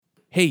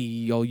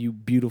Hey, all you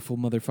beautiful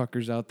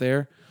motherfuckers out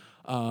there.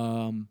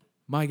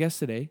 My guest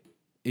today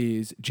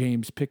is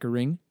James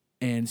Pickering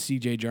and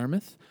CJ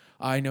Jarmuth.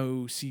 I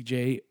know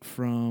CJ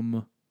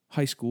from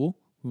high school.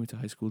 We went to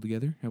high school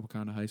together at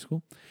Wakanda High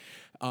School.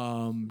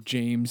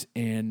 James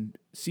and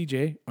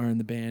CJ are in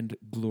the band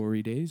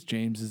Glory Days.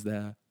 James is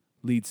the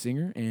lead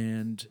singer,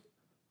 and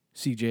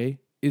CJ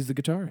is the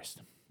guitarist.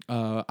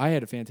 I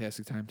had a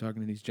fantastic time talking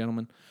to these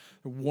gentlemen.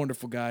 They're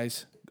wonderful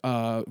guys.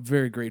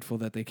 Very grateful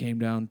that they came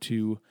down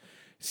to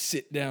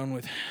sit down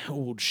with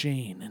old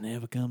Shane and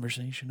have a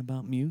conversation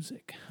about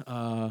music.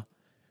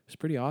 It's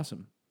pretty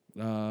awesome.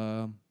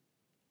 Hope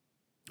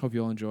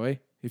you all enjoy.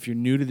 If you're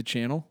new to the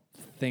channel,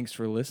 thanks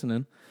for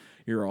listening.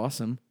 You're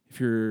awesome. If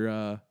you're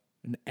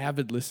an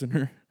avid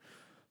listener,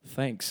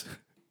 thanks.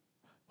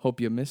 Hope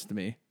you missed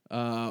me.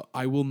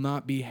 I will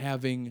not be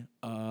having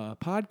a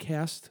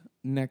podcast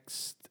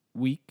next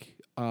week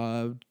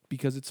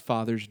because it's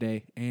Father's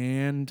Day,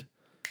 and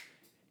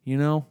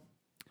no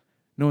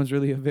one's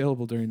really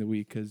available during the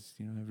week because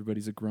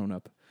everybody's a grown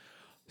up.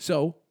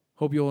 So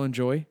hope you all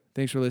enjoy.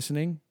 Thanks for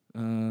listening.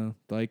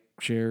 Like,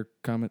 share,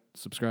 comment,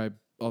 subscribe,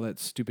 all that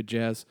stupid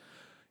jazz.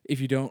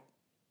 If you don't,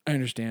 I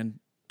understand.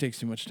 Takes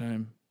too much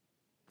time.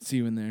 See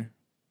you in there.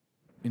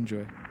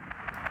 Enjoy.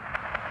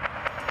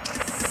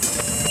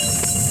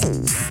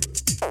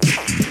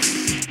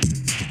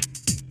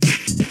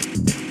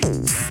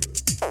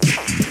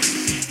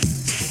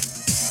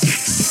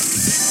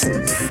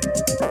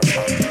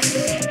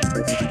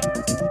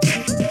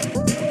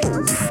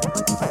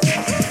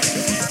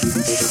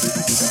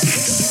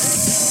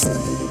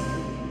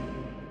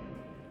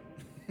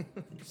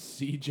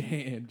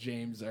 CJ and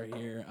James are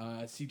here.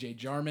 CJ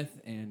Jarmuth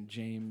and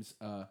James.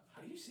 How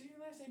do you say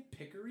your last name?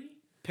 Pickering.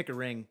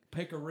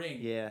 Pickering.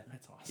 Yeah.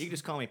 That's awesome. You can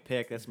just call me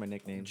Pick. That's my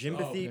nickname.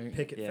 Jimothy okay.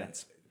 Picket Yeah.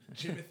 Fence.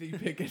 Jimothy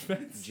Picket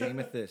Fence.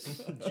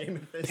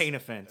 Jamathis. Paint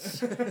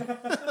offense.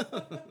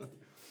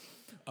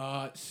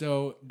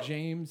 So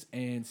James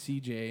and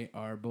CJ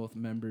are both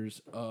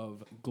members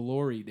of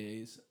Glory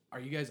Days. Are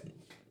you guys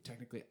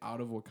technically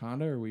out of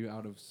Wakanda, or are we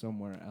out of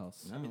somewhere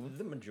else? No.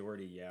 The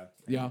majority, yeah.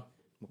 Yeah.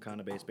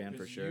 Wakanda-based band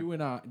for sure. You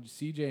and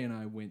CJ and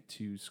I went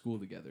to school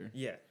together.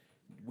 Yeah.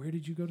 Where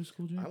did you go to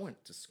school, James? I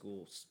went to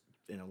school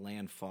in a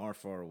land far,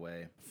 far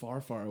away.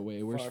 Far, far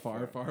away. Where's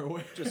far, far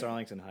away? Just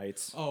Arlington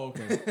Heights. Oh,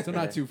 okay. So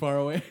not too far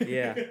away.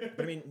 Yeah.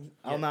 But I mean,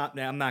 I'm not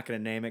going to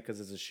name it because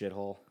it's a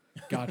shithole.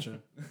 Gotcha.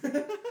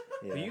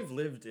 Yeah. but you've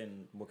lived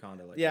in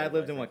Wakanda. Yeah, I've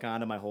lived in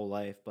Wakanda my whole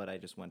life, but I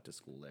just went to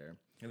school there.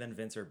 And then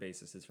Vince, our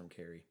bassist, is from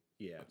Cary.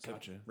 Yeah. So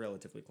Gotcha.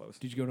 relatively close.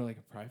 Did you go to like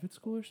a private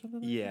school or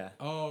something? Yeah.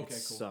 Oh, okay,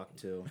 It cool. sucked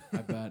too. I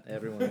bet.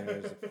 Everyone there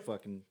is a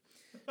fucking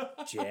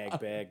jag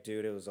bag,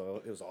 dude. It was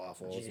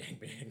awful.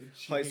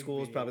 High school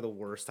was probably the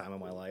worst time of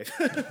my life.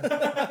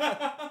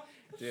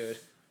 Dude.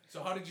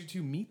 So how did you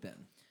two meet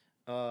then?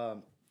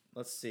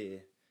 Let's see.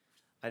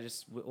 I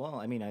lived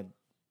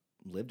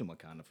in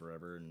Wakanda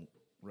forever, and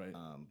Right.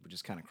 we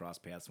just kind of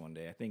crossed paths one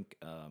day. I think.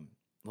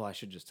 I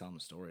should just tell them the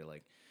story.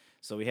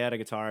 So we had a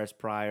guitarist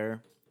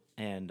prior,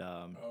 and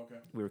okay.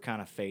 we were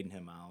kind of fading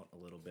him out a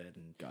little bit.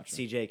 And Gotcha.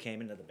 CJ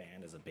came into the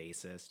band as a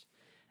bassist.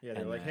 Yeah,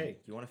 they're And like, then- hey,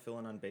 you want to fill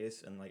in on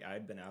bass? And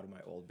I'd been out of my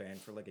old band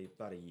for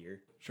about a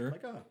year. Sure. I'm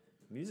like, oh,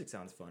 music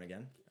sounds fun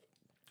again.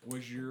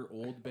 Was your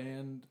old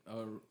band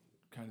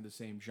kind of the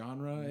same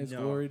genre as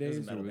No, Glory it was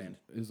Days? a metal or band.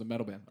 It was a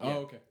metal band. Yeah. Oh,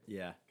 okay.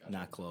 Yeah,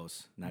 not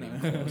close. Not No.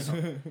 even close.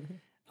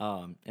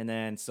 And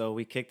then so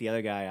we kicked the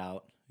other guy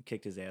out,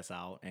 kicked his ass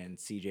out, and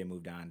CJ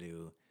moved on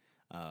to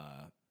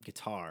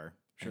guitar.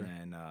 Sure.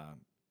 And then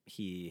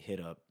he hit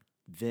up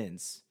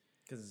Vince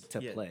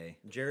to play.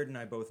 Jared and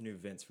I both knew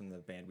Vince from the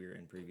band we were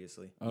in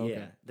previously. Oh, okay.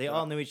 Yeah, they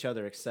all knew each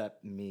other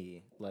except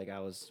me.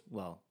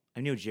 I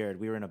knew Jared.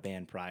 We were in a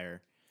band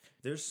prior.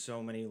 There's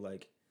so many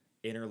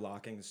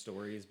interlocking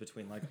stories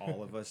between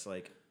all of us.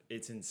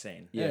 It's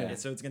insane. Yeah. And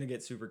so it's gonna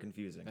get super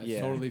confusing. That's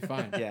Yeah. totally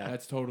fine. Yeah.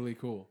 That's totally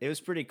cool. It was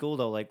pretty cool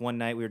though. One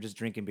night we were just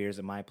drinking beers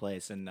at my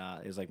place, and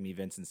it was me,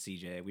 Vince, and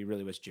CJ. We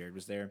really wish Jared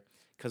was there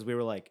because we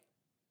were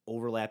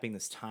overlapping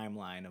this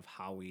timeline of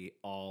how we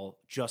all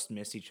just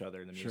missed each other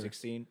in the music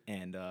scene,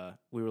 and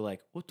we were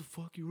like, "What the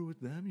fuck? You were with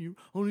them? You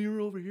were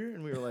over here?"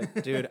 And we were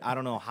like, "Dude, I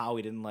don't know how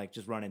we didn't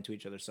just run into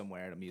each other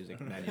somewhere at a music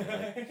venue."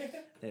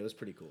 It was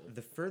pretty cool.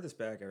 The furthest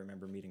back I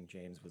remember meeting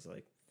James was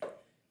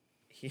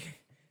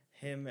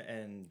him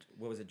and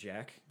what was it,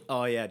 Jack?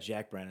 Oh yeah,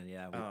 Jack Brennan.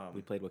 Yeah,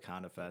 we played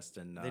Wakanda Fest,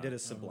 and They did a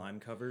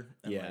Sublime cover.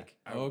 And Yeah.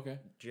 Oh, okay.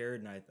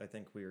 Jared and I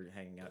think we were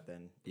hanging out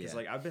then. Because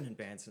Yeah. I've been in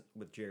bands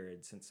with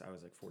Jared since I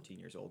was 14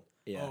 years old.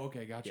 yeah. Oh,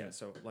 okay. Gotcha. Yeah,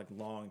 so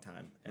long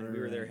time. And Right,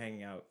 we were there right.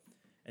 hanging out.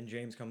 And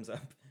James comes up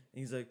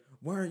and he's like,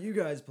 "Why aren't you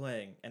guys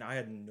playing?" And I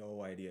had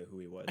no idea who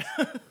he was.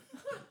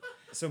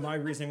 So my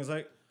reasoning was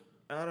I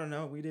don't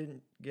know. We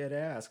didn't get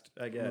asked,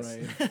 I guess.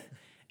 Right.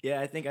 Yeah,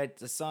 I think I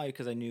saw you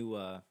because I knew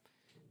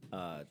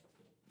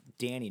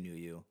Danny knew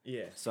you.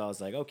 Yeah. So I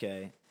was like,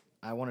 okay.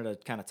 I wanted to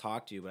kind of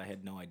talk to you, but I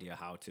had no idea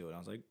how to. And I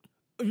was like,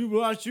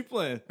 why aren't you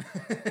playing?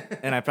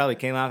 And I probably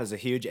came off as a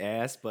huge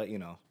ass, but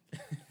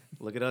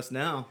look at us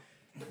now.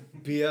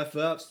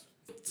 BFFs.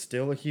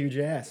 Still a huge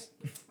ass.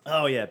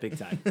 Oh yeah, big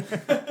time.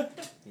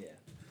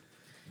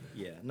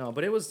 Yeah. No,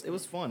 but it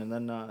was fun, and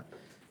then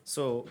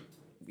so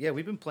yeah,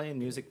 we've been playing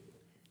music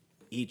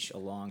each a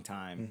long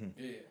time,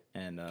 Yeah.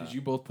 and Because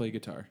you both play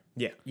guitar.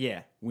 Yeah.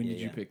 yeah. When Yeah,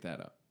 did you yeah. pick that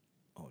up?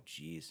 Oh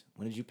jeez,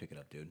 when did you pick it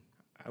up, dude?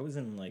 I was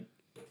in like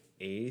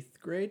 8th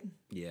grade.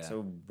 Yeah.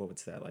 So what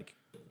was that like?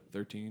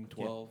 13,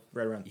 12?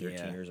 Right around 13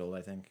 Yeah. years old,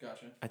 I think.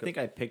 Gotcha. I think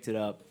I picked it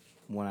up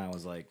when I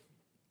was like,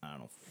 I don't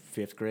know,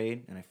 5th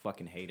grade, and I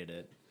fucking hated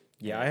it.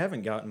 Yeah, I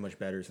haven't gotten much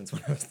better since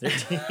when I was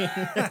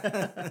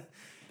 13.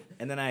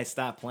 And then I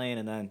stopped playing,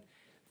 and then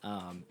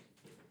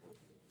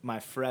my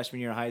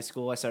freshman year of high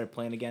school, I started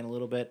playing again a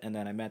little bit, and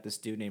then I met this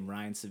dude named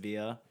Ryan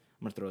Sevilla.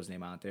 I'm gonna throw his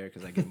name out there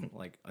because I give him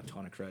like a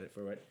ton of credit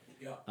for it.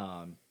 Yeah.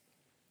 And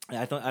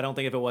I don't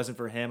think if it wasn't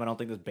for him, I don't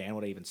think this band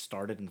would have even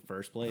started in the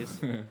first place.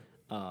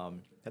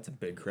 That's a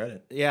big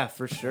credit. Yeah,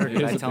 for sure. It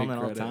Dude. is I a tell him big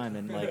that all the credit. time,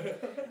 and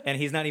like, and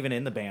he's not even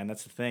in the band.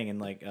 That's the thing, and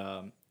like,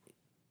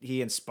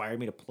 he inspired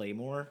me to play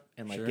more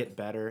and like Sure. get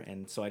better,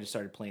 and so I just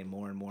started playing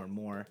more and more and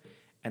more,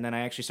 and then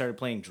I actually started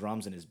playing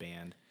drums in his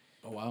band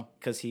Oh, wow.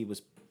 because he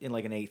was in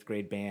like an 8th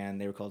grade band.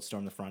 They were called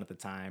Storm the Front at the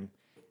time,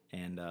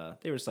 and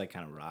they were just like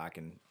kind of rock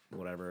and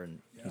whatever.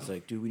 And he's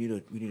like, "Dude, we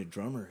need a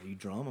drummer. You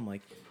drum?" I'm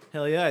like,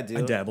 "Hell yeah, I do."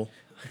 I dabble.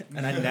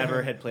 And I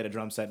never had played a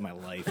drum set in my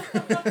life.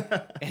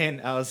 And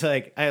I was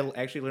like, I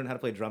actually learned how to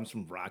play drums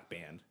from Rock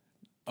Band.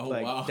 Oh,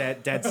 Like wow.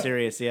 dead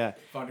serious, yeah.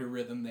 Found your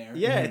rhythm there.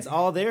 Yeah, it's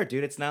all there,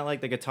 dude. It's not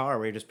like the guitar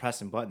where you're just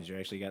pressing buttons. You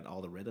actually got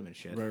all the rhythm and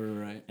shit.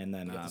 Right. And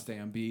then You have to stay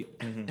on beat.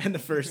 and the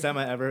first time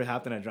I ever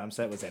hopped in a drum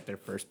set was at their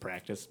first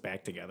practice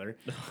back together.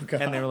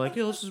 And they were like,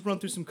 "Yo, let's just run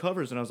through some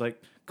covers." And I was like,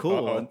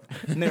 "Cool." Uh-oh.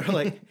 And they were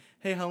like,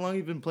 "Hey, how long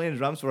you been playing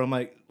drums for?" I'm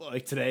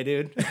like today,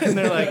 dude. And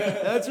they're like,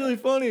 "That's really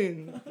funny."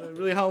 And,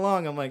 really, how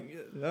long? I'm like,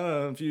 "I don't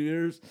know, a few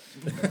years."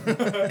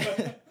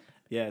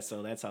 Yeah,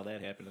 so that's how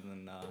that happened.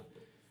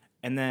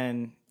 And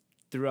then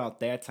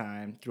throughout that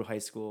time, through high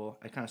school,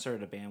 I kind of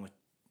started a band with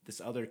this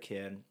other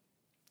kid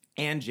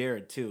and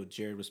Jared too.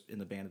 Jared was in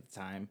the band at the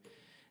time,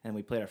 and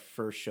we played our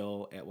first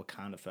show at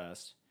Wakanda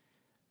Fest.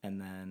 And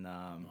then,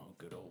 Oh,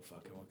 good old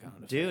fucking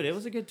Wakanda. dude, it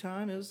was a good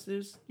time. It was,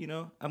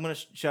 I'm gonna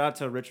shout out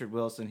to Richard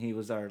Wilson. He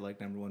was our like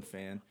 #1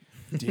 fan.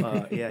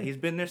 Yeah, he's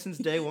been there since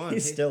day one.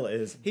 He still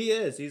is. He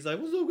is. He's like,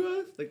 "What's up,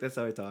 guys?" Like that's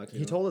how he talks.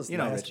 He told us you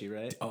know last- Richie,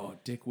 right? Oh,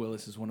 Dick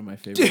Willis is one of my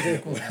favorite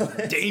people.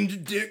 Danger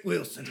Dick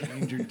Wilson.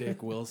 Danger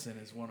Dick Wilson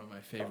is one of my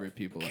favorite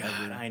people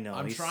ever. I know,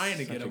 I'm he's trying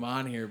to such get a- him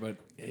on here, but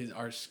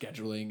our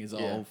scheduling is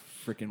all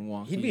freaking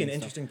wonky. He'd be an and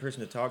stuff. interesting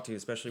person to talk to,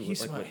 especially with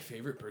He's like my with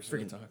favorite person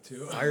to talk to.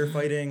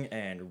 firefighting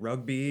and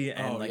rugby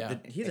and Oh, like yeah.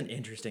 he's an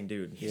interesting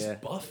dude. He's Yeah.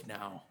 buff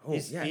now. Oh,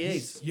 yeah,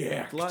 he's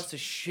yacked. lost a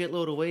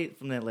shitload of weight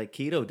from that like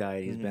keto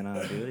diet he's been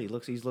on, dude.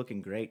 He's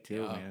looking great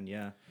too, Yeah. man.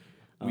 Yeah.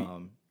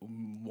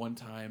 One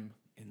time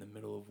in the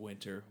middle of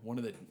winter, one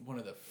of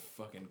the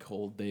fucking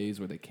cold days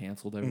where they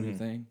canceled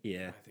everything.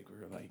 Yeah. I think we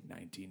were like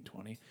 19,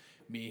 20.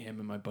 Me, him,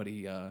 and my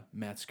buddy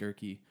Matt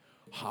Skirky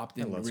hopped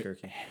I in. love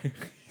Skirky.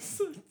 He's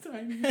so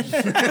tiny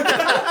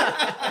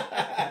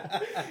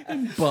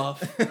and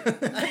buff.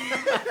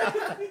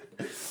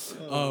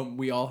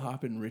 We all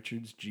hop in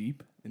Richard's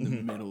Jeep in the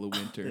middle of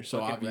winter. So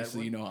fucking red obviously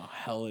one? you know how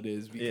hell it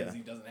is because Yeah.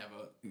 he doesn't have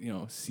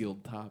a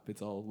sealed top.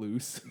 It's all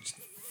loose.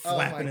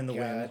 Flapping in the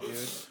wind. dude.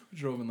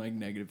 Drove in like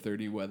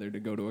 -30 weather to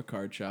go to a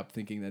card shop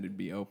thinking that it'd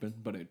be open,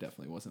 but it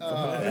definitely wasn't.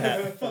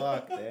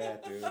 Fuck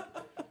that, dude.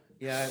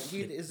 Yeah,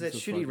 is that It's a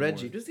shitty fucking red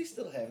war. Jeep? Does he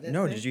still have that?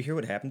 No, thing? did you hear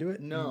what happened to it?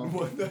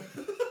 No.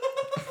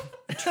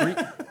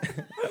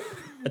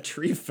 A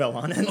tree fell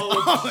on it.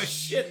 Oh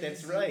shit,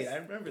 that's right. I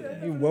remember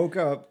that. He woke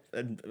up,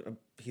 and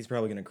he's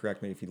probably gonna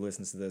correct me if he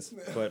listens to this,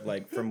 but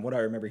like from what I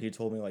remember, he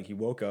told me like he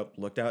woke up,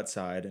 looked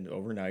outside, and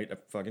overnight a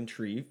fucking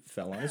tree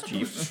fell on his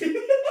Jeep, It's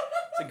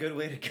a good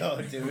way to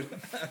go, dude.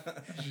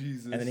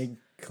 Jesus. and then he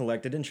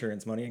collected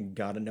insurance money and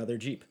got another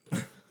Jeep.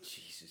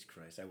 Jesus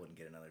Christ, I wouldn't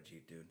get another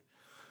Jeep, dude.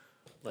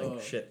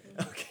 Like shit.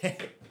 Okay.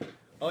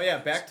 Oh yeah,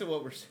 back to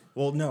what we're.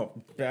 Well, no,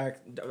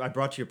 back. I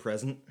brought you a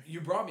present.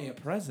 You brought me a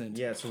present.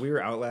 Yeah, so we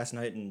were out last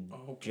night, and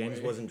Oh, James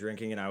boy. wasn't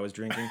drinking, and I was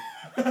drinking.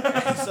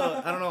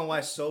 So I don't know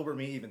why sober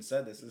me even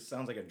said this. This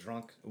sounds like a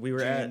drunk We were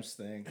James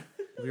thing.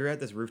 We were at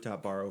this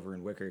rooftop bar over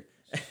in Wicker,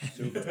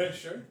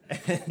 Sure.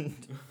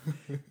 and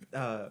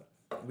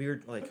we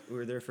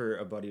were there for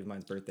a buddy of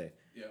mine's birthday.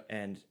 Yeah.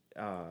 And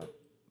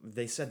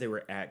they said they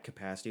were at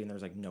capacity, and there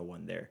was like no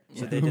one there,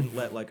 so they didn't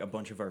let like a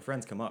bunch of our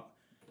friends come up.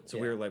 So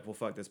we Yeah. were like, well,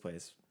 fuck this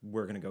place.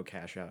 We're gonna go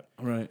cash out.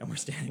 Right. And we're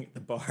standing at the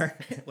bar.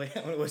 Wait,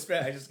 I'm gonna whisper.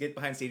 I just get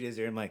behind CJ's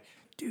ear. I'm like,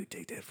 dude,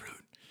 take that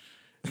fruit.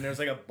 And there's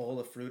like a bowl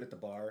of fruit at the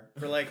bar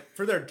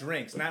for their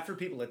drinks, not for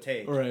people to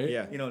take. Right.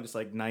 Yeah. You know, just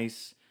like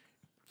nice.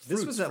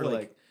 This fruits was at for,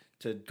 like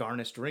to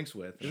garnish drinks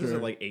with. this was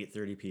at like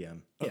 8:30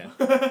 p.m.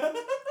 Yeah.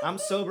 I'm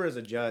sober as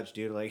a judge,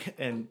 dude. Like,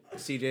 and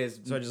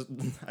CJ's. So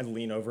I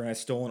lean over and I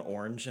stole an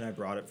orange and I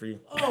brought it for you.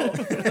 Oh,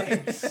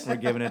 thanks. We're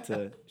giving it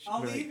to.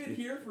 I'll we're like, leave it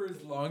here for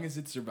as long as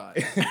it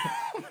survives.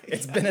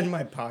 It's been in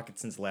my pocket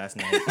since last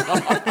night.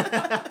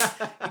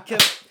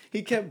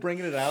 He kept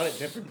bringing it out at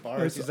different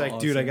bars. That's He's like,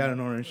 dude, I awesome. got an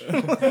orange.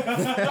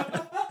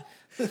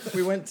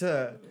 we went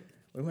to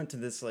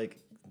this like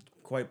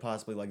quite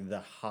possibly like the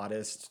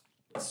hottest,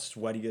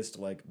 sweatiest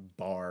like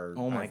bar.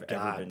 Oh my I've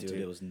God, ever been dude!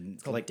 to. It was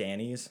It's called like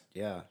Danny's.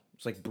 yeah,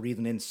 it's like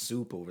breathing in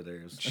soup over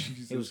there.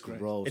 It was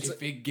gross.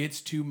 If it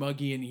gets too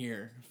muggy in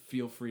here,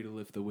 feel free to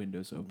lift the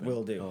windows open.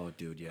 Will do. Oh,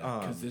 dude, yeah.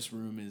 Because this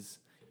room is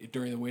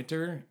during the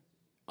winter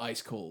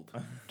ice cold.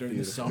 During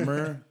the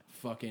summer,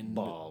 fucking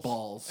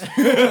balls.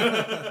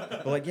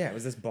 But like, yeah, it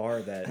was this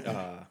bar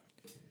that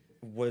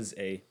was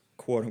a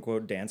quote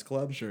unquote dance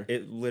club. Sure.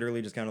 It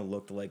literally just kind of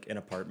looked like an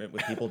apartment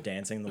with people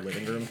dancing in the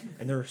living room,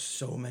 and there were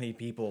so many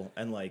people.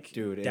 And like,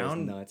 Dude, it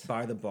down was nuts.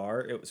 by the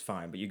bar, it was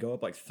fine, but you go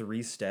up like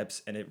 3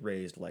 steps, and it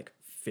raised like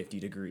 50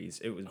 degrees.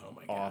 It was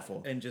my God.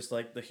 awful. And just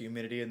like the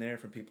humidity in there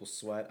from people's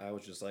sweat, I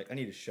was just like, I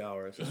need a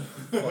shower. This is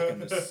fucking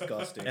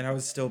disgusting. And I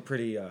was still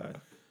pretty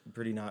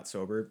not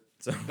sober.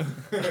 So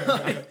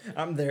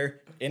I'm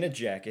there in a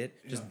jacket,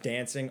 just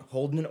dancing,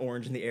 holding an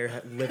orange in the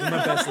air, living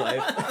my best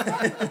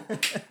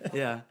life.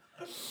 yeah,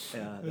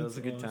 that was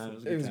a good time.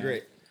 It was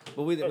great.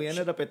 But we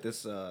ended up at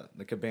this the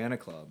Cabana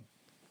Club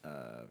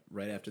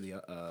right after the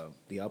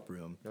up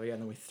room. Oh yeah,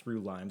 and then we threw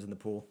limes in the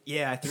pool.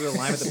 Yeah, I threw a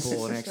lime at the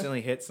pool and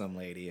accidentally hit some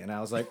lady, and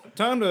I was like,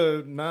 time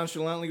to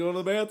nonchalantly go to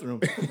the bathroom.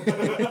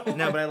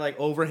 No, but I like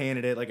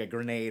overhanded it like a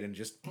grenade and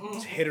just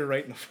hit her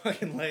right in the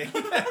fucking leg.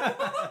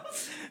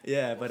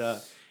 Yeah,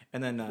 but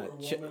and then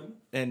Chelsea,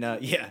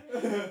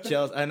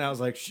 and I was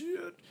like,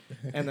 shit.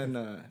 And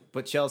then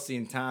but Chelsea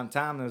and Tom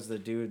was the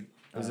dude.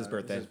 It was his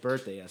birthday. It was his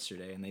birthday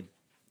yesterday, and they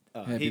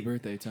Happy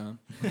birthday, Tom.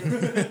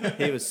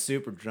 he was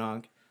super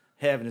drunk,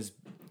 having his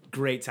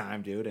great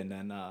time, dude. And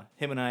then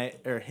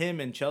him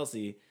and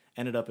Chelsea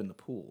ended up in the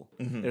pool.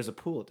 Mm-hmm. There's a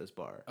pool at this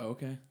bar. Oh,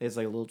 okay. It's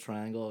like a little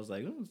triangle. I was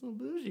like, oh, it's so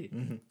bougie.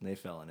 And they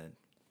fell in it.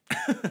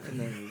 And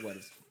then we wet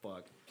as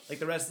fuck. Like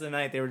the rest of the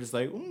night, they were just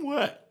like,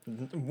 what?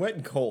 Wet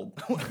and cold.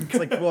 It's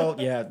like, well,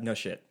 yeah, no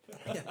shit.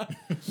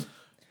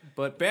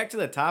 But back to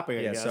the topic,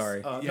 I Yeah, guess.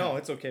 sorry. No,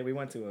 it's okay. We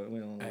went to a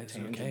little That's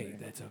tangent okay.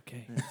 there. That's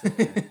okay.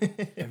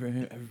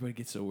 Everybody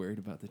gets so worried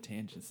about the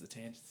tangents. The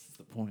tangents is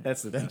the point.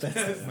 That's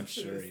the I'm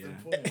sure, yeah.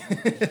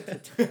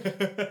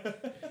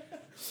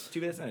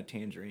 Too bad it's not a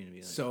tangerine. To be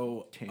like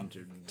So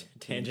tangerine.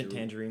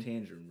 Tangerine.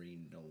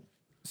 Tangerine. No.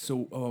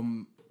 So,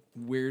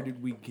 where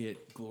did we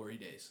get Glory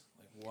Days?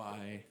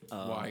 Like,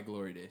 why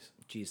Glory Days?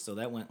 Geez, so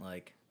that went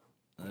like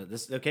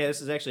this. Okay,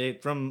 this is actually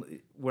from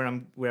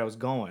where I was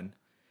going.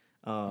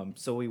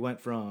 So we went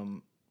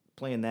from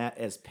playing that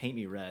as Paint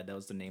Me Red. That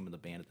was the name of the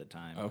band at the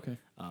time. Okay.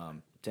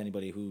 To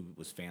anybody who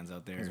was fans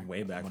out there, was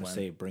way back I want to when.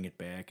 say bring it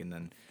back, and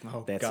then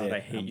Oh, that's God, it.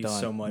 I hate I'm you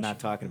done. so much. Not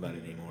talking about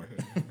it anymore.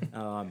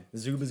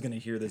 Zub is gonna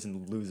hear this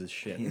and lose his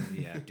shit.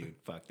 Yeah, dude,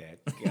 fuck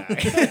that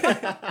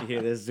guy. You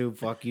hear this, Zoom?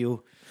 Fuck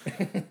you.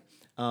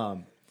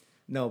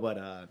 No, but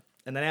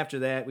and then after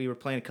that, we were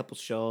playing a couple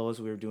shows.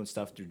 We were doing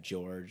stuff through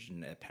George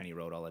and at Penny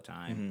Road all the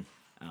time.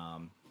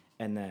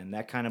 And then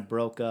that kind of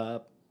broke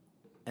up.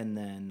 And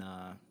then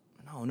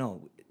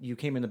no, you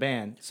came in the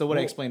band. So what I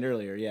Well, explained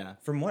earlier, yeah.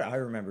 From what I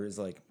remember is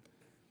like,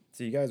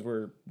 so you guys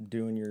were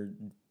doing your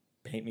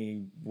paint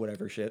me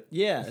whatever shit.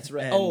 Yeah, that's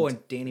right. And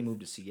And Danny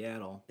moved to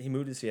Seattle. he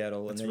moved to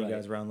Seattle, and then right. you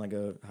guys were on like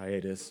a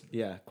hiatus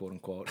Yeah, quote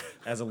unquote.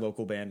 as a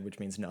local band, which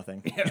means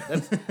nothing.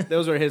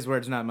 Those were his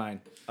words, not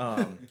mine.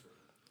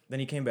 Then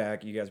you came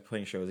back. You guys were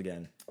playing shows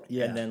again.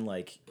 Yeah. And then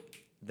like,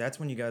 that's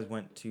when you guys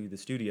went to the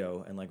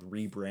studio and like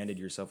rebranded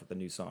yourself with the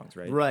new songs,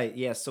 right? Right,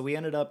 yeah. So we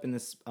ended up in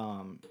this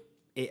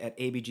at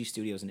ABG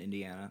Studios in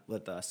Indiana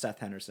with Seth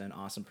Henderson,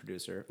 awesome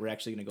producer. We're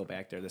actually going to go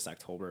back there this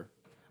October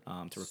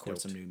to record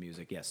some new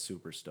music. Yeah,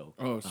 super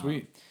stoked. Oh,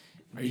 sweet.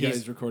 Are you he's-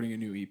 guys recording a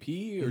new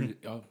EP or?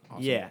 Oh,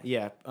 awesome.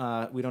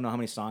 Yeah. We don't know how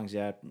many songs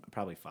yet.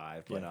 Probably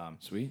 5. But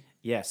Sweet.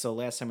 yeah. So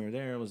last time we were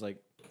there, it was like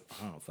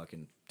I don't know,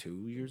 fucking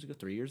 2 years ago,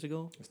 3 years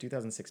ago. It was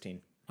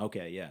 2016.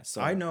 Okay, yeah.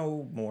 So I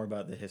know more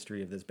about the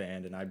history of this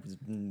band, and I was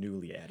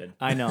newly added.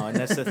 I know, and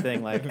that's the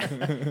thing. Like,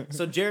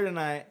 so Jared and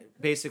I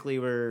basically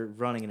were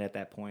running it at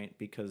that point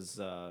because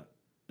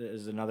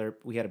there's another.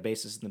 We had a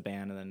bassist in the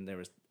band, and then there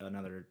was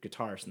another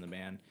guitarist in the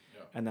band,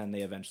 and then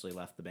they eventually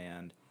left the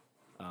band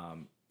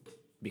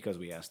because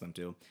we asked them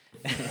to.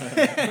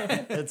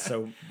 That's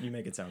so, you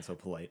make it sound so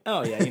polite.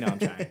 Oh yeah, I'm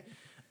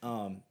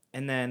trying.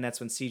 And then that's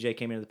when CJ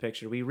came into the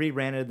picture. We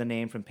rebranded the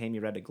name from Paint Me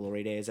Red to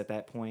Glory Days at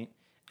that point,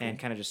 and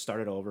kind of just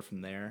started over from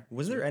there.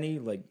 Was there any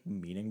like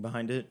meaning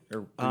behind it,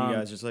 or were you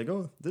guys just like,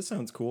 "Oh, this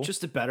sounds cool"?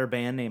 Just a better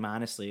band name,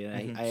 honestly.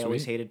 I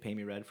always Sweet. hated Paint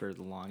Me Red for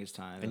the longest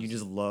time. and you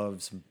just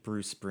love some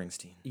Bruce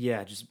Springsteen.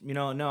 Yeah, just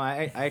no.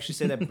 I actually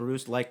say that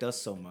Bruce liked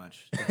us so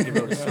much that he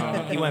wrote a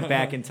song. He went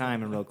back in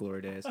time and wrote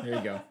Glory Days. There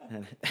you go.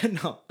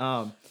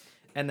 And,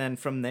 and then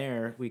from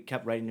there we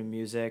kept writing new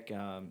music.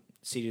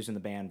 CJ's in the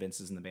band, Vince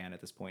is in the band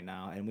at this point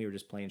now, and we were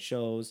just playing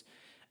shows.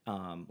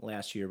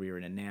 Last year we were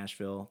in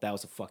Nashville. That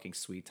was a fucking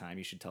sweet time.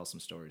 You should tell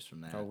some stories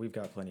from that. Oh, we've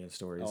got plenty of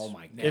stories. Oh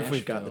my If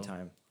we've got the Nashville.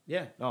 time.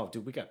 Yeah. Oh,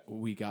 dude, we got.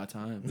 We got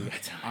time.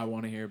 I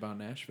want to hear about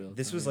Nashville.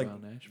 This Tell was me like,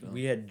 about Nashville.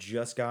 we had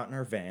just gotten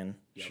our van.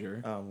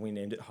 Sure. We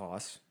named it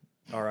Hoss.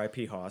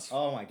 R.I.P. Hoss.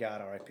 Oh my God,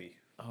 R.I.P.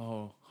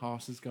 Oh,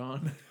 Hoss is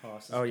gone.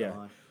 Hoss is Oh, yeah.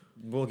 gone.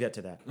 We'll get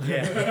to that.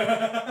 Yeah.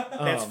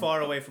 That's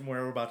far away from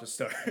where we're about to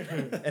start.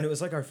 And it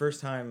was like our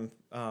first time,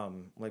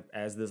 like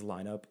as this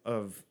lineup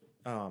of,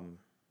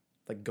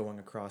 like going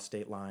across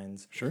state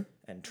lines. Sure.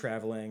 And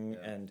traveling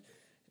and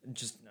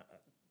just,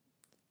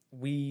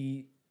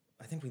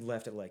 I think we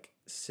left at like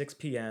 6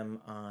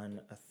 p.m.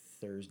 on a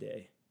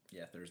Thursday.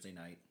 Yeah, Thursday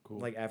night. Cool.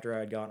 Like after I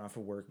had gotten off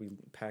of work, we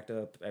packed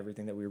up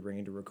everything that we were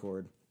bringing to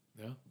record.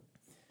 Yeah.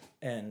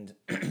 And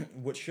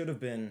what should have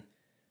been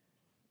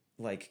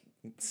like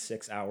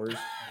 6 hours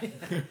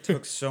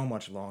took so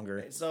much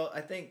longer. So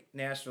I think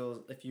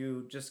Nashville, if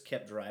you just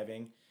kept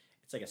driving,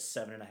 it's like a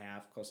 7.5,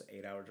 close to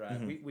 8 hour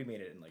drive. We made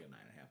it in like a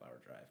 9.5 hour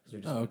drive because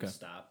we just wanted to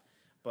stop.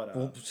 But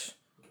Well,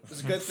 it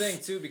was a good thing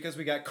too because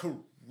we got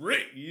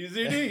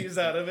crazy knees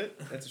out of it.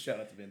 That's a shout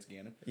out to Vince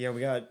Gannon. yeah,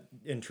 we got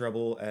in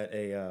trouble at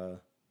a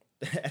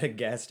at a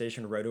gas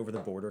station right over the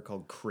border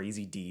called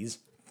Crazy D's.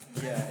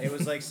 Yeah, it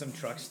was like some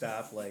truck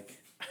stop, like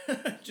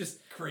just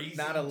crazy.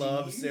 Not a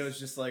Love's. It was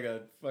just like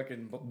a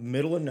fucking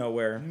Middle of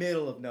nowhere.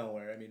 middle of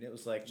nowhere. I mean, it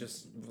was like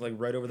just Like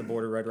right over the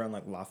border, right around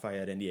like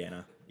Lafayette,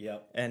 Indiana.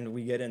 yep. And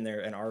we get in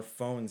there, and our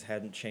phones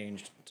hadn't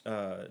changed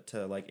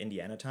to like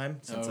Indiana time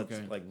since okay.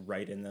 it's like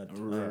right in the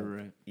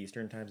Right.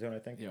 Eastern time zone, I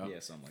think. Yeah. Yeah,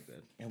 something like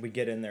that. And we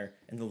get in there,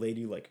 and the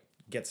lady like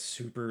gets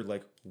super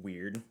like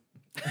weird.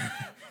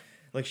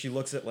 Like she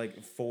looks at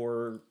like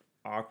 4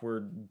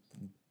 awkward,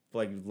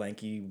 like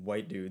lanky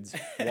white dudes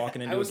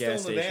walking into I was a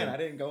gas still in the station. van. I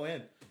didn't go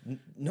in.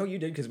 No, you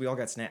did because we all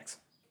got snacks.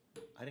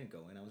 I didn't go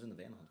in. I was in the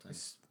van the whole time.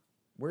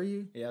 Where are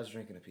you? Yeah, I was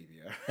drinking a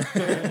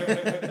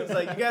PBR. I was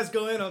like, you guys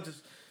go in. I'll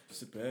just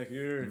sit back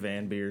here.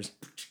 Van beers.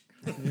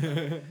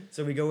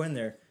 So we go in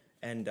there,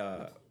 and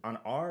on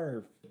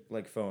our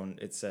like phone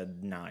it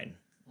said 9,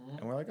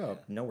 and we're like, oh,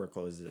 nowhere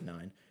closes at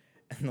 9,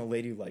 and the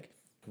lady like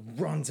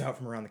runs out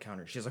from around the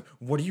counter. She's like,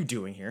 "What are you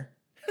doing here?"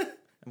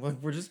 And we're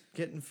like, "We're just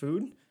getting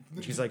food."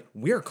 And she's like,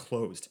 "We are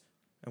closed."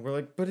 And we're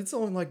like, "But it's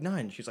only like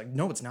 9." She's like,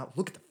 "No, it's not.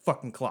 Look at the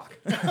fucking clock."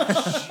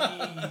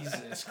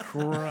 Jesus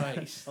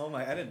Christ. Oh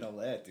my, I didn't know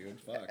that, dude.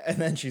 Fuck. And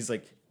then she's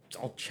like,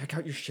 "I'll check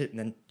out your shit, and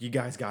then you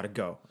guys gotta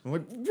go." I'm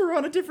like, "We're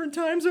on a different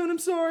time zone. I'm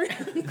sorry."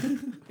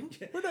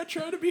 We're not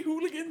trying to be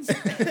hooligans.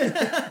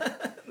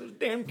 Those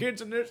damn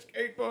kids in their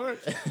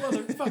skateboards.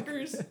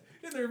 Motherfuckers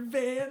in their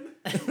van.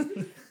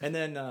 And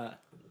then,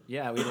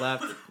 yeah, we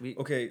left.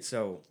 Okay,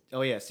 so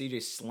Oh yeah,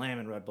 CJ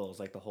slamming Red Bulls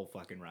like the whole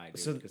fucking ride.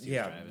 Dude, So because he was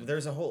yeah, driving.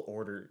 there's a whole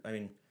order. I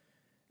mean,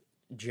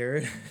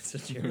 Jared. So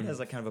Jared has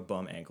like kind of a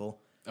bum ankle,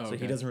 Oh, so okay.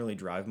 he doesn't really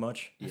drive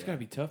much. It's gotta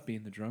be tough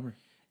being the drummer.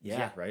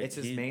 yeah, right? It's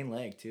his He- main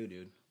leg too,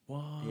 dude.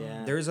 Wow.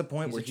 Yeah, There is a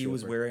point He's where a he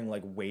was trooper. wearing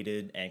like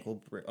weighted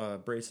ankle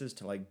braces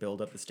to like build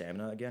up the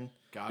stamina again. It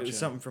Gotcha. was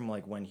something from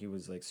like when he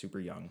was like super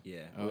young.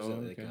 Yeah, Oh, was it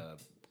like okay. a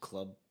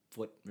club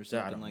foot or I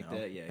something don't like know.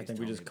 that? Yeah, I he's think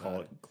we telling just me call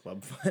about it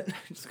clubfoot.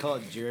 Just call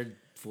it Jared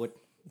foot.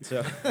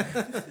 So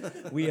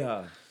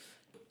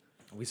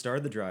we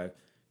started the drive.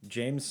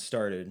 James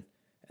started,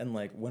 and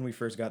like when we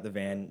first got the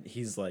van,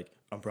 he's like,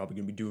 "I'm probably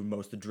gonna be doing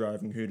most of the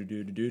driving here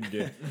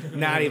to."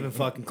 Not even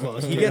fucking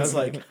close. He gets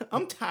like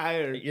I'm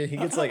tired. Yeah, he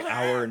gets like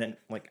hour and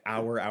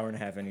a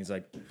half, and he's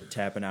like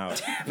tapping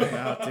out.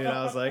 Out, dude.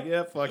 I was like,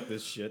 yeah, fuck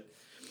this shit.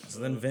 So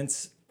then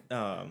Vince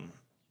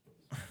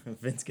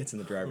gets in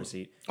the driver's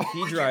seat.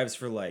 He drives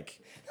for like,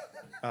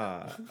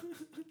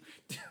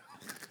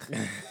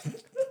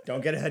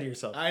 don't get ahead of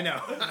yourself. I know.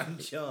 I'm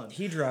chilling.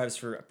 He drives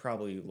for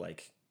probably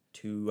like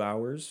 2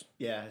 hours,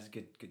 Yeah, it's a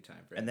good time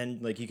for him. and then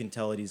like you can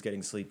tell that he's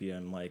getting sleepy.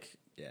 And I'm like,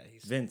 Yeah,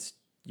 he's Vince,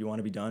 you want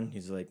to be done?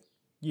 He's like,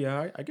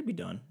 yeah, I could be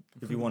done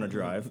if you want to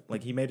drive.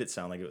 Like he made it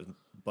sound like it was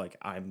like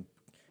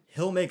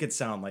he'll make it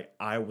sound like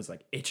I was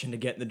like itching to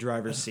get in the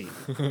driver's seat.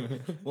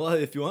 well,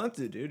 if you want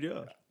to, dude.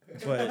 Yeah.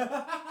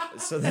 But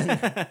so then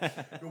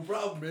No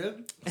problem,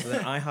 man. So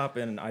then I hop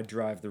in and I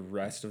drive the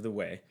rest of the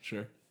way.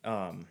 Sure.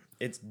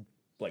 It's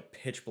like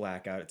pitch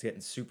black out. It's getting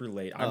super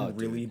late. Oh, I'm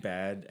really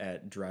bad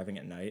at driving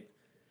at night.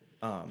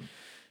 Of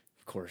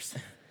course.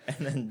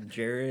 And then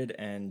Jared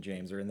and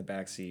James are in the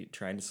back seat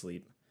trying to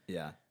sleep.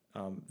 Yeah.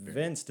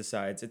 Vince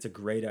decides it's a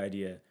great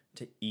idea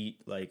to eat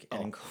like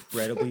an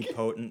incredibly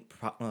potent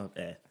pot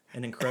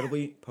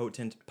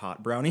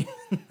brownie.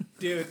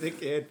 Dude, the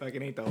kid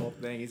fucking ate the whole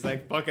thing. He's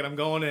like, fuck it, I'm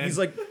going in. He's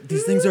like,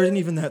 these things aren't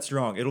even that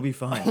strong. It'll be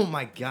fine. oh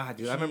my god,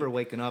 dude. I remember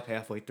waking up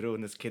halfway through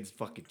and this kid's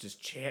fucking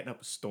just chatting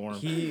up a storm.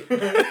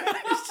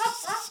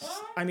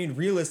 I mean,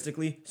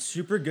 realistically,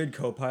 super good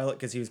co-pilot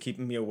because he was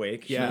keeping me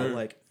awake. Yeah. You know,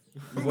 like,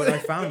 what I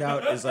found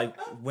out is like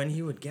when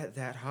he would get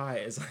that high,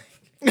 is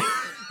like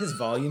his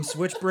volume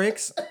switch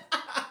breaks.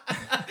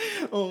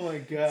 oh my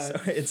god.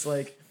 So it's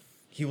like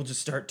he will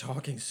just start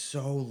talking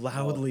so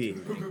loudly,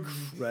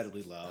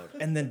 Incredibly loud.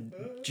 and then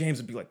James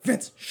would be like,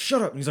 "Vince,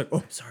 shut up!" And he's like,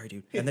 "Oh, sorry,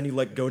 dude." And then he'd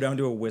like go down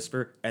to a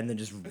whisper, and then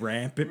just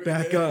ramp it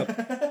back up.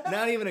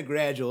 Not even a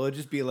gradual. It'd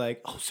just be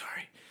like, oh,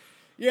 sorry.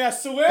 Yeah,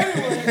 so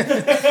anyway.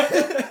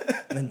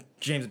 And then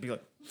James would be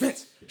like,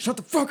 "Vince, shut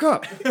the fuck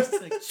up." It's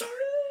like, sorry.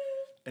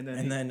 And then,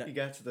 And he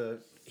got to the...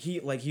 He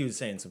was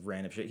saying some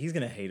random shit. He's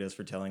gonna hate us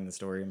for telling the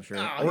story, I'm sure,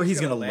 Oh, or he's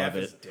gonna laugh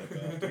love his it.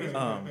 dick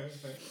off, dude.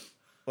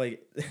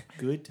 Like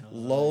Good time.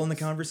 lull in the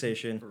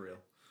conversation. For real.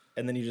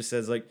 And then he just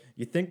says, like,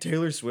 you think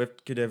Taylor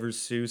Swift could ever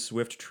sue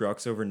Swift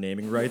Trucks over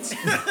naming rights?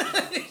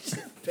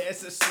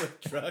 Pass a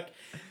Swift truck.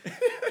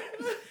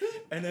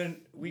 And then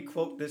we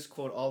quote this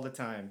quote all the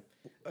time.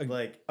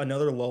 Like,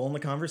 Another lull in the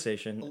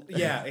conversation.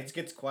 yeah, it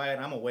gets quiet.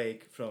 I'm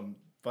awake from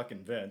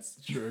fucking Vince.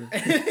 Sure.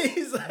 And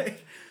he's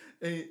like,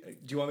 hey,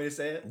 do you want me to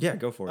say it? Yeah,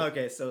 go for it.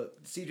 Okay, so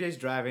CJ's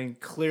driving,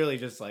 clearly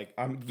just like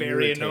I'm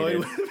very irritated. annoyed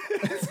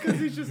with Vince because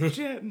he's just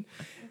chatting.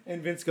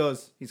 And Vince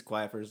goes, he's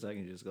quiet for a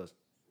second, he just goes,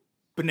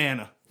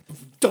 banana.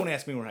 Don't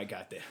ask me where I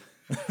got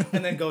that.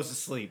 And then goes to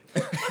sleep.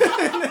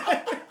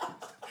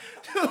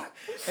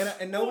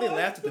 and nobody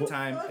laughed at the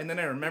time. And then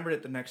I remembered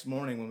it the next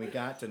morning when we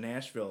got to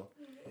Nashville.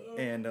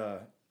 And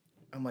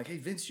I'm like, hey,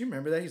 Vince, you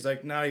remember that? He's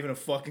like, not even a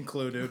fucking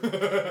clue,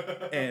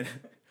 dude.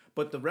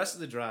 But the rest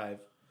of the drive.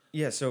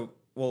 Yeah, so,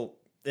 well,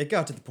 it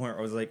got to the point where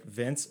I was like,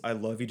 Vince, I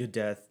love you to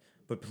death,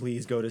 but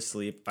please go to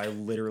sleep. I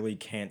literally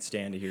can't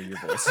stand to hear your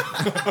voice.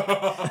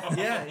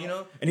 Yeah, you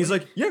know. And he's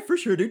like, yeah, for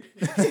sure, dude.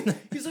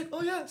 He's like,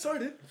 oh, yeah, sorry,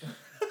 dude.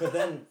 But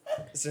then,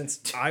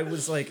 since I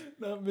was like,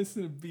 Not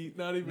missing a beat,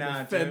 not even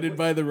Nah, offended dude.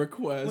 by the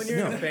request. When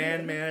you're in a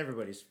band, man,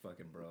 everybody's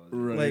fucking bros.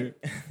 right.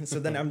 like, so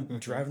then I'm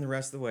driving the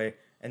rest of the way,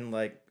 and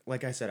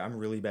like I said, I'm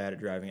really bad at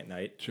driving at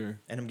night. Sure.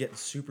 And I'm getting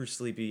super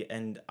sleepy,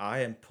 and I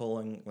am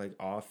pulling like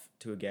off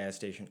to a gas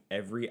station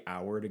every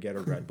hour to get a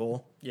Red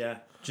Bull, Yeah.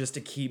 just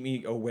to keep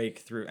me awake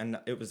through. And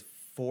it was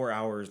 4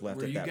 hours left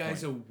Were at you that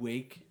guys point.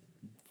 awake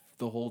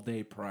the whole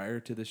day prior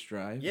to this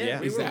drive? Yeah, Yeah.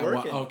 we Is were that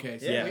working. okay,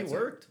 so yeah, yeah. we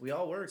worked. We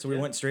all worked. So we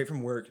went straight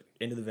from work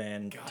into the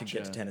van to get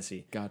Gotcha. to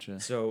Tennessee. Gotcha.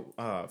 So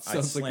I Sounds like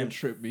a slammed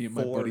trip me and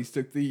my 4 buddies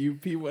took the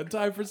UP one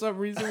time for some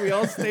reason. We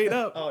all stayed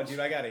up. Oh, dude,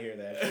 I gotta hear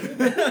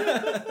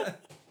that.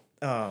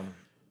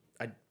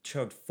 I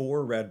chugged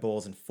 4 Red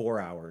Bulls in 4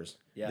 hours.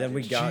 Yeah, Then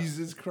we dude. got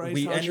Jesus Christ,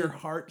 we how's ended- your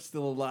heart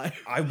still alive?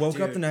 I woke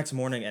up Dude. the next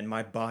morning and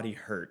my body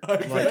hurt.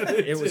 bet Like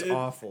it it was did.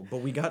 awful. But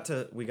we got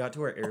to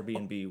our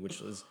Airbnb,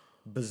 which was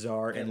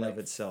bizarre in and like of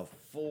itself.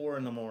 4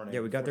 in the morning. Yeah,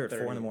 we got there at 4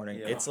 in 4:30. the morning.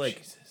 Yeah. It's like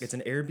Jesus. it's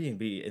an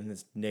Airbnb in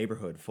this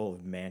neighborhood full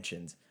of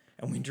mansions.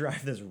 And we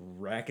drive this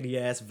rackety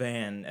ass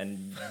van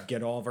and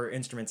get all of our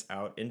instruments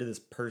out into this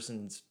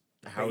person's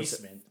house.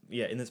 Basement.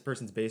 Yeah, in this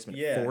person's basement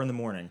Yeah. at 4 in the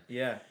morning.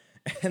 Yeah.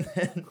 And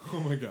then Oh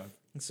my god.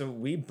 so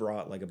we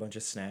brought like a bunch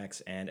of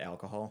snacks and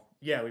alcohol.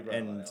 Yeah, we brought a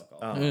lot And of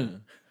alcohol. Yeah.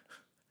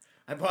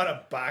 I bought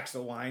a box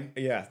of wine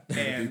yeah. Be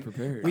and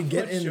prepared. We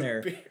get bunch in of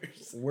there.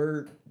 beers.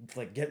 We're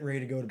like getting ready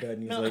to go to bed,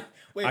 and he's No, like,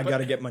 wait, "I but-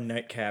 gotta get my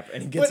nightcap,"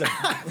 and he gets But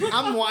a.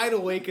 I'm wide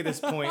awake at this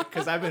point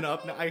because I've been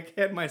up. I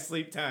had my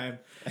sleep time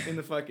in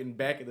the fucking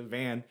back of the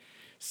van,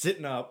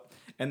 sitting up,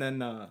 and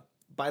then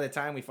by the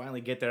time we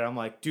finally get there, I'm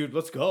like, dude,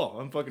 let's go.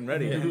 I'm fucking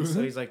ready. Yeah. And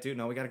so he's like, dude,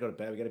 no, we gotta go to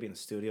bed. We gotta be in the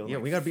studio. in Yeah,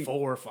 like we gotta be-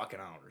 4 fucking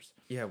hours.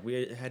 Yeah,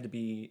 we had to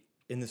be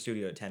in the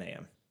studio at 10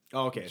 a.m.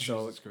 Oh, okay,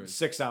 so Jesus Christ.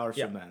 6 hours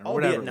Yeah, from then, or albeit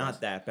whatever. it was.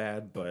 not that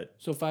bad, but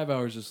So 5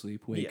 hours of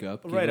sleep, wake Yeah,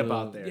 up, get right a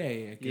about little- there.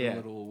 Yeah, get Yeah. a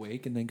little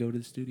awake, and then go to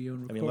the studio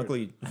and I record. mean,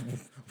 luckily,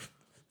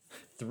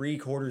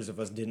 3/4 of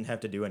us didn't have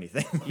to do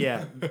anything.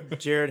 Yeah,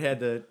 Jared had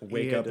to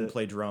Wake he had up and to-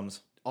 play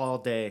drums. all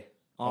day,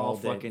 all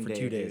day, fucking for day,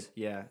 2 dude. days.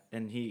 Yeah,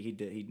 and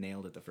he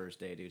nailed it the first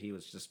day, dude. He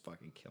was just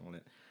fucking killing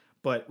it.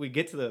 But we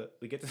get to the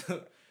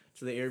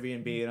to the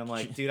Airbnb, and I'm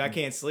like, dude, I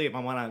can't sleep.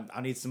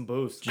 I need some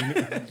boost.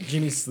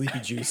 Jimmy's sleepy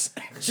juice.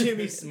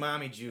 Jimmy's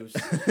mommy juice.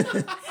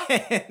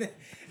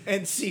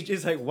 and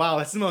CJ's like, wow,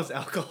 that's the most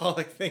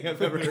alcoholic thing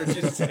I've ever heard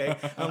you say.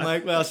 I'm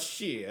like, well,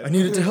 shit. I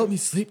needed to help me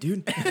sleep,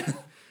 dude.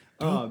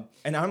 Um,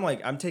 And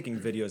I'm taking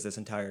videos this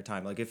entire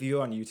time. Like if you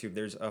go on YouTube,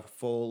 there's a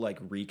full like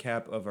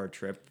recap of our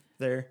trip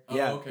there.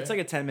 yeah, okay. it's like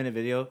a 10-minute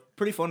video.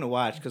 Pretty fun to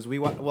watch because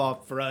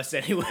well, for us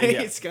anyway,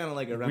 Yeah. it's kind of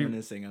like a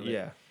reminiscing of it.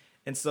 Yeah.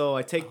 And so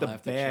I take I'll the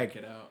have to bag.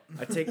 check it out.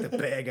 I take the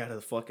bag out of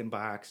the fucking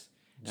box.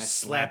 And I Just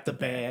slap the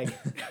bag,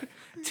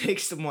 take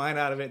some wine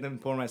out of it, and then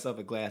pour myself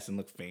a glass and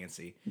look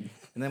fancy.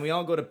 And then we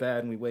all go to bed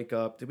and we wake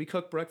up. Did we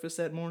cook breakfast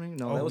that morning?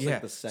 No, that was yeah.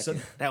 like the second.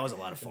 So- that was a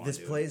lot of fun. This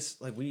dude. place,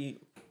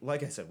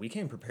 like I said, we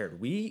came prepared.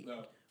 We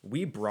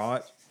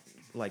brought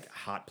like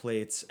hot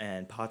plates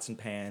and pots and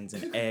pans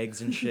and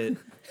eggs and shit.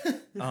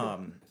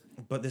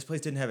 But this place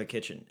didn't have a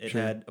kitchen. It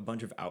Sure. had a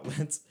bunch of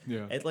outlets.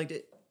 Yeah.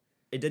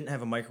 It didn't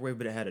have a microwave,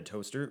 but it had a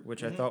toaster,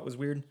 which I thought was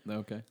weird.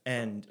 Okay.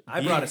 And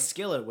I brought a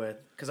skillet with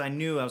because I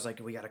knew I was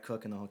like, we got to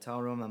cook in the hotel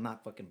room. I'm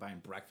not fucking buying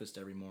breakfast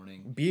every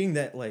morning. being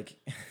that like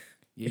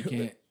You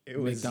can't. it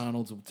was-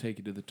 McDonald's will take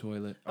you to the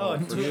toilet. Oh,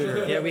 for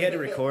sure. Yeah, we had to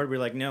record. We are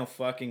like, no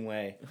fucking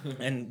way.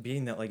 and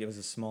being that like it was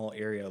a small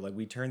area, like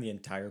we turned the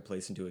entire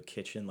place into a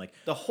kitchen. Like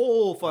The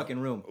whole fucking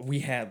room.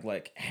 we had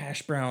like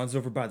hash browns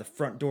over by the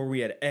front door. We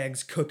had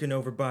eggs cooking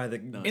over by the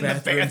In the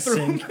bathroom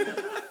bathroom. sink.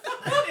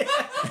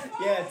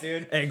 Yeah,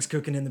 dude. Eggs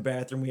cooking in the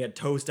bathroom. We had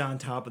toast on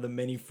top of the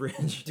mini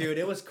fridge. Dude,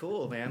 it was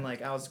cool, man.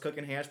 Like, I was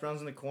cooking hash browns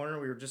in the corner.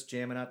 We were just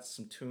jamming out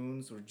some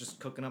tunes. We were just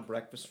cooking up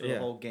breakfast for the Yeah.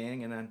 whole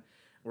gang. And then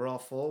we're all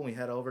full. And we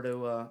head over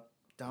to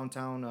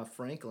downtown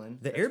Franklin.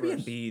 The That's where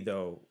Airbnb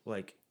though,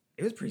 like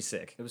it was pretty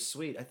sick. it was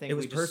sweet. I think It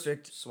was we just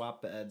perfect.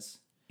 swapped beds.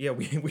 Yeah,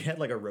 we had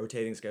like a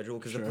rotating schedule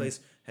because Sure. the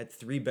place had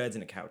 3 beds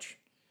and a couch,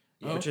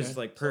 Oh, which okay. is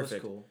like So it was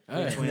perfect. cool.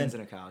 All right. Twins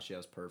and a couch. Yeah, it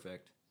was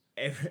perfect.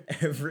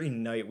 every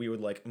night we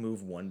would like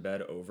move one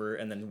bed over,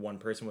 and then one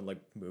person would like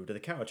move to the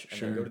couch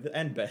and then go to the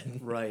end bed.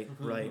 Right.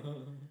 But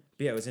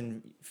yeah, it was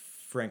in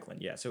Franklin.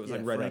 Yeah, so it was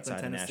like right Franklin,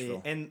 outside of Tennessee.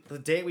 Nashville. And the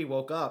day we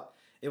woke up,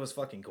 it was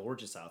fucking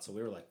gorgeous out. So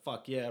we were like,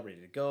 fuck yeah,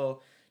 ready to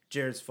go.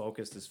 Jared's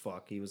focused as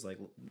fuck. He was like,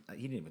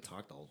 he didn't even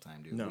talk the whole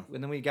time, dude. No.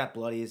 And then we got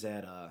bloodies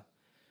at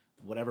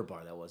whatever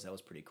bar that was. That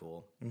was pretty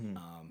cool. Mm-hmm.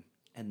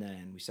 And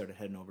then we started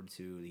heading over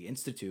to the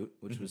Institute,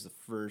 which was the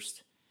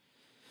first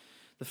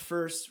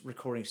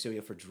recording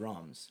studio for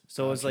drums.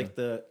 So it was like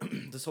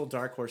this whole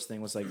Dark Horse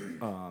thing was like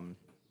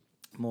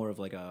more of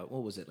like a,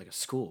 what was it, like a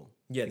school.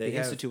 Yeah, Like the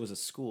Institute was a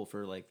school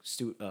for like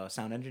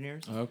sound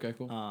engineers. Oh, okay,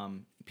 cool.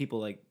 People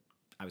like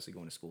obviously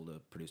going to school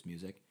to produce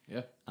music.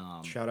 Yeah.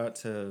 Shout out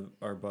to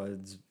our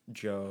buds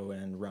Joe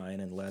and Ryan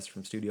and Les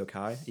from Studio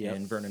Kai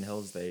in Vernon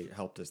Hills. They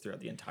helped us throughout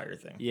the entire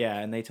thing. Yeah,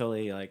 and they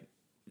totally helped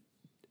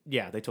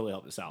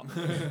us out.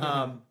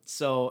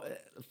 So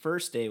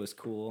first day was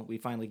cool. We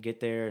finally get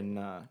there and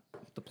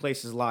the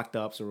place is locked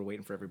up, so we're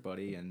waiting for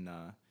everybody, and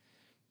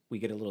we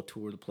get a little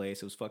tour of the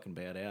place. It was fucking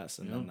badass.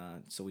 And then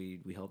so we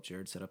helped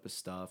Jared set up his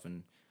stuff,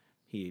 and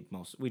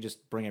we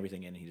just bring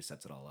everything in and he just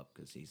sets it all up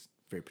because he's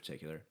very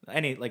particular.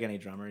 Any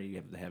drummer, you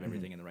have to have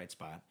everything in the right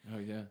spot. Oh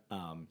yeah.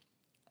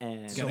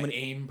 And So many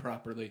aim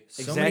properly.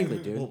 Exactly,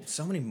 dude. Well,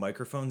 so many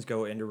microphones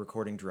go into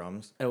recording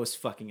drums. it was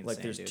fucking insane.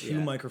 Like there's dude. two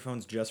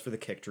microphones just for the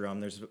kick drum.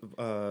 There's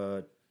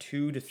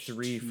 2 to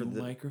 3 for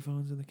the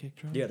microphones in the kick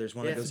drum. Yeah, there's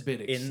one that That's goes a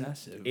bit in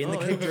excessive. the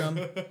kick drum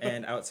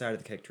and outside of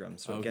the kick drum,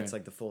 so it Okay. gets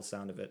like the full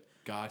sound of it.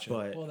 Gotcha.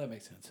 But Well, that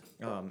makes sense.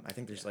 I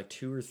think there's like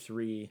 2 or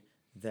 3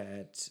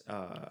 that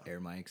Air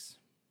mics.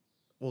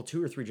 well,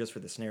 2 or 3 just for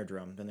the snare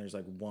drum. Then there's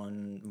like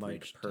 1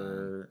 mic each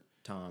per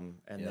tom,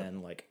 and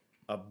then like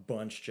a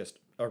bunch just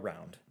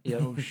around. Yeah.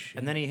 Oh, shit.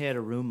 And then he had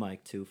a room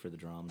mic too for the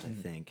drums, I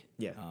think.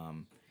 Yeah.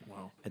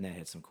 Wow. And that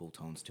had some cool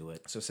tones to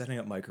it. So setting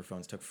up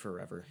microphones took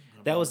forever.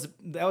 That was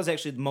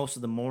actually most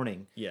of the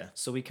morning. Yeah.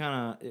 So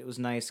it was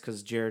nice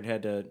because Jared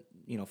had to,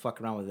 fuck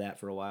around with that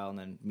for a while, and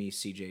then me,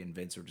 CJ, and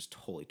Vince were just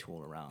totally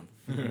tooling around.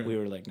 We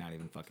were like not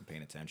even fucking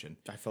paying attention.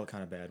 I felt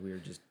kind of bad. We were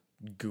just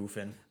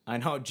goofing, I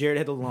know Jared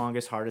had the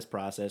longest, hardest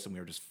process, and we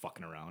were just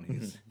fucking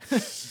around.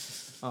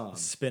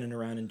 spinning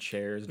around in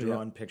chairs,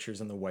 drawing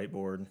pictures on the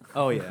whiteboard,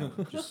 Oh yeah,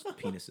 just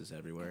penises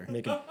everywhere,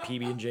 making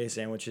PB&J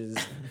sandwiches.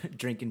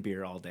 drinking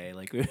beer all day.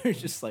 Like we were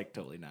just like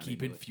totally not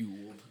Keep into it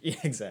fueled. Yeah,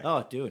 exactly.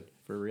 Oh, dude,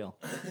 for real.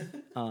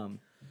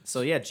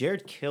 So yeah,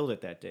 Jared killed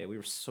it that day. We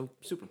were so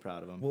super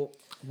proud of him. Well,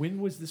 When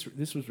was this?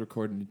 This was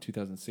recorded in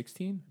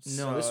 2016.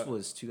 No, this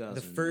was 2000.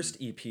 the first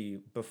EP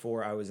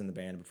before I was in the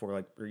band,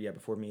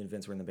 before me and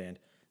Vince were in the band,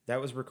 that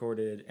was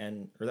recorded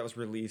that was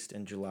released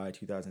in July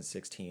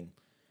 2016.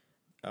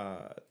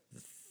 The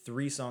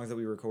 3 songs that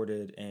we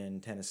recorded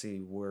in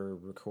Tennessee were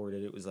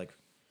recorded.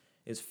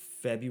 It's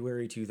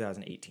February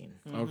 2018.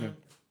 Okay.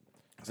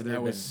 So there that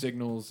have was been-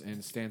 Signals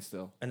and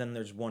Standstill. And then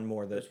there's one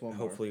more that one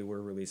more. hopefully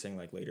we're releasing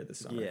like later this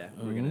summer. Yeah,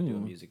 we're gonna do a Ooh.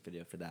 music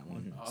video for that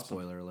one. Awesome.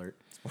 Spoiler alert.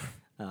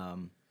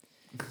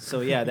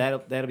 So yeah,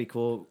 that'll be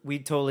cool. We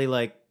totally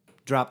like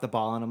dropped the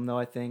ball on them though.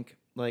 I think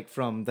like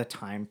from the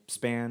time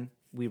span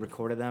we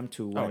recorded them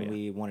to when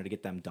we wanted to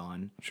get them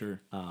done.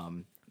 Sure.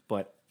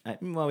 But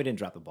we didn't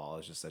drop the ball.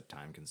 It's just a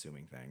time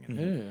consuming thing.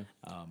 And,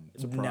 Yeah.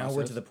 So now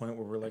we're to the point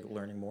where we're like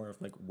learning more of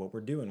like what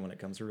we're doing when it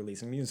comes to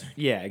releasing music.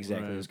 yeah,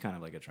 exactly. Right. It was kind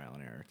of like a trial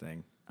and error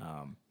thing.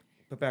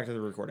 But back to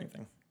the recording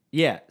thing.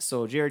 Yeah.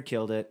 So Jared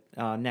killed it.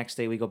 Next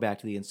day we go back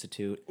to the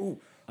Institute. Ooh.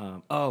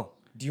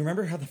 Do you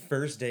remember how the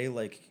first day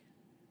like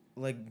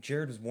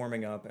Jared was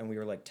warming up and we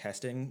were like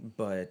testing,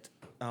 but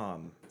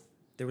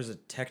there was a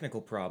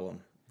technical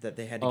problem that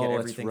they had to get that's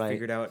everything right.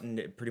 figured out, and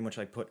it pretty much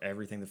like put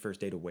everything the first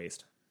day to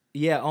waste.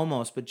 Yeah,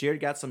 almost. But Jared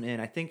got some in.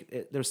 I think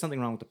there was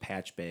something wrong with the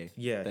patch bay.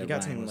 Yeah, he that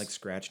got Ryan some was- like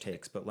scratch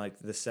takes, but like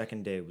the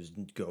second day was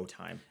go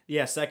time.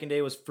 Yeah, second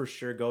day was for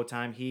sure go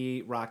time.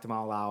 He rocked them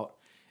all out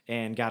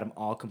and got them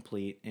all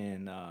complete.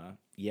 And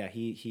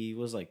he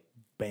was like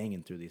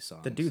banging through these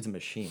songs. The dude's a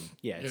machine.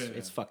 Yeah, Yeah.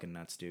 it's fucking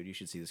nuts, dude. You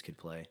should see this kid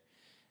play.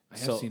 I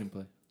have seen him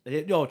play.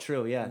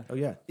 True, yeah. Oh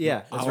yeah.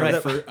 Yeah, that's Our,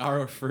 right.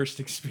 our first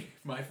experience.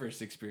 My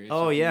first experience.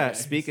 Oh with you yeah. guys.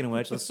 Speaking of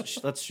which,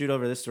 let's shoot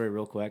over this story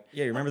real quick.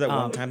 Yeah, you remember that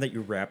one time that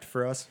you rapped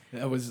for us?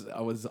 I was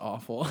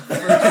awful.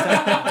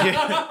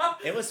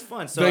 It was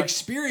fun. So The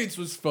experience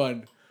was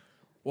fun.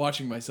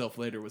 Watching myself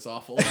later was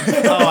awful.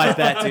 I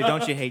bet, dude.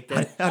 Don't you hate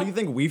that? How do you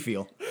think we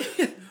feel?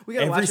 We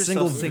gotta Every watch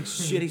single ourselves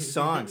sing shitty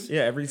songs.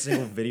 Yeah, every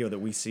single video that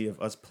we see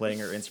of us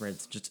playing our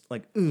instruments, just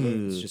like,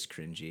 It's just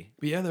cringy.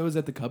 But yeah, that was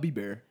at the Cubby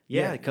Bear.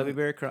 Yeah, Cubby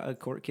Bear,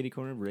 Kitty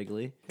Corner,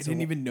 Wrigley. I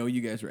didn't even know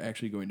you guys were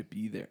actually going to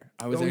be there.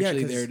 I was Oh, yeah,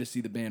 actually 'cause- there to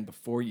see the band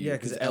before you. Yeah,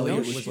 'cause because Elliot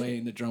Elliot was was-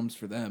 playing the drums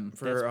for them.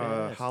 for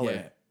badass. Holly.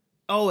 Yeah.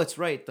 Oh, that's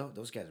right.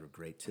 Those guys were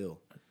great too.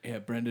 Yeah,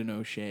 Brendan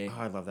O'Shea. Oh,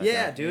 I love that.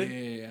 Yeah, guy. dude.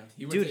 Yeah.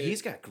 He went Dude, to-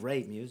 he's got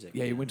great music.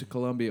 Yeah, he went to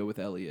Columbia with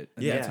Elliot.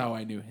 And Yeah. that's how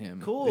I knew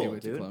him. Cool, They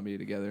went dude. to Columbia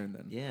together, and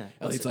then Yeah.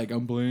 Elliot's like,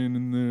 I'm playing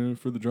in the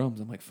for the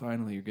drums. I'm like,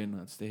 finally, you're getting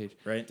on stage.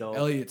 Right? Dope.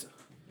 Elliot's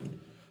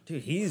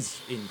Dude, he's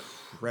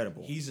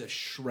incredible. He's a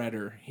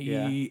shredder.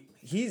 Yeah.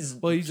 He's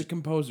He's a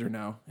composer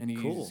now, and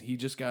Cool. he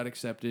just got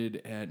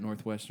accepted at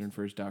Northwestern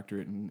for his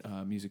doctorate in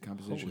music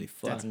composition. Holy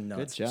fuck. That's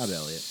nuts. Good job,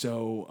 Elliot.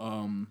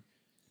 So,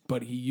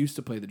 but he used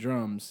to play the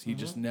drums. He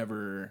just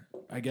never,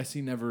 I guess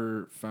he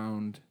never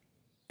found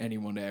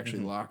anyone to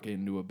actually lock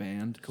into a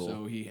band. Cool.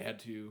 So he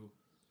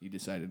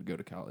decided to go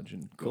to college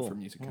and go for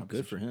music composition.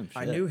 Good for him.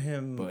 I Shit. knew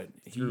him But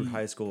through he-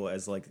 high school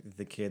as like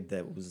the kid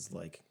that was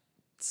like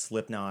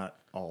Slipknot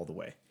all the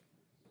way.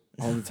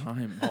 All the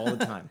time. All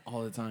the time.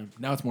 All the time.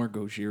 Now it's more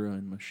Gojira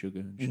and Meshuggah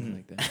and shit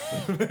like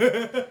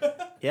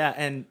that. Yeah,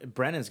 and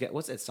Brennan's got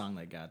what's that song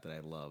they got that I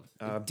love?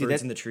 Dude,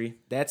 Birds in the Tree.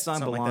 that song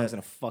something like belongs that. in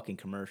a fucking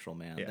commercial,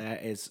 man. Yeah.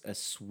 That is a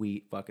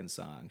sweet fucking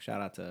song.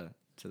 Shout out to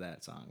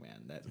that song,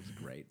 man. That is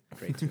great.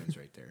 Great tunes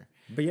right there.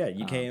 But yeah,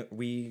 you can't.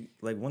 We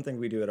like one thing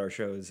we do at our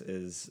shows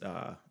is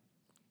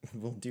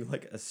we'll do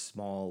like a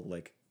small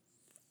like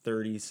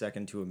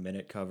 30-second to a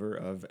minute cover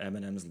of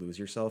Eminem's "Lose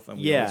Yourself," and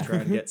we Yeah. always try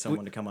to get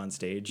someone to come on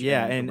stage.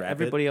 Yeah, and rap it.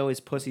 everybody always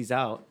pussies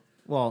out.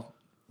 Well,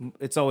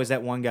 it's always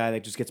that one guy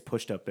that just gets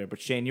pushed up there. But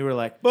Shane, you were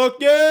like, "Fuck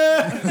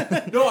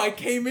yeah!" No, I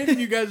came in and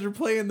you guys were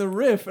playing the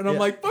riff, and I'm Yeah.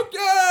 like, fuck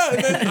yeah!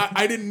 And then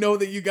I didn't know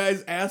that you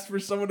guys asked for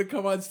someone to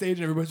come on stage,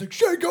 and everybody's like,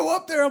 sure, go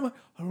up there. I'm like,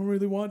 I don't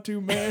really want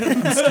to, man.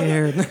 I'm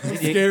scared.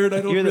 scared.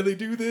 I don't You're the- really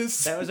do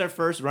this. That was our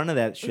first run of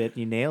that shit.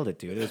 You nailed it,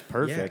 dude. It was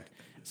perfect.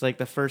 It's like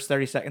the first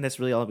 30 seconds. That's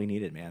really all we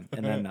needed, man.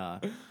 And then, Dude,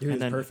 and it's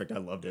then perfect. I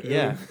loved it.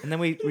 yeah, and then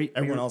we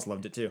Everyone else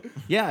loved it too.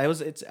 yeah, it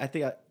was. I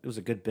think it was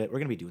a good bit. We're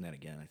gonna be doing that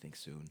again, I think,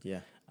 soon.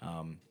 Yeah.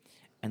 And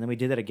then we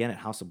did that again at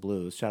House of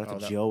Blues. Shout out to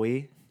that-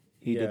 Joey.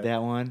 He Yeah. did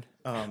that one.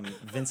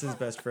 Vince's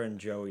best friend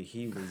Joey,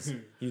 he was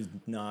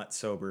not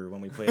sober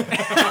when we played.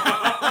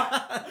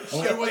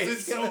 I wasn't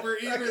sober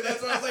either.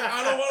 That's why I was like,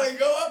 I don't want to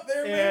go up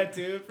there, man.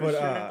 dude. But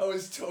I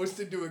was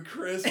toasted to a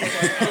crisp. I'm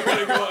like, I'm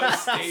gonna go on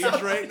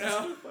stage right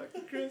now.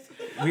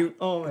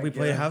 we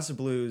played House of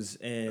Blues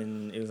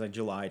in it was like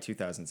July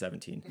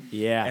 2017.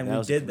 Yeah, and that we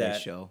was a did great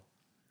that. show.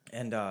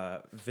 And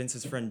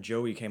Vince's friend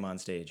Joey came on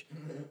stage.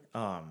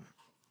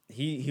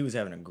 He was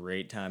having a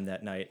great time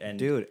that night. And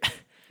Dude,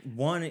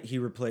 one, he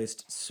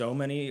replaced so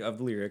many of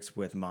the lyrics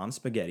with Mom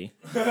Spaghetti.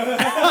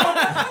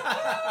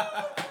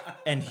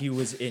 And he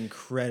was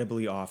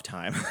incredibly off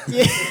time.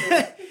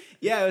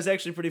 yeah, it was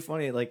actually pretty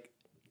funny. Like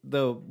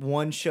the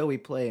one show we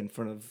play in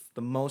front of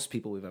the most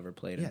people we've ever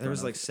played. Yeah, in there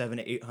was front like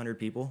 700 to 800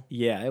 people.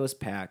 yeah, it was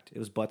packed. It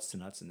was butts to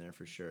nuts in there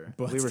for sure.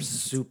 Butts we were to nuts.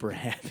 super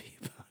happy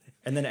about it.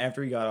 And then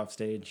after he got off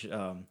stage,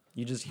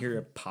 you just hear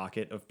a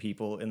pocket of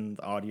people in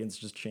the audience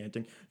just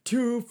chanting,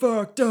 "Too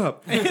fucked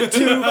up, too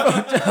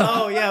fucked up."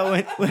 Oh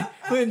yeah,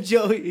 when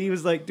Joey he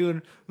was like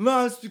doing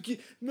my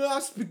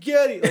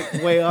spaghetti,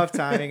 like way off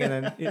timing,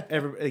 and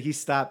then he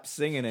stopped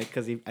singing it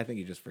because I think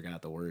he just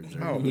forgot the words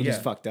or he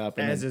just fucked up.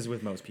 And As then, is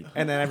with most people.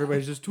 and then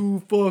everybody's just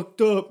too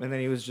fucked up, and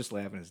then he was just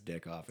laughing his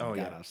dick off and Oh,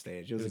 got yeah. off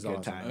stage. It was It was a good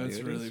awesome. time. That's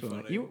dude. It was really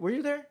fun. funny. Were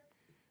you there?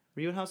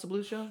 Were you at House of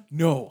Blues show?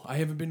 No, I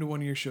haven't been to one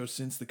of your shows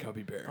since the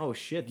Cubby Bear. Oh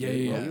shit! Yeah, dude.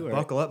 yeah, Well, yeah. you were,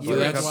 Buckle up, You bro.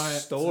 were That's at the why-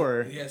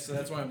 store. So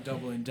that's why I'm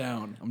doubling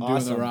down. I'm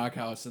Awesome. doing the Rock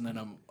House, and then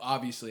I'm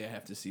obviously I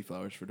have to see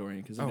Flowers for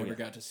Dorian because I never yeah.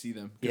 got to see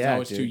them because Yeah, I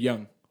was dude. too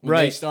young. When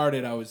Right. they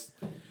started, I was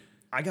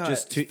I got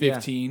Just too-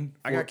 15.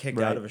 I got kicked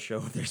Right. out of a show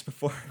of theirs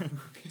before.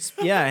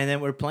 Yeah, and then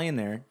we're playing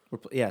there.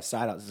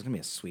 Side out. This is gonna be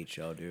a sweet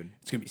show, dude.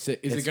 It's gonna be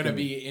sick. Is It's it gonna gonna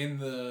be in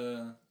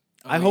the?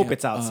 I hope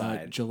it's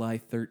outside. July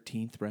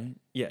 13th, right?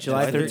 Yeah,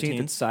 July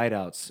 13th at Side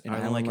Outs in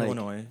Island Lake, Lake.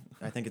 Illinois.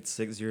 I think it's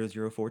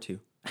 60042.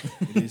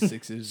 It is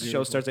 6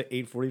 Show starts at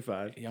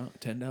 8:45. Yeah,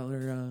 $10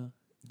 $10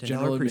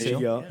 general pre-sale.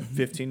 admission.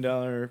 There you go.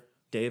 $15.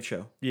 Day of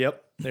show.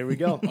 Yep. There we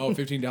go. Oh,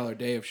 $15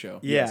 day of show.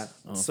 Yeah.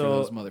 Oh, So- for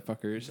those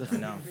motherfuckers. I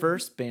know.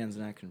 First band's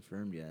not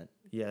confirmed yet.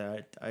 Yeah,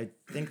 I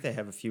think they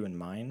have a few in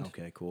mind.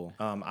 Okay, cool.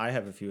 I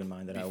have a few in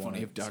mind that I It'd be want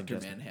funny to if Dr.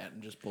 suggest.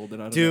 Manhattan just pulled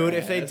it out of Dude, their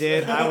if they ass.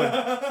 did,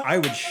 I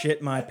would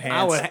shit my pants.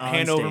 I would on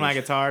hand over my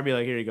stage. guitar and be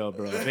like, here you go,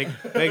 bro. Big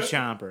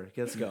chomper.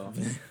 Let's go.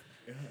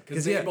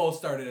 Because they both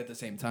started at the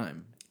same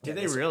time. Did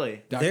they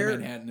really? Dr. They're-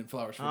 Manhattan and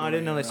Flowers for Oh, I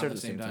didn't know they Dorian were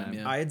started around at the same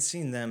time. Yeah. I had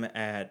seen them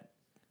at.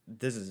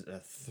 This is a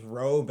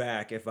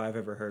throwback if I've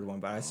ever heard one,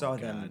 but I saw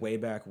them God. way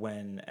back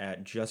when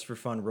at Just for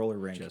Fun Roller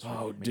Rink.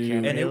 Oh, McCain,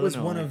 dude. And it was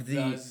Illinois. one of The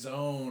the.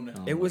 Zone.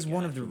 Oh It was my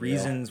one God, of the for real.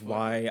 reasons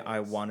why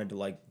I wanted to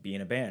like be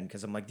in a band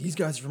because I'm like these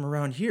guys are from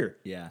around here.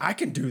 Yeah. I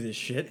can do this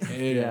shit.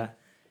 Yeah.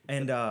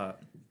 And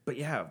but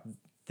yeah,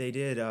 they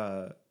did.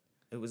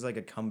 It was like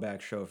a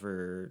comeback show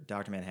for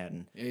Dr.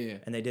 Manhattan. Yeah.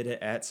 And they did it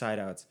at Side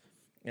Outs,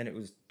 and it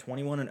was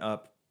 21 and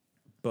up,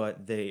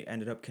 but they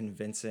ended up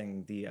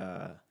convincing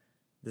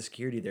the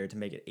security there to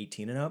make it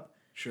 18 and up.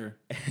 Sure.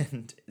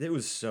 And it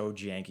was so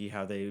janky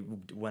how they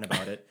went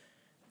about it.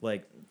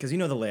 Like, because you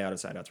know the layout of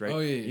Side Outs, right? Oh,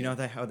 yeah, yeah. You know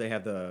how they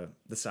have the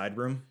side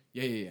room?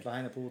 Yeah.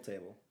 Behind the pool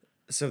table.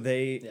 So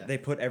they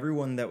put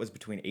everyone that was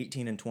between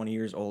 18 and 20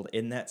 years old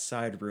in that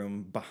side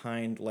room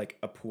behind like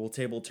a pool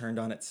table turned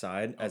on its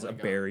side as my a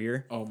God.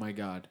 barrier. Oh my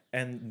God.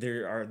 And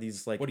there are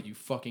these like What are you,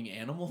 fucking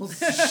animals?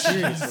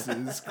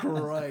 Jesus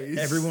Christ.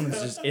 everyone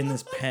was just in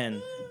this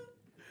pen.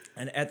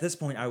 And at this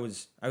point I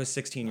was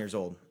 16 years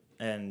old.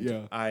 and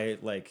Yeah. I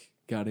like.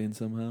 Got in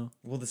somehow.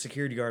 Well, the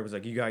security guard was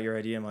like, "You got your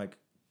ID?" I'm like,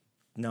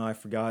 "No, I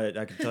forgot it.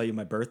 I can tell you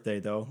my birthday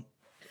though."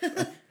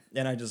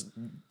 And I just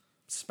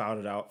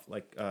spouted out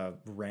like a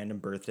random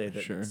birthday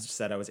that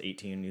said I was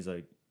 18. And he's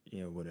like,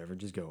 whatever,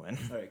 just go in.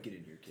 All right, get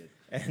in here, kid.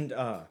 And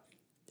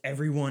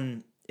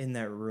everyone in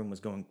that room was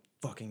going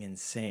fucking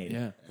insane.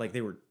 Yeah. Like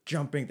they were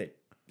jumping.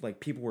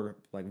 People were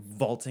like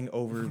vaulting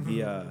over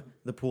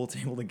the pool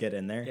table to get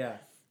in there. Yeah.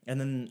 And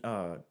then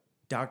I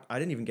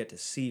didn't even get to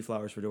see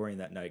Flowers for Dorian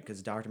that night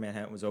because Dr.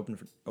 Manhattan was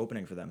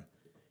opening for them.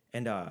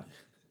 And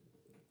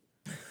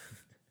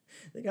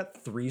they got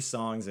 3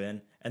 songs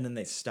in, and then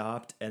they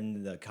stopped,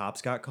 and the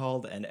cops got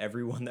called, and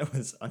everyone that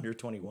was under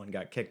 21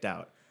 got kicked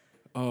out.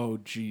 Oh,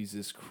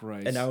 Jesus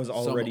Christ. And I was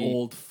already... Some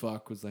old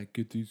fuck was like,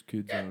 get these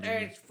kids out of here.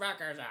 Get these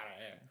fuckers out of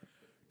here.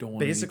 Don't want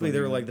Basically, they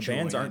were anybody like, the to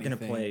bands join aren't going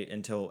to anything. play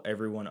until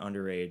everyone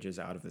underage is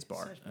out of this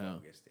bar. Such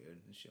bogus, dude.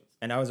 This shit's-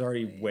 And I was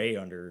already way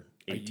under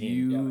Are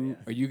 18.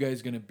 Are you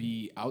guys going to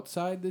be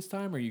outside this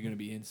time, or are you going to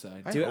be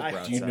inside? I Dude, hope we're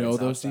Do you outside. know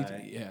those outside.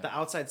 details? Yeah. The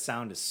outside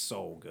sound is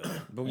so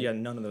good. But yeah,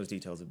 none of those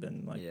details have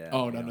been like... Yeah.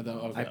 Oh, none of them.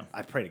 Okay.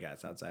 I pray to God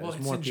it's outside. Well,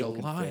 There's it's more in people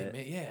can July, fit.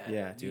 man. Yeah.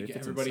 Yeah, dude, if it's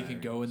Everybody inside.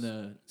 can go in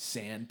the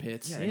sand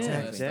pits. Yeah, and Yeah, all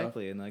that exactly. stuff.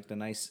 exactly. And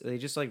like they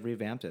just like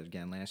revamped it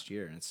again last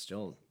year, and it's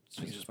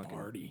Just fucking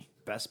party.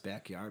 best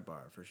backyard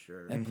bar for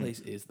sure. That place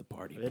is the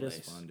party It place.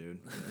 is fun, dude.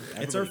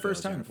 It's our Everybody first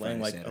goes there time on playing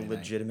Friday, like a Saturday night.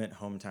 legitimate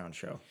hometown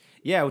show.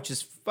 Yeah, which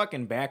is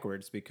fucking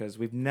backwards because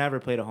we've never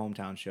played a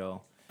hometown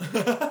show.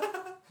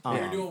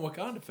 You're doing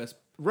Wakanda Fest.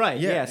 Right.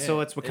 Yeah.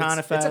 So it's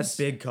Wakanda Fest. It's a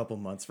big couple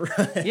months for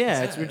us.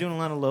 Yeah, we're doing a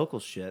lot of local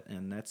shit,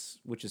 and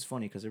which is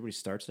funny because everybody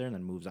starts there and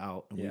then moves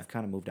out, and Yeah. we've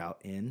kind of moved out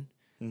in,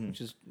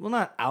 which is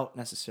not out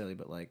necessarily,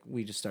 but like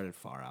we just started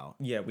far out.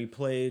 Yeah, we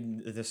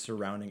played the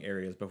surrounding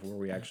areas before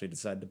we actually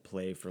decided to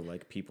play for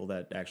like people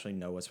that actually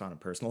know us on a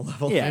personal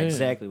level. Yeah,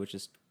 exactly, which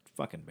is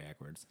fucking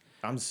backwards.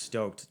 I'm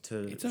stoked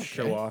to It's okay.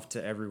 show off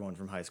to everyone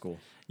from high school.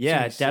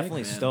 Yeah, It's gonna be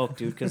definitely sick, man. stoked,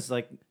 dude. Because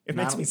like It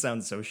makes me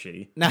sound so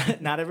shitty.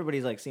 not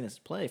everybody's like seen us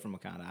play from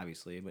Wakanda,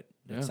 obviously, but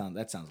Yeah.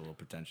 that sounds a little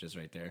pretentious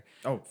right there.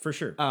 Oh, for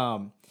sure.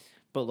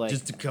 But like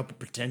Just a couple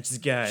pretentious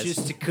guys.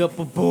 just a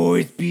couple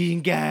boys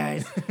being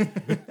guys.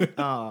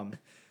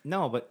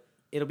 No, but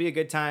it'll be a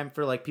good time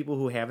for like people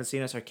who haven't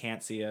seen us or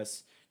can't see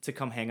us to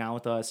come hang out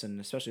with us,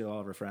 and especially all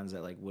of our friends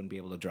that like wouldn't be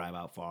able to drive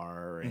out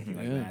far or anything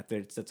Yeah. like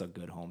that. That's a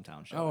good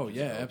hometown show. Oh, to just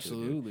yeah, go to, dude.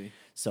 absolutely.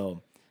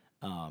 So,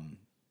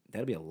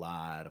 that'll be a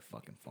lot of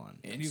fucking fun.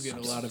 And you get a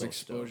I'm lot of so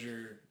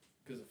exposure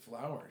because of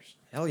flowers.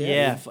 Hell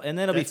Yeah, dude. and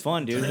that'll be That's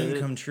fun, dude. dream They're-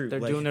 come true. They're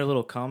Like- doing their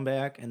little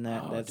comeback, and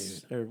Oh,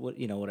 that's or what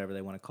whatever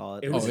they want to call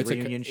it. It was- It's a it's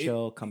a reunion it-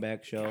 show,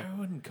 comeback show. I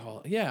wouldn't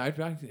call it. Yeah,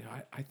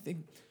 I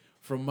think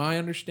from my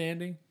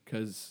understanding,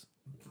 because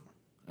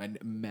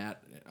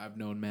I've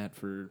known Matt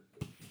for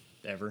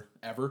Ever.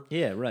 ever.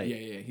 Yeah, right.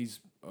 Yeah. He's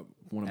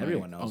one of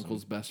Everyone my knows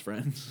uncle's best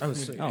friends. Oh,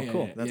 sick. Oh,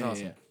 cool. That's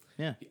awesome.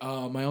 Yeah.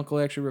 My uncle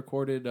actually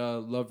recorded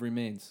 "Love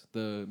Remains,"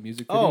 the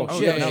music Oh, video.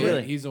 shit, no, really?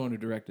 Yeah, he's the one who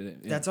directed it.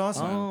 Yeah. That's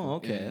awesome. Oh,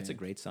 okay. Yeah, That's a yeah.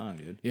 great song,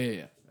 dude.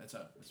 Yeah. That's my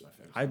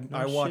favorite.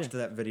 I No watched shit.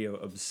 that video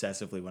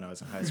obsessively when I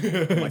was in high school. I'm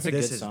like, It's a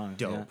this good is song.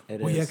 dope. Yeah,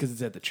 it Well, yeah, is. because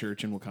it's at the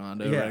church in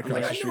Wakanda, Yeah, right across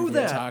like, the I street know from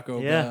that. the Taco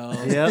Yeah.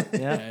 Bell. Yep. Yeah.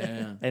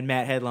 Yeah. And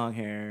Matt had long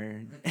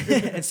hair,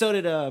 and so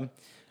did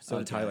So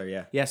did Tyler,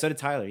 yeah. Yeah, so did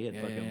Tyler. He had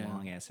Yeah, fucking yeah.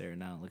 long ass hair.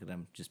 Now look at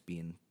them just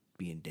being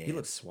Dave. He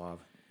looks suave.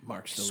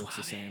 Mark still looks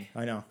the same.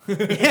 I know.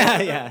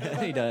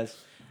 yeah, he does.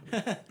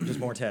 Just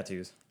more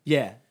tattoos.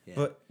 Yeah.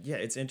 But yeah,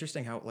 it's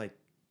interesting how like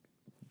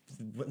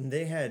when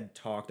they had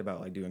talked about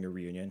like doing a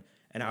reunion,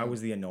 and I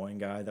was the annoying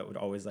guy that would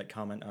always like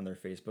comment on their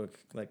Facebook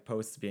like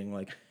posts being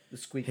like, the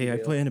squeaky "Hey, I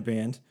wheel. play in a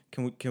band.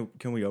 Can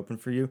we open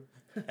for you?"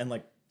 And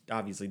like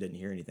obviously didn't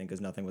hear anything because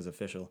nothing was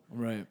official.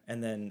 Right.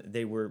 And then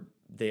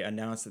they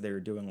announced that they were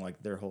doing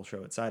like their whole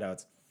show at Side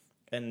Outs,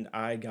 and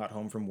I got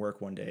home from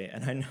work one day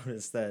and I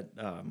noticed that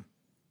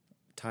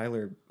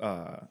Tyler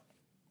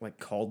like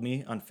called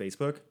me on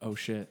Facebook. Oh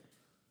shit.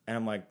 And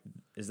I'm like,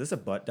 is this a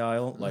butt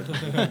dial? Like,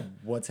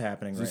 what's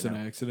happening Is right this an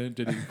now? accident?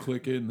 Did he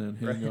click it and then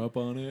hang up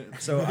on it?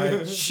 So I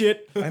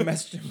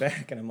messaged him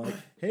back and I'm like,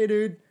 hey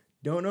dude,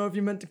 don't know if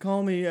you meant to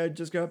call me. I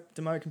just got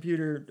to my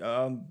computer.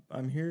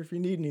 I'm here if you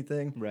need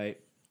anything. Right.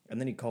 And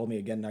then he called me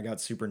again and I got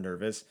super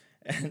nervous.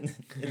 And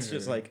it's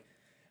just like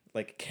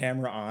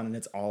camera on and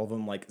it's all of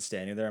them like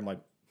standing there. I'm like,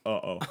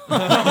 uh-oh.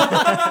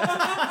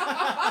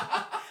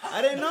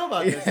 I didn't know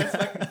about this. That's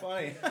fucking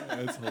funny.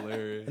 That's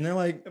hilarious. And they're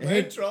like, Am I hey,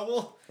 in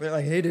trouble? they're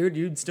like, hey dude,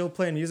 you still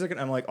playing music? And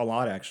I'm like, a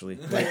lot actually.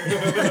 Like,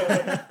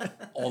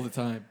 All the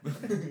time.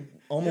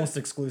 almost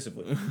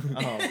exclusively.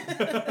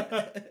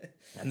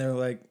 And they're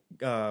like,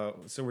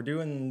 so we're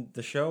doing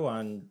the show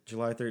on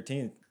July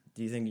 13th.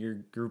 Do you think your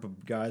group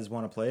of guys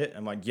want to play it?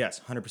 I'm like, yes,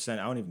 100%.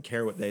 I don't even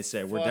care what they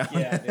say. We're Fuck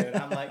down. yeah, dude.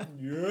 I'm like,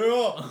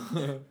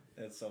 yeah.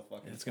 That's so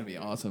fucking. It's gonna be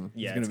awesome.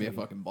 Yeah, it's gonna it's be a gonna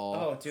be- fucking ball.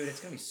 Oh, dude, it's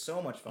gonna be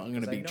so much fun. I'm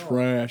gonna 'cause be I know-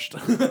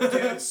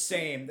 trashed. Dude,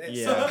 same. It's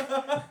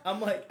Yeah.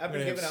 I'm like, I've been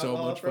gonna have giving so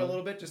alcohol much for a fun.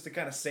 little bit just to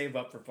kind of save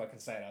up for fucking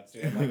side outs,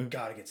 dude. I'm like,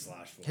 gotta get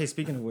sloshed for. Hey,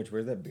 speaking of which,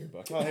 where's that beer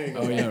bucket? Oh, there you go.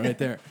 Oh yeah, right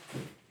there.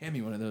 Hand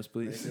me one of those,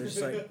 please. They're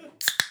just like,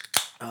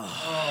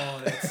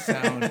 Oh, that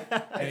sound.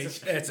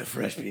 It's a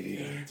fresh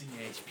PBR. It's an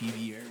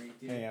HPBR right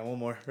there. Hang on, one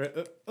more.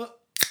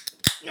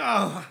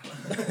 Oh,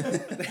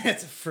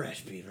 that's a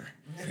fresh beaver.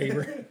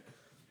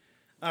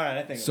 All right,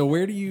 I think. So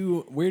where did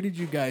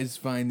you guys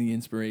find the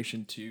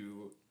inspiration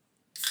to?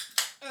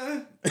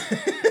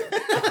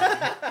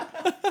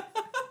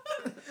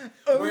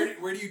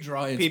 Where do you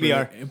draw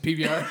inspiration?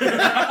 PBR.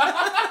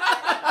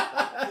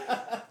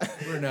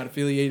 We're not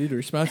affiliated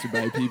or sponsored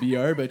by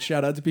PBR, but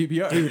shout out to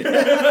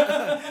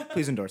PBR.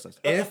 Please endorse us.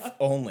 If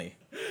only.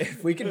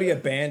 If we could be a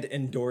band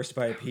endorsed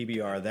by a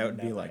PBR, that would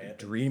be like a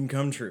dream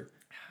come true.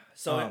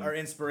 So our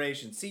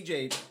inspiration,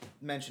 CJ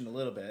mentioned a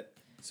little bit.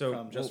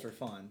 So just for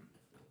fun.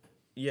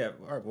 Yeah.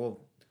 All right. Well,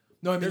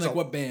 No, I mean There's like a-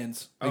 what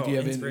bands? Like Oh, do you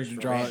have inspiration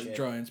for draw band shit.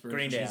 inspiration?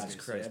 Green Day, Jesus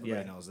obviously. Christ,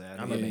 Everybody yeah. knows that. I'm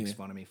Everybody a- makes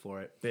fun of me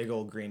for it. big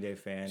old Green Day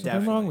fan. Nothing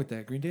Definitely. wrong with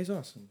that. Green Day's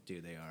awesome.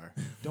 Dude, they are.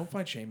 Don't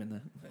find shame in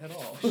that at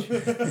all.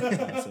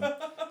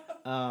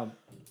 Awesome.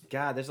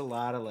 God, there's a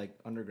lot of like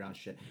underground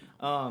shit.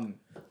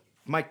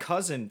 My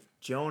cousin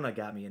Jonah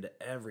got me into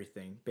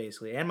everything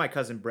basically, and my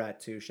cousin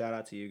Brett too. Shout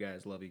out to you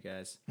guys, love you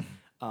guys.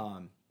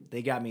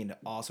 They got me into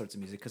all sorts of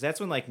music because that's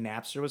when like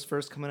Napster was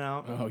first coming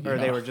out, Oh, or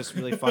they yeah. were just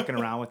really fucking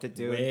around with it,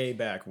 dude. Way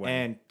back when.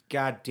 And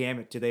god damn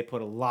it, did they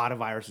put a lot of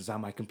viruses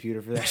on my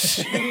computer for that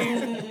shit?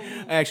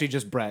 Actually,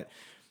 just Brett.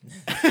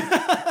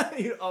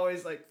 You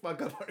always like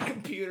fuck up our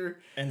computer.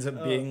 Ends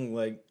up being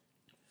like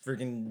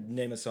freaking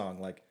name a song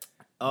like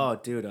Oh,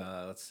 dude.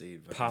 Let's see.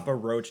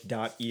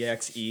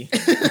 paparoach.exe.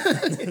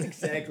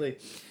 Exactly.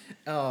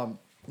 No,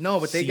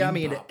 but they got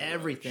me into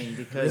everything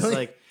because Really?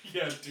 like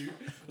Yeah, dude.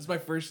 It was my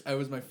first. I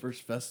was my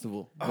first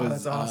festival. Oh,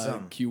 that's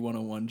awesome.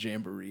 Q101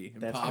 Jamboree.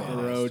 And That's Papa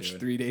badass, Roach, dude.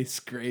 3 Days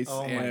Grace.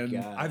 Oh my and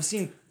God. I've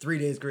seen 3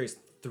 Days Grace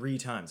 3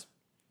 times.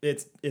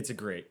 It's a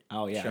great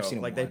Oh, yeah, show. I've seen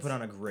it like they once. put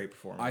on a great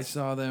performance. I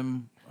saw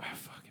them. I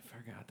fucking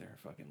forgot their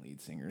fucking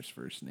lead singer's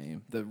first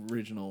name. The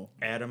original.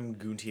 Adam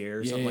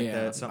Guntier or something like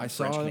that. Something I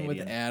saw French them with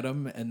Canadian.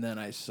 Adam, and then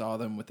I saw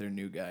them with their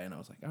new guy, and I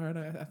was like, all right,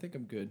 I think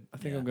I'm good. I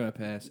think I'm gonna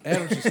pass.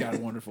 Adam's just got a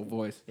wonderful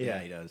voice. yeah,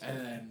 he does. And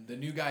then the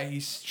new guy,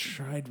 he's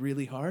tried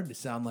really hard to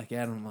sound like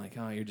Adam. I'm like,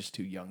 oh, you're just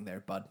too young there,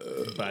 bud.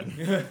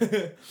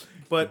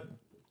 But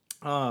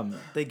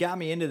they got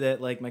me into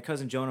that. Like my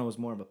cousin Jonah was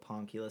more of a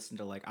punk. He listened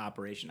to like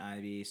Operation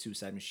Ivy,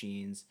 Suicide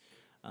Machines,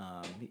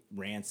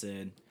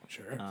 Rancid.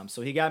 Sure.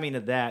 So he got me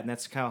into that, and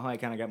that's kind of how I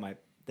kind of got my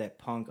that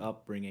punk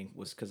upbringing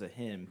was because of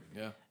him.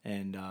 Yeah.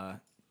 And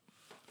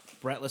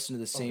Brett listened to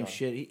the same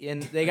shit,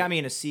 and they got me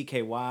into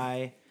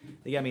CKY.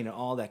 They got me into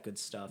all that good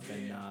stuff,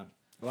 and a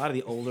lot of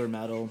the older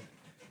metal.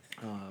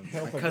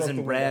 My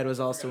cousin Brad was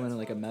also in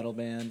like a metal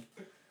band.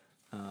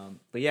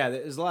 But yeah,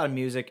 there's a lot of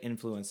music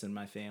influence in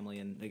my family,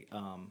 and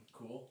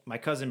Cool. my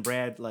cousin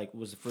Brad like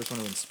was the first one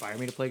to inspire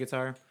me to play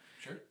guitar.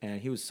 Sure. And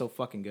he was so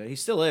fucking good. He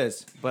still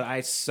is, but I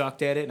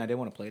sucked at it and I didn't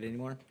want to play it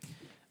anymore.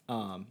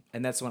 And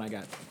that's when I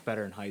got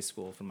better in high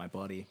school from my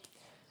buddy.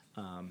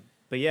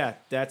 But yeah,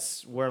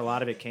 that's where a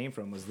lot of it came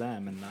from was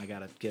them, and I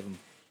gotta give them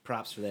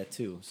props for that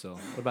too. So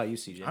what about you,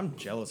 CJ? I'm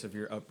jealous of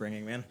your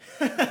upbringing, man.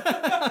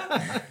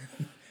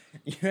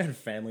 You had a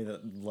family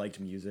that liked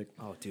music.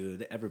 Oh,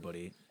 dude,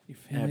 everybody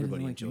family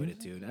liked enjoyed music?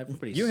 it, dude.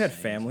 Everybody. You had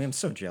sang. family. I'm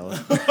so jealous.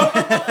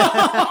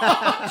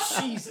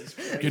 Jesus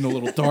Christ. Getting a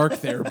little dark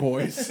there,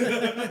 boys.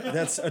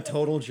 That's a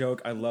total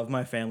joke. I love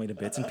my family to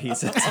bits and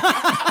pieces.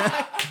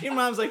 Your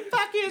mom's like,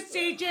 "Fuck you,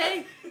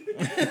 CJ."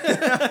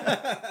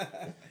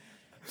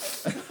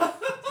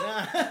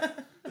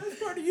 This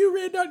part of you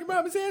ran down your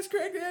mama's ass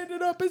crack and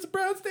ended up as a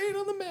brown stain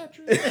on the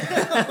mattress.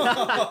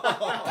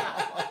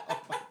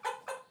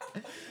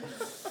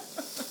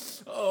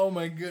 Oh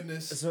my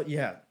goodness. So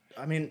yeah,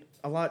 I mean,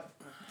 a lot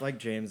like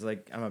James.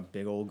 Like I'm a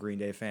big old Green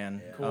Day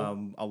fan.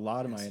 A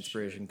lot of my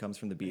inspiration comes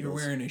from the Beatles. You're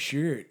wearing a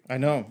shirt. I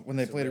know when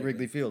they played at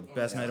Wrigley Field,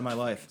 best night of my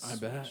life. I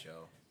bet.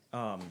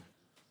 A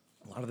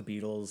lot of the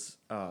Beatles.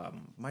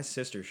 My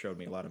sister showed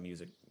me a lot of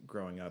music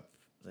growing up.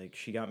 Like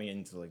she got me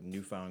into like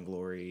Newfound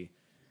Glory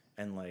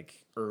and like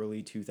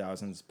early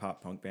 2000s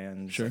pop punk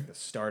bands. Sure. Like the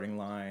Starting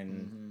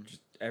Line, just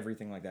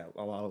everything like that.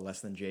 A lot of Less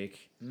Than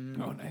Jake.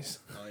 Oh, nice.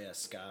 Oh yeah,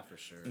 ska for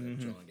sure.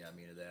 John got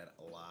me into that.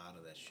 A lot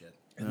of that shit.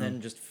 And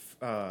then just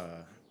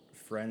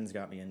friends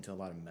got me into a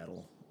lot of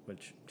metal,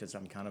 which because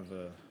I'm kind of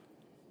a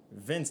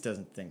Vince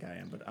doesn't think I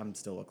am, but I'm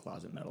still a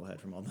closet metalhead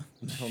from all the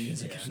metal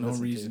music. There's no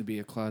reason to be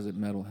a closet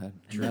metalhead.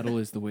 Metal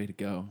is the way to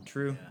go.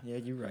 True. Yeah,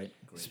 you're right.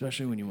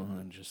 Especially when you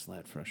want to just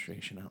let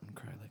frustration out and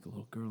cry like a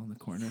little girl in the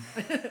corner.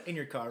 In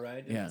your car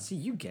ride. Yeah. See,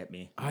 you get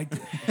me.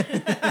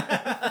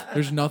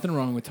 There's nothing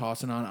wrong with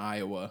tossing on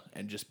Iowa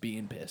and just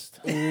being pissed.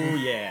 Oh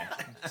yeah.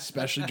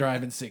 Especially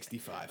driving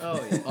 65.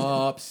 Oh, yeah.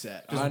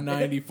 Upset. On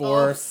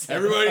 94.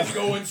 Everybody's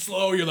going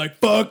slow. You're like,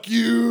 fuck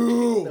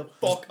you.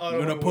 Fuck I'm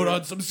going to put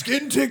on some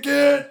skin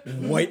ticket.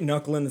 White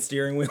knuckle in the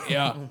steering wheel.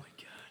 Yeah. Oh my god.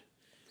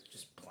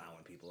 Just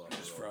plowing people up.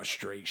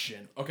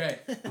 Frustration. Okay.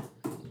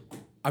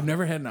 I've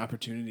never had an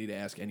opportunity to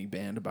ask any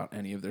band about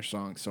any of their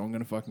songs, so I'm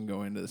going to fucking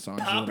go into the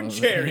songs. Poppin'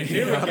 cherries.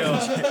 Here we go.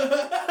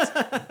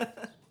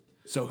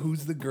 So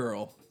who's the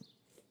girl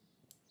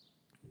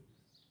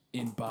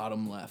in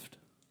bottom left?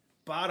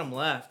 Bottom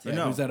left. Yeah,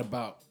 No. who's that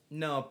about?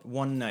 No.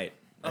 One night.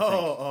 I Oh,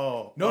 think.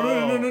 oh.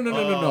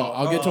 No.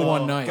 I'll get to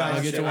one night. gotcha.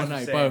 I'll get to one I'm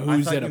night. saying. But I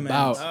who's thought it you meant-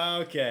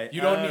 about? Okay. You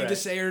don't all need to right.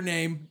 say her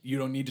name. You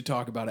don't need to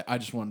talk about it. I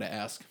just wanted to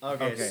ask.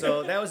 Okay, Okay.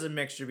 so that was a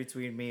mixture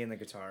between me and the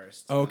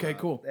guitarist. Okay,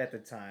 cool. At the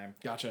time.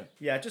 Gotcha.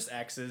 Yeah, just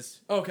exes.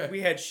 Okay. We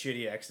had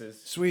shitty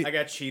exes. Sweet. I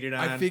got cheated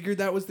on. I figured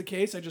that was the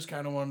case. I just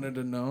kind of wanted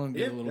to know and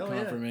get a Yeah, little oh,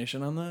 yeah.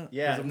 confirmation on that.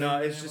 Yeah, 'Cause I've no,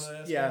 never it's been just- able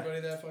to ask yeah.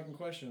 anybody that fucking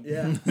question.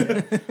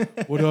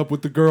 Yeah. What up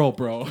with the girl,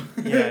 bro?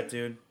 Yeah,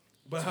 dude.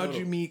 But how'd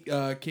you meet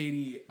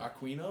Katie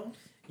Aquino?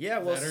 Yeah,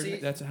 well, That her- see,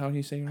 that's how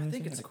you say her name? I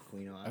think it's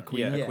Aquino. I don't know.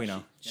 Aquino? Yeah,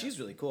 Aquino. She's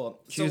really cool.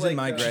 She was in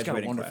my She's got a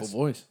graduating wonderful class.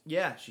 voice.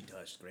 Yeah, she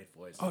does. Great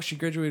voice. Oh, she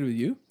graduated with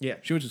you? Yeah.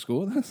 She went to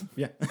school with us?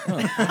 Yeah.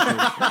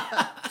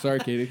 Sorry,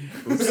 Katie.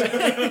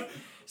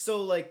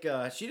 So like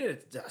she did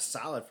a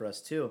solid for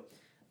us too,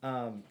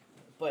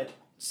 but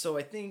so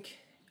I think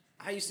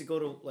I used to go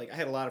to like I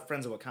had a lot of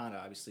friends in Wakanda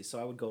obviously, so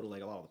I would go to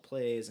like a lot of the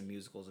plays and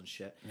musicals and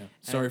shit. Yeah.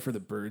 Sorry for the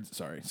birds.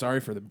 Sorry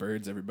for the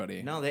birds,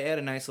 everybody. No, they add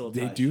a nice little.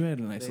 They touch. do add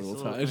a nice They little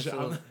little- touch. nice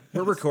little-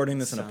 We're recording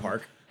this in a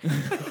park. We're in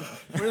the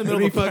It'll middle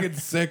be of a fucking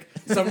sick.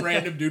 Some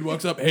random dude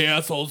walks up, "Hey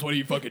assholes, what are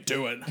you fucking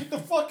doing? the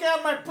fuck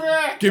out my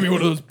back. Give me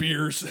one of those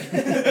beers."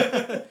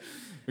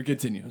 But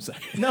continue. I'm sorry.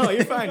 No,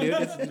 you're fine, dude.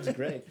 It's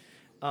great.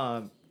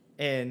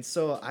 And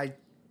so I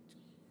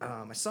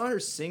saw her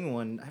sing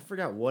one. I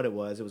forgot what it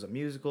was. It was a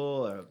musical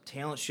or a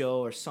talent show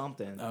or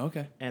something. Oh,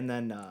 okay. And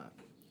then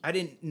I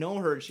didn't know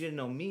her. She didn't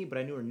know me, but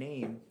I knew her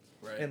name.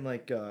 Right. And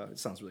like, it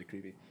sounds really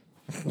creepy.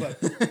 But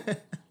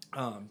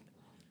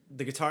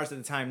the guitarist at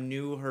the time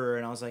knew her,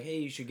 and I was like, "Hey,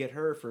 you should get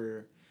her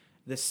for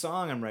this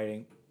song I'm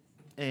writing."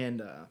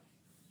 And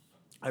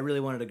I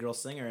really wanted a girl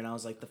singer, and I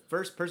was like, the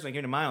first person that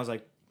came to mind, I was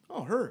like,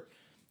 "Oh, her."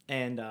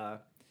 And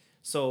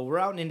so we're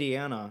out in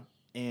Indiana,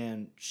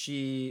 and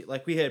she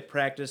like we had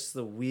practiced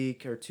the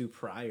week or two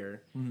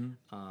prior.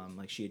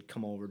 Like she had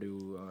come over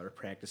to our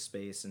practice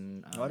space,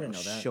 and Oh, I didn't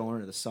know that. showing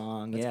her the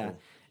song. That's yeah, cool.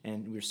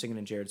 and we were singing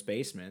in Jared's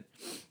basement,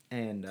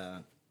 and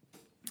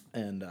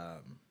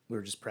we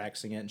were just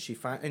practicing it.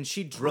 And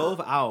she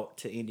drove out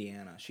to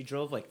Indiana. She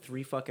drove like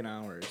 3 fucking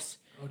hours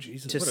Oh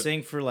Jesus. to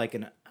sing for like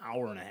an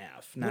hour and a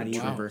half. Not a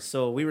even. trooper.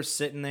 So we were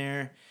sitting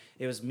there.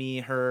 It was me,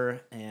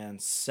 her,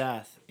 and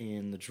Seth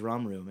in the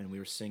drum room, and we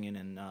were singing.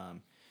 And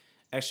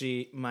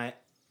actually, my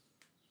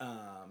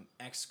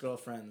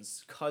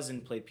ex-girlfriend's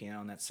cousin played piano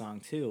on that song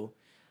too.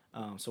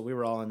 So we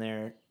were all in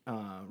there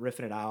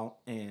riffing it out,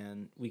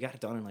 and we got it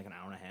done in like an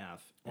hour and a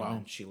half. And Wow.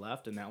 then she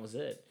left, and that was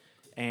it.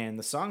 And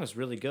the song is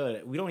really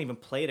good. We don't even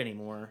play it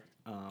anymore.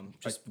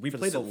 Just We for the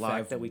played it sole fact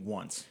live that we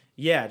once.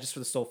 yeah, just for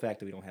the sole fact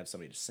that we don't have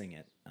somebody to sing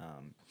it.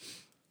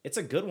 It's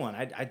a good one.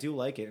 I do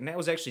like it. And that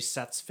was actually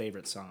Seth's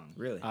favorite song.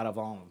 Really? Out of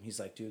all of them. He's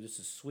like, dude, this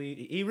is sweet.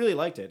 He really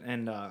liked it.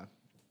 And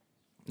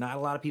not a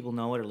lot of people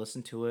know it or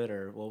listen to it.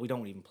 Or, well, we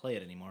don't even play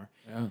it anymore.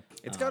 Yeah.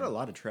 It's got a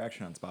lot of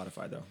traction on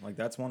Spotify though. Like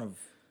that's one of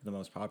the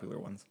most popular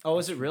ones. Oh,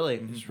 is it really?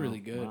 It's really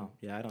good. Wow.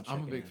 Yeah, I don't check I'm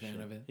a any big of that fan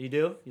shit. of it. You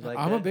do? You like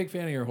I'm that? a big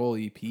fan of your whole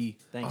EP.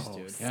 Thanks, Oh,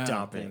 dude. Yeah.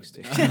 Stop it. Thanks,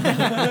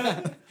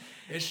 dude.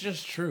 It's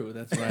just true.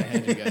 That's why I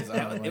had you guys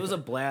on. It was a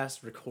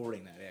blast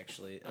recording that,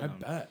 actually. I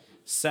bet.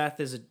 Seth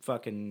is a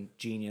fucking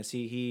genius.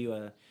 He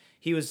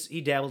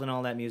dabbled in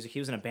all that music. He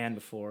was in a band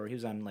before. He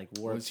was on like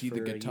Warped. Was he the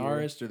for a year.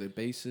 guitarist or the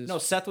bassist? No,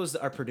 Seth was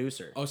our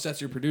producer. Oh,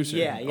 Seth's your producer.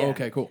 Yeah, yeah. Oh,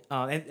 okay, cool.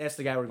 And that's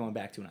the guy we're going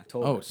back to in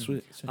October. Oh,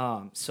 sweet.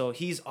 So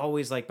he's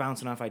always like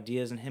bouncing off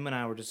ideas, and him and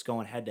I were just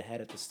going head to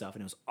head at this stuff,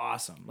 and it was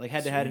awesome. Like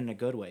head to head in a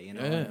good way, you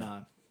know. Yeah.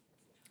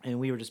 And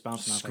we were just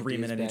bouncing off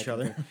Screaming ideas at back each and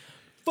other. forth.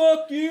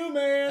 Fuck you,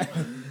 man.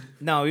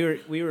 No,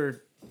 we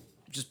were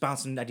just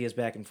bouncing ideas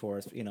back and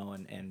forth, you know,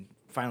 and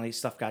finally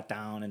stuff got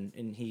down,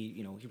 and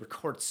he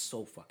records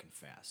so fucking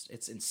fast.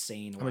 It's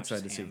insane. I'm Watch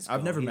excited his to see. hands I've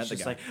go. never He's met the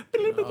just guy. Like,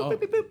 boop, boop, Oh. boop,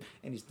 boop, boop, boop,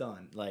 and he's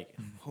done. Like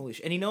holy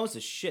shit. And he knows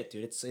his shit,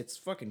 dude. It's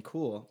fucking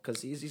cool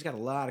because he's got a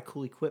lot of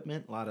cool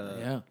equipment, a lot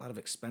of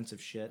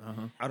expensive shit.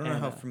 I don't know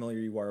And, how familiar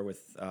you are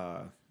with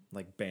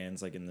like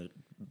bands like in the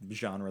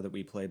genre that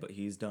we play, but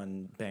he's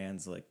done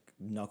bands like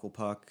Knuckle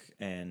Puck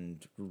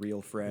and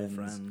Real Friends,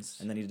 Friends.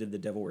 and then he did the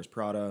Devil Wears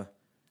Prada.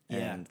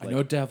 Yeah. And, I like,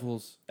 know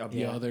Devils. The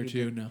yeah, other he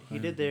two, did, no. He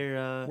did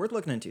their worth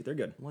looking into. They're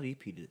good. what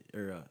EP did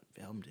or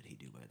album did he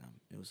do by them?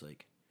 It was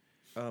like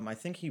I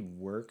think he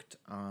worked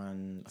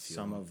on few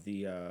some of of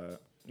the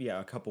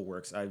a couple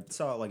works. I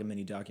saw like a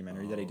mini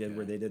documentary that he did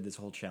where okay. they did this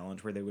whole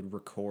challenge where they would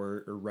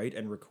record or write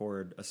and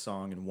record a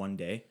song in one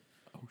day,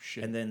 Oh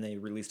shit. and then they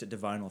released it to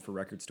vinyl for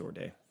Record Store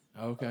Day.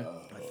 Okay.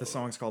 The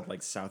song's called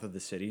like South of the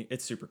City.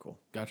 It's super cool.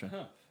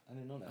 Gotcha. I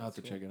didn't know that. I'll have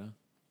to check it out.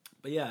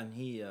 But yeah, and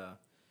he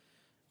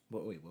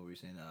what were you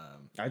saying?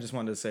 I just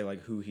wanted to say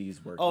like who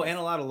he's worked. Oh, with. and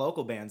a lot of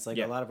local bands, like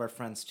Yeah. a lot of our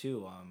friends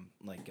too.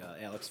 Like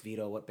Alex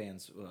Vito. What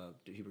bands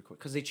did he record?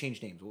 Because they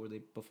changed names. What were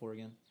they before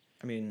again?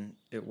 I mean,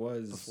 it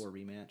was Before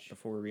rematch.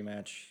 Before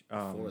rematch.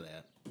 Before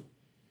that.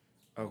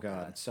 Oh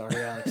God. Sorry,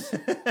 Alex.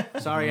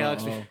 Sorry,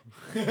 Alex.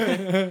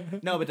 Uh-oh.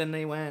 No, but then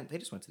they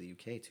just went to the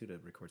UK too to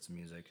record some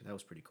music. That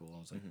was pretty cool. I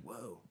was like,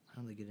 whoa,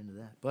 how did they get into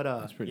that? But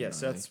That's pretty Yeah, gnarly.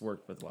 Seth's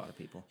worked with a lot of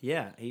people.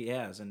 yeah, he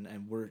has, and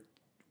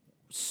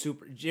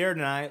super. Jared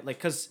and I, like,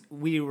 because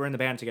we were in the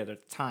band together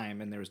at the time,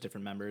 and there was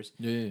different members.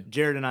 Yeah.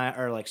 Jared and I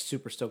are like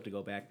super stoked to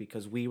go back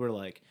because we were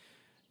like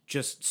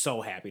just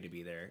so happy to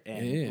be there,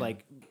 and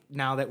like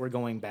now that we're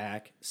going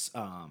back,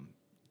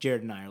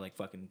 Jared and I are like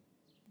fucking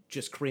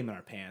just creaming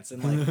our pants,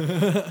 and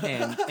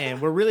like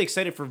and we're really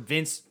excited for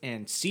Vince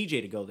and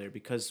CJ to go there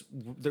because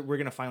we're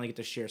gonna finally get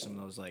to share some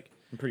of those like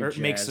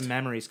make some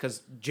memories,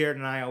 because Jared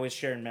and I always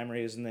sharing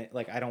memories, and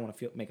like I don't want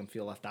to make them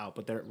feel left out,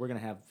 but we're gonna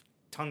have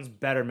tons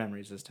better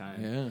memories this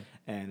time,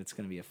 and it's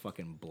gonna be a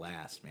fucking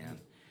blast, man.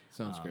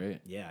 Sounds great.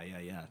 Yeah,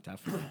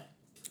 definitely.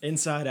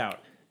 Inside Out.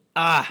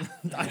 I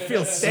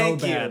feel so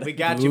thank bad. you. We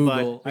got you, bud.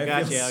 Google. We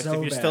got you, Alex. so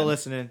If you're bad. still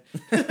listening,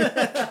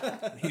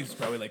 He's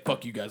probably like,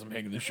 "Fuck you guys, I'm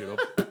hanging this shit up."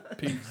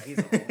 Peace. he's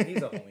a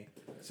homie.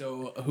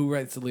 So, who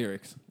writes the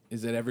lyrics?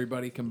 Is it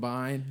everybody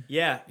combined?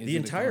 Yeah, Is The it a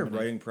entire combination?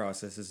 writing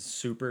process is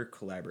super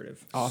collaborative.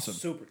 Awesome.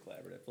 super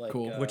collaborative. Like,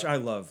 Cool. Which I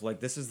love. Like,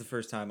 this is the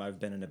first time I've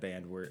been in a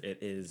band where it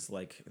is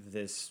like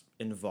this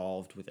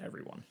involved with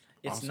everyone.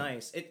 it's Awesome.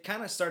 nice. It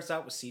kind of starts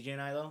out with CJ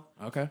and I though.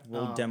 Okay.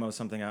 We'll demo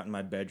something out in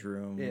my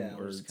bedroom Yeah,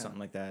 we'll or just kinda something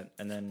like that,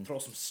 and then Throw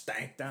some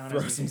stank down. throw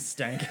and- some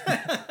stank.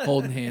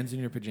 Holding hands in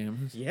your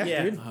pajamas.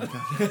 Yeah. dude.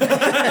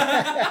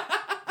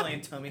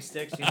 Playing tummy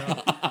sticks, you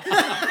know.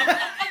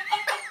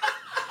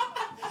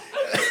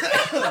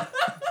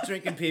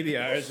 Drinking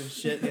PBRs and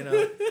shit, you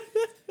know.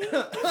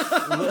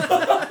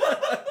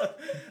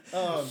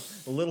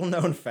 Little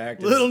known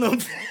fact. Little is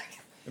known.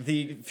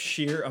 the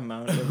sheer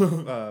amount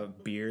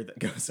of beer that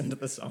goes into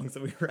the songs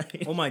that we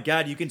write. Oh my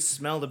god, you can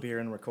smell the beer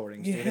in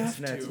recordings, dude. It's have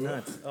nuts, to.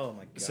 nuts. Oh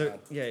my god. So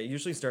yeah, it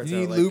usually starts You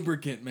need out like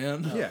lubricant,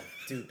 man. yeah,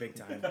 dude, big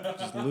time.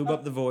 just lube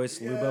up the voice,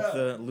 lube up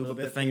the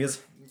bit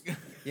fingers.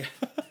 Yeah.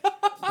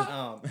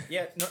 No,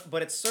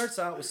 but it starts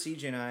out with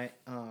CJ and I.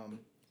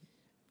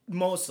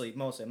 Mostly.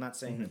 I'm not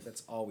saying that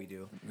that's all we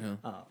do. Yeah.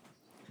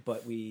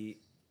 But we,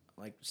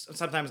 like,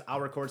 sometimes I'll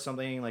record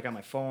something like on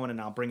my phone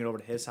and I'll bring it over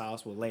to his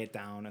house. We'll lay it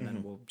down and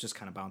then we'll just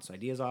kind of bounce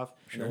ideas off.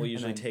 And then we'll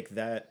usually And then- take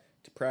that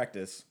to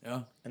practice.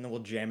 Yeah. And then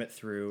we'll jam it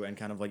through and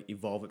kind of like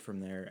evolve it from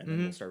there, and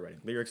then we'll start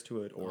writing lyrics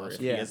to it. Or if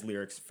he Yeah. has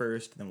lyrics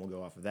first, then we'll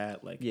go off of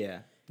that. Like Yeah.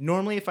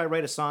 Normally, if I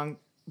write a song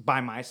by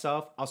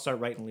myself, I'll start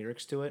writing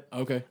lyrics to it.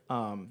 Okay.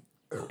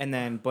 And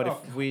then, but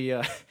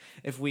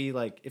if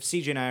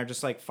CJ and I are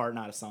just like farting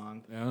out a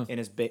song in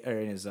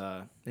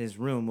his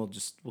room,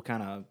 we'll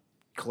kind of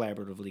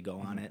collaboratively go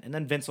on it. And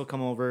then Vince will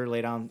come over,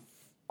 lay down,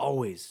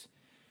 always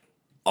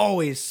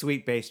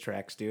sweet bass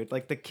tracks, dude.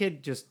 Like the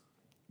kid just,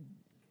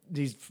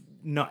 he's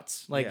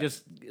nuts. Like Yeah.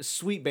 just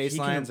sweet bass he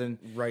lines can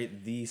and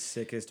write the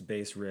sickest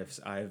bass riffs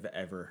I've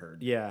ever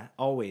heard. yeah,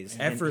 always.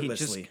 And he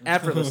Effortlessly. just-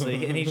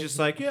 effortlessly. And he's just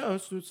like, yeah,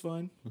 it's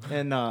fine.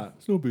 And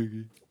It's no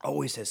biggie.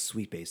 always has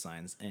sweet bass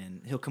lines,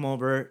 and he'll come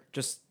over,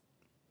 just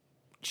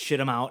shit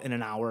them out in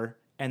an hour,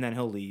 and then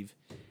he'll leave,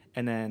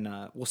 and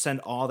then we'll send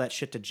all that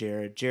shit to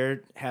Jared.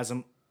 Jared has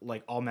them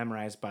like all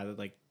memorized by the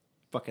like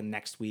fucking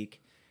next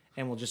week,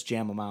 and we'll just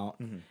jam them out,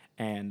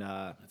 and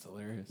That's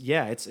hilarious.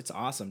 yeah, it's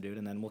awesome, dude.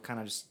 And then we'll kind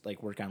of just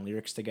like work on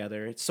lyrics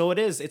together. It's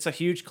a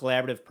huge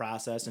collaborative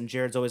process, and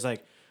Jared's always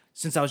like,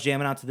 since I was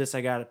jamming out to this,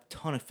 I got a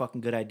ton of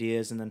fucking good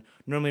ideas, and then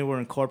normally we'll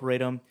incorporate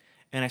them.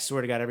 And I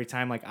swear to God, every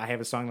time like I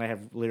have a song that I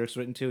have lyrics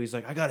written to, he's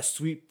like, I got a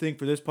sweet thing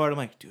for this part. I'm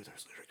like, dude,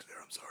 there's lyrics there.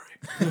 I'm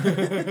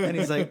sorry. And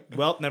he's like,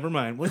 well, never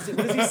mind. What does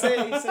he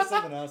say? He says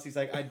something else. He's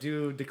like, I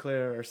do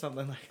declare or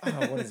something like. Oh,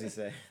 what does he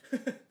say?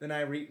 Then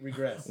I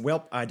regress.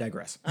 Welp, I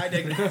digress. I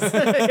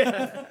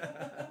digress.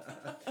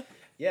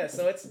 Yeah,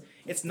 so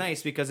it's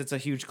nice because it's a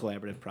huge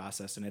collaborative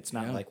process, and it's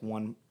not Yeah. like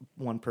one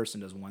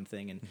person does one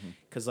thing, and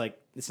because like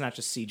it's not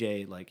just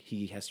CJ, like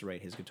he has to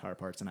write his guitar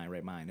parts and I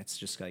write mine. It's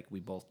just like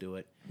we both do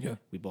it. Yeah.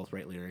 We both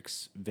write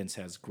lyrics. Vince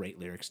has great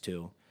lyrics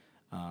too.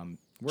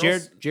 We're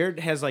Jared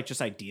has like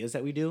just ideas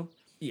that we do.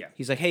 Yeah.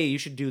 He's like, hey, you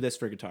should do this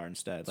for guitar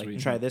instead. Like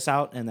try this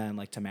out, and then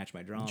like to match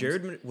my drums.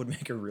 Jared would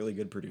make a really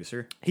good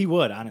producer. He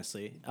would,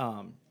 honestly.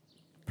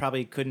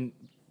 Probably couldn't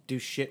do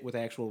shit with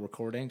actual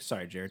recording.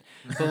 Sorry, Jared.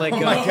 But like,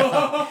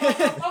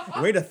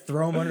 Way to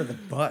throw him under the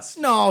bus.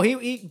 no,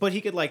 but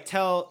he could like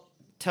tell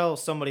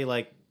somebody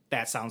like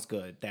that sounds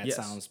good, that Yes.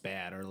 sounds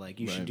bad, or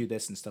like you should Right. do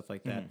this and stuff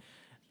like that.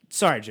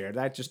 Sorry, Jared.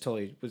 That just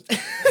totally was.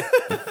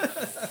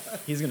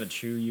 He's gonna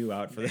chew you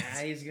out for this.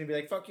 He's gonna be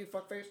like, "Fuck you,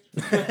 fuckface."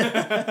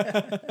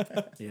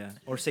 Yeah,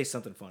 or say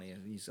something funny.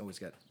 He's always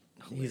got.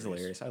 He's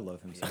hilarious. I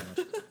love him so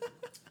much.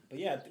 But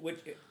yeah,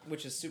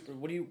 which is super.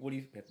 What do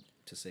you have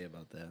to say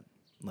about that?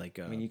 Like,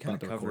 mean, you kinda about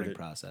the covered recording it.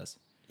 process.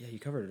 Yeah, you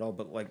covered it all,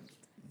 but like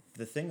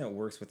the thing that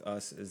works with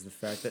us is the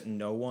fact that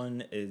no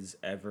one is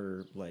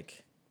ever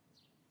like,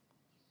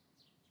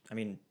 I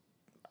mean,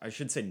 I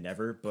should say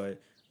never,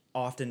 but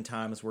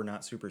oftentimes we're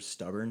not super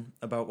stubborn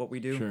about what we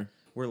do. Sure.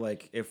 We're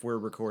like, if we're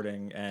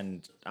recording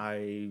and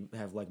I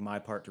have like my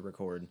part to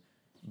record,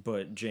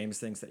 but James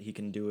thinks that he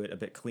can do it a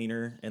bit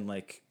cleaner and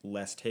like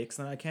less takes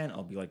than I can,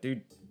 I'll be like,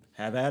 dude,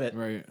 have at it.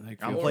 Right. Like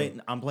I'm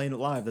playing it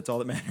live. That's all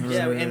that matters.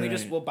 Yeah, Right, and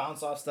right. we'll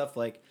bounce off stuff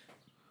like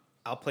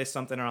I'll play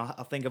something or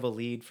I'll think of a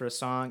lead for a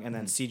song, and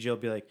then CJ will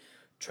be like,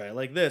 try it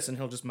like this, and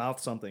he'll just mouth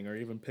something or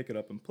even pick it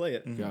up and play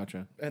it.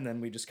 Gotcha. And then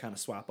we just kind of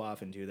swap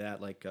off and do that.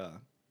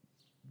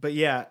 But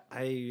yeah,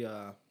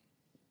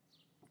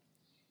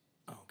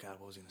 oh God,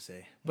 what was I gonna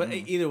say? But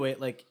either way,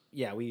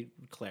 we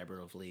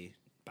collaboratively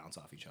bounce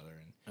off each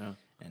other and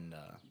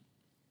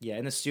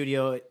in the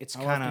studio, it's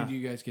How kind often of do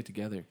you guys get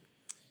together?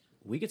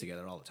 we get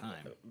together all the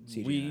time.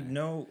 CJ We and I.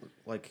 know,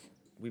 like,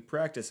 we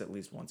practice at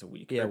least once a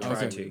week. Yeah, or try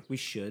once a to. week. We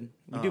should.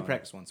 We do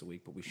practice once a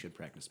week, but we should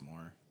practice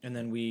more. And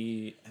then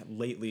we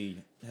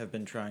lately have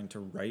been trying to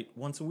write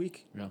once a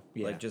week. Yeah.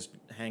 Like, just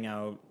hang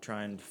out,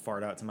 try and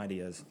fart out some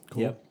ideas.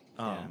 Cool. Yep.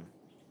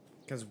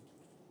 Because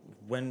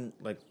when,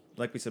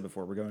 like we said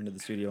before, we're going to the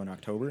studio in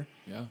October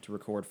to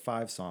record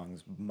 5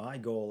 songs. My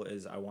goal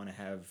is I want to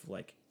have,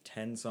 like,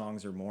 10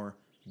 songs or more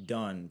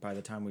done by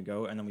the time we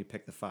go, and then we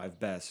pick the 5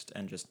 best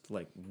and just,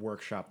 like,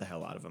 workshop the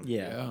hell out of them.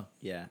 Yeah.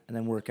 And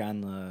then work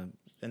on the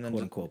And then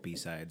quote unquote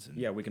B-sides.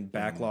 And we can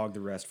backlog the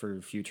rest for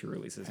future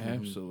releases.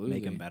 Absolutely.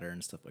 make them better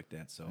and stuff like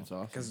that. So That's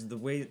awesome. Because the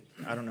way,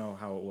 I don't know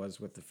how it was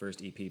with the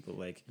first EP, but,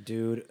 like,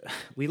 dude,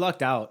 we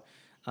lucked out.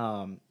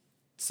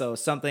 So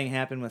something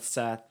happened with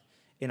Seth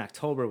in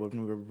October when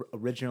we were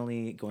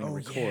originally going to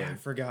record. yeah, I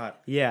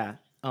forgot. Yeah.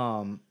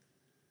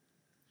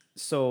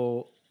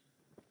 So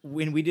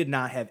when we did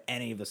not have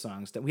any of the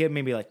songs that we had,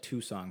 maybe like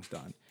 2 songs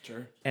done.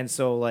 Sure. And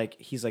so like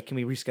he's like, can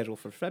we reschedule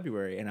for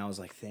February? And I was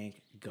like,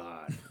 thank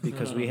God,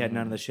 because we had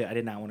none of the shit. I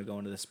did not want to go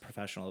into this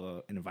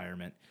professional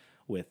environment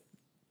with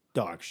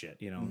dog shit,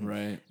 you know.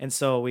 Right. And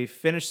so we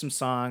finished some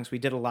songs. We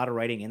did a lot of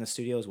writing in the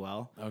studio as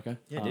well. Okay.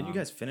 Yeah, didn't you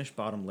guys finish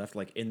Bottom Left,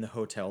 like, in the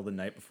hotel the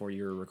night before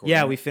you were recording?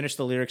 Yeah, we finished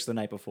the lyrics the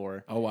night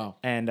before. Oh, wow.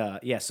 And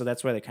so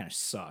that's why they kind of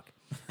suck.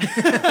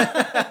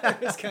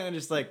 It's kind of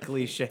just like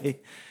cliche.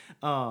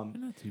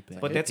 Not too bad.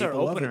 But that's our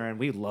people love opener, and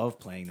we love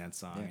playing that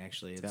song. Yeah,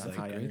 actually, it's it's got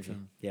like high energy.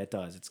 Yeah, it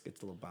does. It's a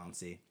little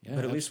bouncy. Yeah,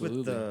 But at least with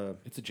absolutely. the-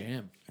 It's a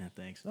jam. Yeah,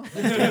 thanks.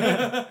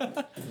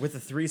 With the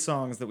 3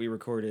 songs that we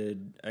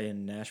recorded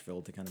in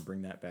Nashville to kind of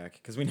bring that back,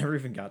 because we never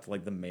even got to,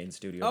 like, the main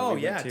studio. that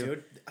we went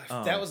to.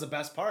 that was the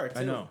best part.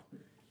 I know.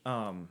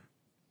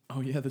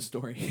 Oh, yeah, the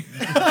story.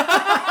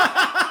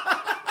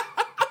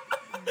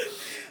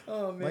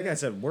 Oh man. Like I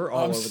said, we're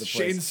all over the place.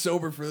 Shane's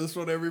sober for this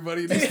one,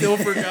 everybody. And he still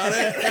forgot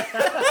it.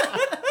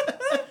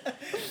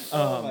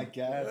 Oh my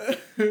god.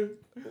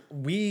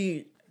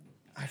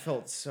 I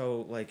felt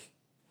so, like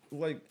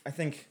I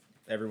think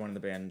everyone in the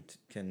band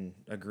can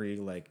agree,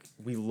 like,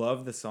 we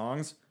love the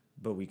songs,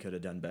 but we could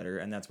have done better,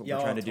 and that's what we're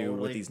trying to do with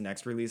totally. these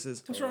next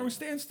releases. What's wrong with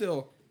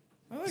Standstill?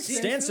 I like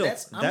Standstill,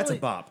 that's I'm a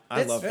bop.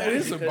 I love That that.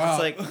 is a because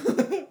bop.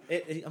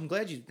 it's like I'm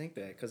glad you think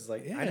that because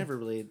like Yeah. I never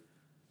really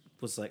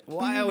was like. Well,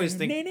 I always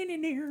think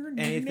anything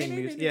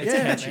music. Yeah, it's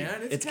Yeah, catchy. man.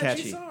 It's a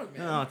catchy. catchy. Song,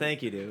 man. Oh,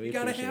 thank you, dude. We You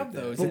gotta appreciate have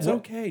that. those. But It's what-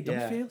 okay. Don't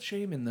Yeah. feel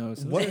shame in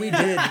those. What we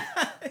did,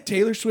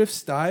 Taylor Swift's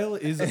style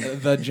is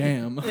the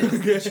jam.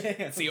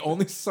 It's the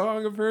only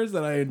song of hers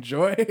that I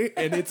enjoy,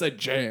 and it's a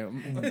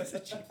jam.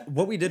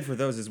 what we did for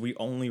those is we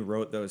only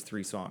wrote those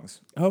 3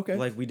 songs. Okay.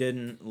 Like, we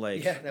didn't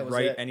Yeah, that was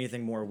write it.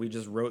 anything more. We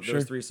just wrote Sure.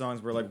 those 3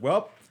 songs. We're like,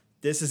 well,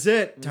 this is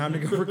it. Time to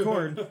go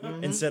record.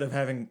 Instead of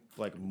having,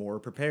 like, more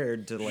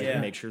prepared to, like, Yeah.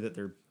 make sure that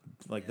they're,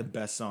 like, the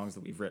best songs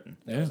that we've written.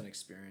 That was an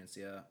experience,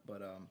 yeah.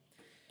 But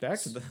Back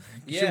to the.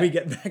 Yeah. Should we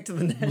get back to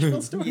the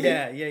Nashville story?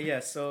 yeah.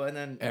 So and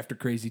then After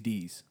Crazy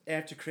D's.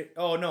 after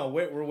oh no,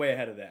 we're way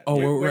ahead of that. Oh,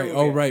 We're right. way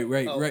Oh,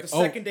 ahead. right. The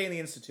second day in the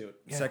institute.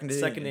 Second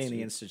day in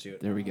the institute.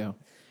 There we go.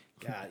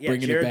 God, yeah,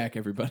 Bringing Jared it back,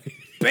 everybody.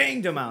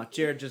 banged him out.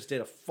 Jared just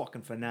did a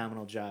fucking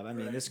phenomenal job. I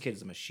mean, this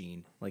kid's a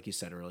machine, like you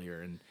said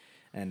earlier,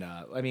 and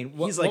I mean,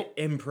 He's like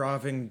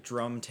improving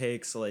drum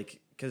takes,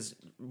 like, because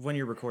when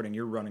you're recording,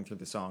 you're running through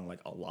the song like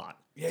a lot.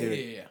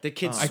 Yeah. the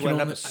kid's I can sweating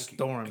up only- a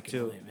storm I can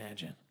too. only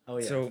imagine. Oh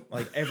yeah. So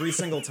like every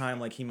single time,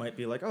 like he might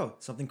be like, "Oh,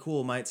 something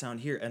cool might sound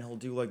here," and he'll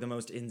do like the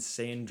most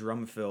insane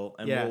drum fill,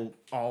 and Yeah. we'll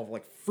all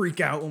like freak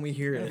out when we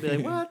hear He'll it. be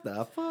like, what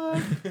the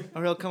fuck?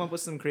 Or he'll come up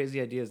with some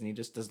crazy ideas, and he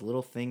just does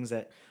little things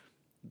that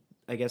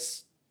I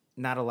guess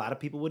not a lot of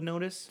people would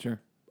notice. Sure.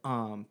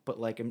 But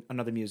like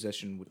another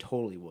musician would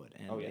totally would,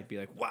 and Oh, yeah. they'd be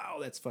like, "Wow,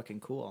 that's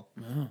fucking cool."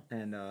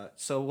 And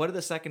so, what did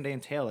the second day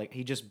entail? Like,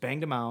 he just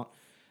banged them out.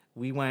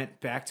 We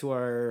went back to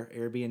our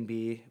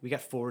Airbnb. We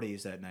got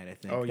 40s that night, I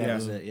think. Oh, That yeah.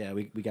 was it. Yeah,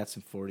 we got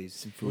some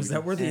 40s. Was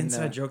that where the And,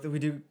 inside joke that we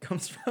do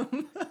comes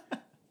from?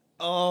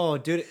 Oh,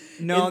 dude,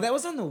 no, that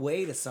was on the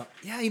way to some.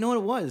 Yeah, you know what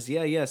it was.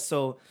 Yeah.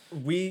 So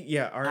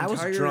Our I was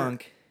entire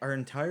drunk. Our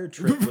entire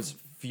trip was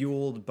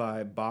fueled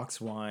by box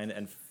wine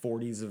and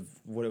 40s of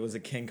what it was, a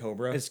King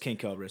Cobra. it's King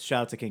Cobra.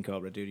 Shout out to King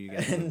Cobra, dude. You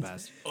guys are the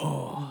best.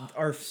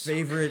 Our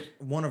favorite,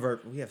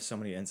 we have so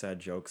many inside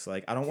jokes.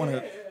 Like, I don't want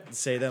to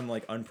say them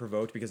like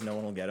unprovoked because no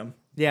one will get them.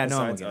 Yeah, no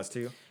one will besides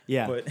get us two.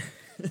 Yeah. But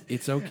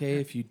It's okay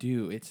if you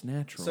do. It's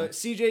natural. So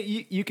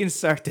CJ, you can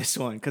start this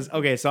one because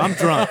so I'm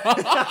drunk.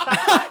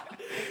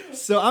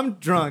 So I'm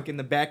drunk in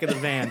the back of the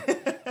van,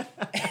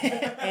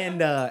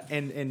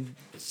 and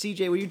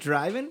CJ, were you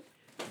driving?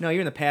 No,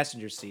 you're in the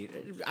passenger seat.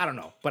 I don't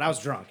know, but I was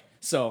drunk.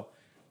 So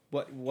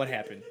what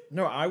happened?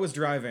 no, I was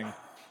driving.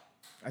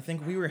 I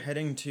think we were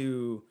heading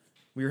to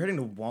We were heading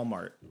to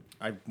Walmart,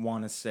 I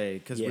want to say,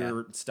 because we Yeah.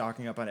 were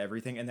stocking up on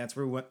everything, and that's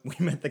where we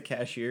met the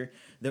cashier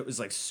that was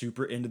like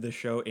super into the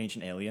show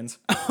Ancient Aliens.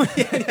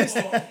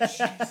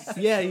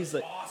 Yeah, he's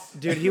like,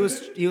 dude, he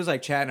was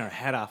like chatting our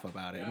head off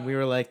about it, and we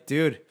were like,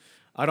 dude,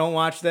 I don't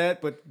watch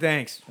that, but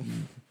thanks.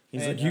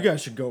 He's And, like, you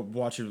guys should go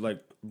watch it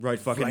like right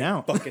fucking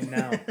now. fucking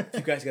now. If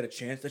you guys got a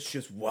chance, that's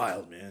just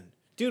wild, man.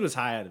 Dude was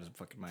high out of his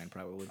fucking mind,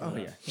 probably. Oh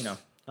yeah, you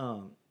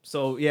know.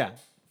 So yeah,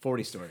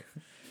 40 story.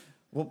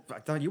 Well, I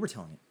thought you were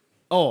telling it.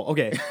 Oh,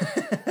 okay.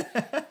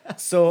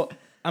 So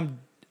I'm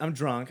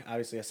drunk.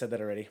 Obviously, I said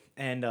that already,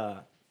 and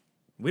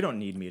We don't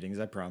need meetings,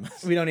 I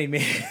promise. we don't need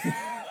me.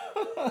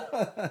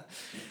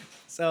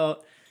 So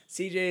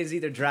CJ is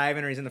either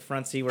driving or he's in the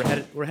front seat.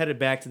 We're headed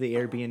back to the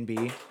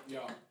Airbnb, Yeah.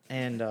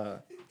 and I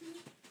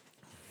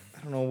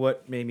don't know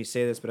what made me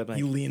say this, but I'm like,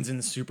 He leans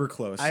in super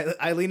close.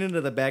 I lean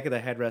into the back of the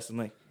headrest. I'm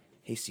like,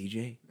 hey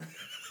CJ,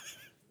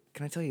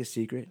 can I tell you a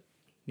secret?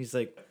 He's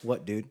like,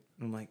 what, dude?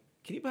 I'm like,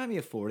 can you buy me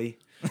a 40?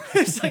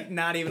 It's like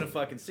not even a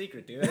fucking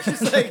secret, dude. It's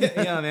just like,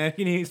 yeah, man,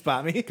 can you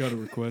spot me? Got a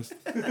request.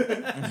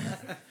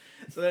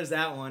 So there's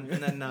that one,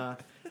 and then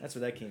that's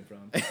where that came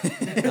from.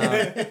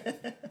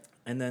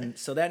 And then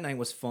so that night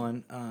was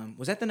fun.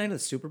 Was that the night of the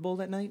Super Bowl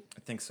that night?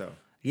 I think so.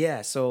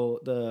 Yeah. So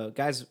the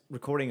guys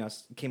recording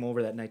us came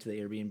over that night to the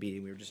Airbnb.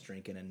 We were just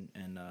drinking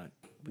and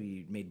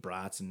we made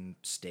brats and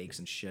steaks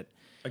and shit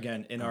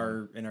Again, in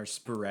our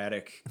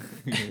sporadic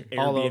Airbnb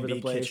all over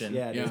the place. kitchen.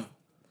 Yeah, dude. Yeah.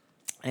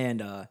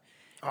 And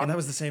Oh, that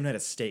was the same night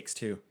as steaks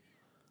too.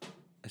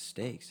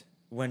 steaks.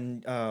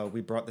 When we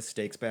brought the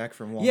steaks back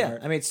from Walmart. Yeah,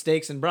 I made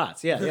steaks and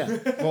brats. Yeah, yeah.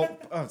 Well,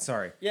 oh,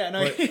 sorry. Yeah,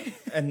 no.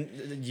 And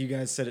you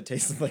guys said it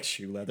tasted like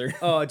shoe leather.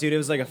 Oh, dude, it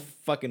was like a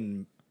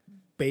fucking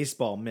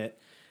baseball mitt.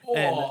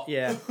 And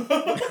yeah,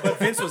 but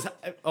Vince was.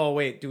 Oh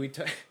wait, do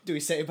we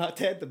say about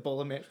that the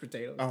bowl of mashed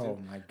potatoes? Oh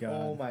dude? my god.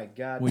 Oh my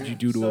god! What'd you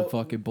do to So, a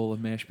fucking bowl of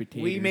mashed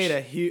potatoes? We made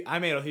a huge. I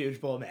made a huge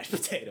bowl of mashed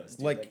potatoes.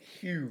 Dude. Like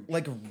huge,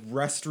 like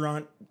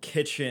restaurant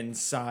kitchen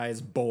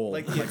size bowl.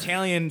 like the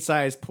Italian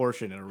sized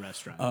portion in a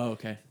restaurant. Oh,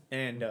 okay.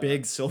 And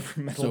big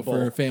silver metal So bowl.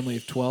 for a family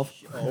of 12?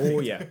 Oh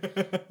yeah.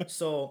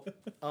 So,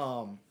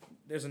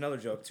 there's another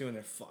joke too in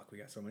there. Fuck, we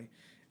got so many.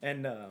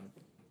 And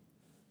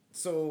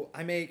so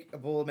I make a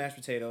bowl of mashed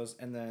potatoes,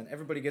 and then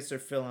everybody gets their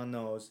fill on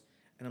those.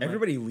 And I'm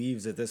Everybody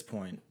leaves at this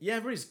point. like, yeah,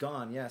 everybody's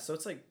gone. Yeah, so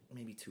it's like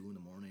maybe 2 in the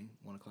morning,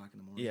 1 o'clock in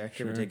the morning. Yeah,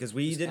 give or Sure. take, because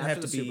we Just didn't after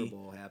have to the be. Super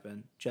Bowl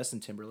happened. Justin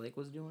Timberlake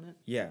was doing it.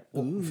 Yeah.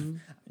 Well,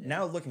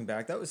 now looking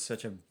back, that was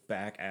such a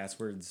back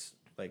asswards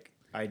like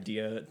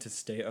idea to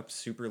stay up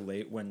super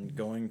late when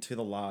going to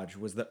the lodge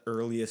was the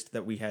earliest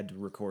that we had to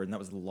record, and that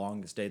was the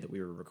longest day that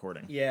we were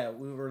recording. Yeah,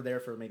 we were there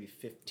for maybe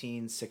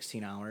 15,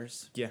 16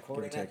 hours. Yeah, give or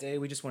Recording that take. day.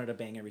 We just wanted to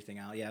bang everything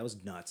out. Yeah, it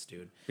was nuts,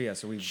 dude. But yeah,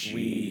 so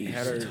we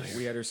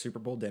had our Super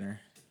Bowl dinner.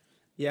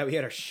 Yeah, we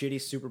had our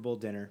shitty Super Bowl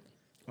dinner.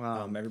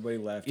 Everybody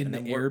left In and the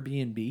then we're-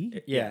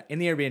 Airbnb? Yeah, in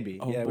the Airbnb.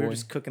 Oh, yeah, we were boy.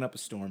 just cooking up a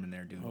storm in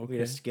there, dude. We Okay.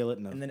 had a skillet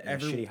and, And then a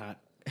every- shitty hot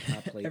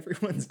plate.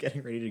 everyone's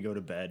getting ready to go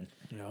to bed.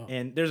 No.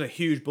 And there's a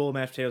huge bowl of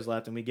mashed potatoes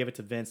left, and we give it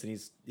to Vince, and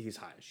he's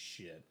high as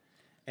shit.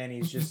 And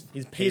he's just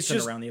He's pacing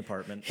just- around the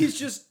apartment. He's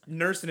just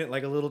nursing it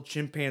like a little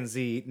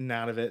chimpanzee eating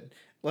out of it.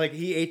 Like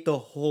he ate the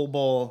whole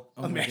bowl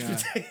Oh of my mashed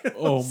God. potatoes.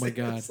 Oh my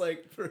God. It's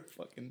like for a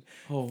fucking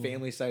Oh.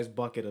 family-sized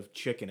bucket of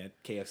chicken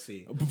at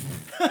KFC.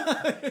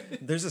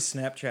 There's a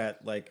Snapchat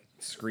like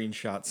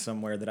screenshot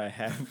somewhere that I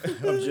have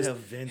of just Of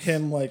Vince.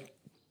 him like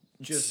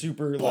Just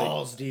super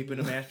balls deep in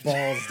a mashed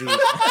potato. like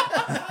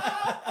balls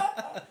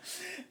deep.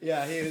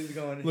 Yeah, he was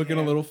going Looking a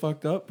ham. little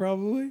fucked up,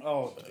 probably?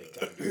 Oh, big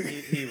time.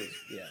 He was,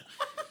 yeah.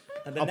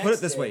 And the I'll put next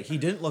it this day- way: he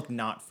didn't look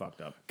not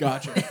fucked up.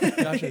 Gotcha. He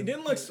Gotcha.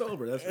 didn't look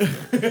sober. That's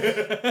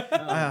right.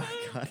 Ah,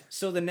 God.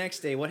 So the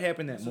next day, what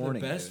happened that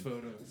morning? dude?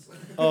 photos.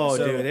 Oh,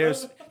 So- dude,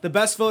 there's the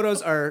best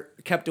photos are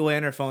kept away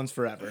on our phones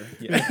forever.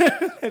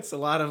 Yeah. It's a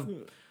lot of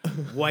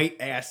white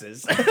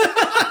asses.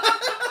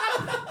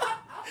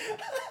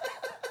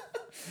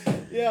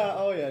 Yeah.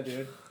 Oh yeah,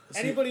 dude.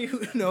 Anybody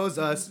who knows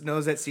us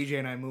knows that CJ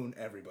and I moon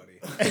everybody.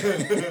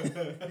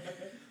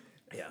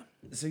 Yeah.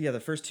 So yeah, the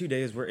first 2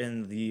 days were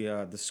in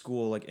the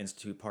school like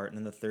institute part, and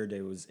then the third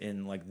day was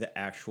in like the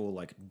actual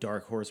like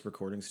Dark Horse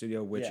recording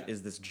studio, which Yeah.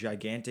 is this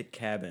gigantic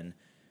cabin,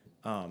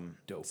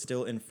 Dope.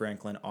 still in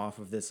Franklin, off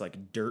of this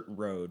like dirt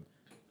road.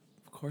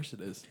 Of course it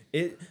is.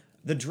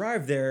 The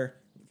drive there,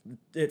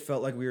 it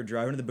felt like we were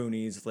driving to the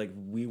boonies, like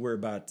we were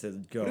about to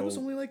go. But it was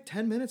only like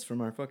 10 minutes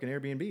from our fucking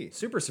Airbnb.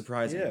 Super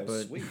surprising, Yeah, it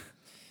was but sweet.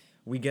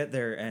 we get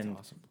there and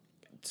Awesome.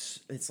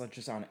 it's like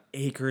just on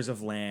acres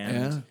of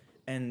land. Yeah.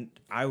 And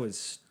I was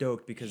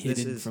stoked because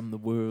Hidden this is from the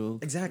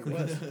world. exactly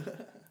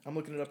I'm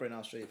looking it up right now.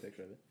 I'll show you a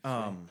picture of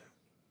it.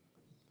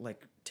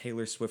 like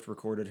Taylor Swift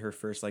recorded her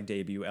first like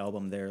debut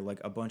album there, like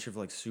a bunch of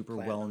like super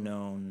Platinum.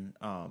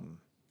 well-known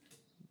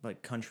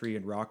like country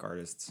and rock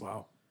artists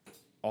Wow.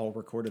 all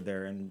recorded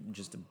there, and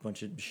just a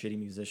bunch of shitty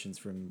musicians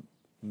from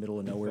middle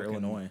of nowhere Fucking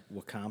Illinois.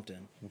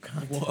 Wacompton.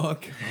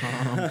 Walk.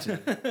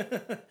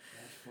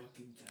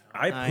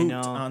 I I pooped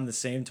know. on the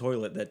same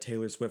toilet that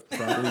Taylor Swift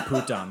probably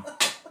pooped on.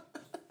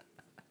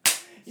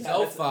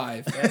 Self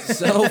 5.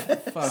 Self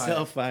 5.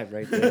 Self 5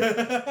 right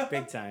there.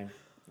 Big time.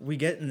 We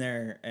get in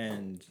there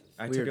and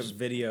I We took were a just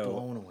video.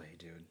 Blown away,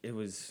 dude. It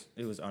was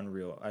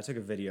unreal. I took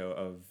a video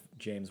of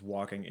James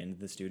walking into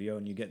the studio,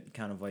 and you get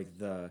kind of like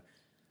the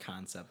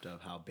Concept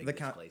of how big The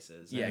this con- place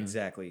is. yeah,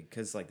 exactly,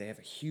 because like they have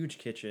a huge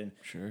kitchen.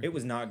 Sure. It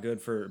was not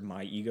good for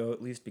my ego,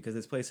 at least, because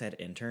this place had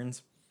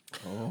interns.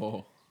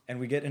 Oh. And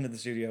we get into the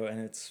studio, and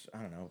it's, I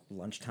don't know,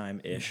 lunchtime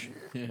ish.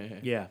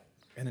 Yeah.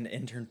 And an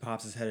intern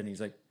pops his head in, and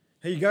he's like,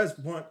 "Hey, you guys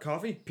want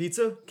coffee?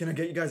 Pizza? Can I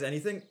get you guys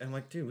anything?" And I'm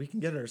like, "Dude, we can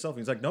get it ourselves."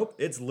 And he's like, "Nope,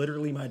 it's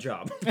literally my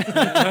job."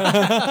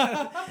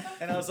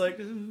 And I was like,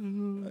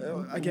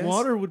 I guess.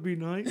 water would be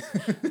nice.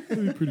 That'd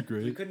be pretty We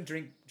great. couldn't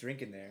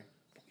drink in there.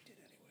 But we did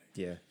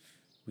anyway. Yeah.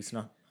 We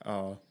snuck.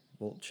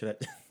 Well, should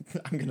I?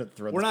 I'm gonna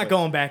throw. We're this not place-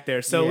 going back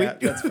there. So Yeah,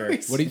 we that's fair.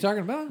 What are you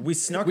talking about? We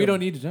snuck. We a- don't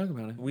need to talk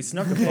about it. We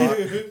snuck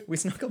we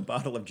snuck a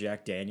bottle of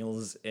Jack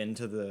Daniels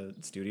into the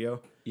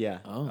studio. Yeah.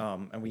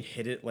 Oh. And we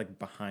hid it like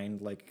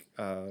behind like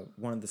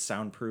one of the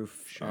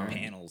soundproof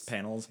panels.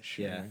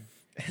 Yeah.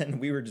 And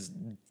we were just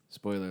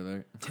Spoiler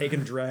alert.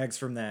 taking drags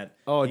from that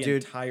Oh, the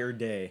dude. entire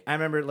day. I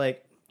remember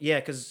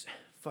because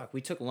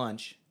we took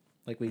lunch.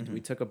 Like we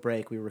took a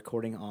break. We were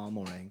recording all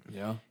morning.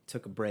 Yeah.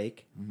 Took a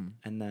break,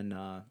 and then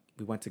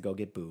we went to go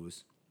get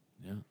booze.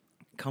 Yeah.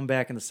 Come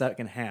back in the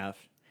second half,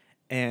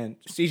 and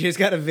CJ's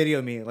got a video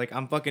of me. Like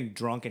I'm fucking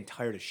drunk and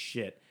tired of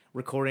shit.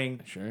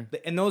 Recording. Sure.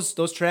 And those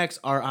tracks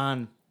are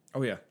on.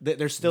 Oh yeah.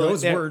 They're still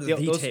Those were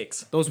the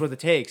takes. Those were the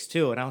takes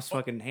too, and I was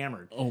fucking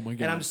hammered. Oh my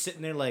God. And I'm just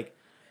sitting there like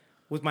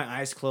with my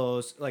eyes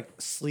closed, like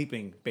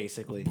sleeping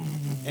basically.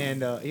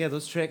 And yeah,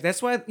 those tracks.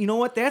 That's why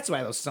That's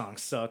why those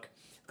songs suck.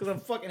 Because I'm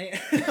fucking.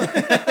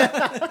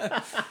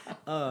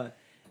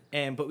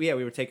 But yeah,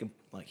 we were taking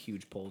like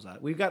huge pulls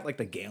out. We've got like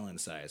the gallon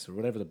size or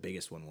whatever the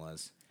biggest one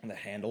was. And the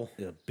handle.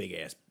 The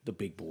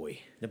big boy,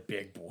 The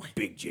big boy.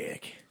 Big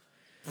Jack.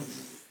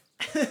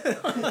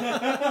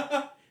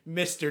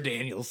 Mr.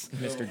 Daniels.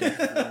 Mr.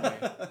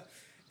 Daniels.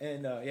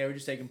 And yeah, we're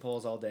just taking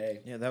pulls all day.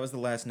 Yeah, that was the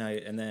last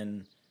night, and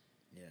then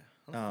Yeah.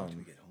 How the fuck did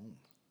we get home?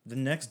 the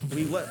next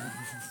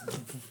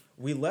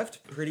we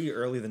left pretty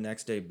early the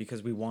next day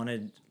because we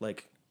wanted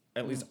like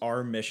at least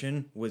our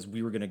mission was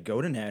we were gonna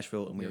go to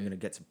Nashville and we were gonna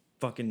get some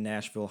fucking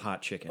Nashville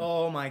hot chicken.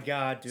 Oh my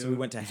god, dude. So we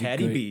went to It's a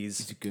Hattie good- B's.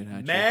 It's a good hot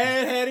chicken.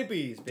 Mad Hattie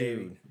B's,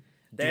 baby. Dude.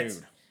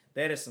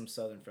 That is some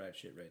southern fried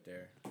shit right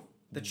there.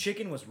 The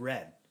chicken was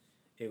red.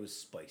 It was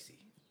spicy.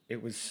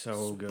 It was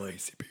so good.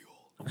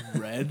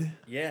 Red.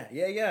 Yeah.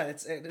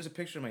 It's there's a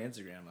picture of my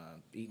Instagram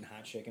eating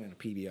hot chicken in a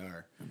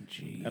PBR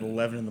Gee. At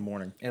 11 in the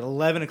morning. at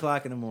 11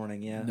 o'clock in the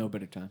morning. Yeah. No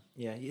better time.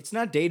 Yeah. It's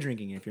not day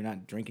drinking if you're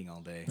not drinking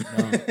all day.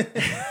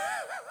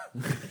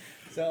 No.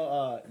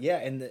 So yeah,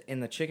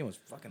 and the chicken was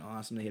fucking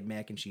awesome. They had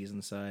mac and cheese on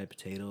the side,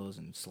 potatoes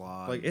and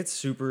slaw. Like it's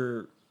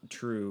super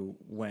true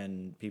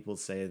when people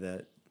say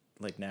that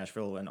like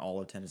Nashville and all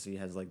of Tennessee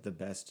has like the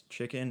best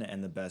chicken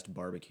and the best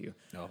barbecue.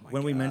 Oh my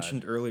When we God.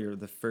 mentioned earlier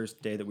the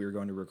first day that we were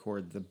going to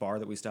record the bar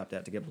that we stopped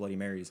at to get Bloody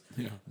Marys,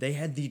 they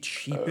had the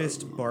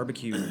cheapest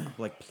barbecue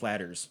like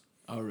platters.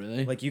 Oh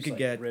really? Like you could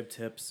get rib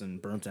tips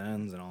and burnt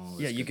ends and all.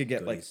 yeah, this you could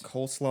get like goodies.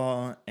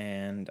 coleslaw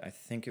and I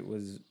think it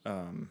was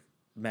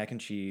mac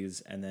and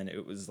cheese and then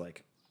it was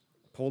like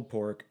pulled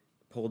pork,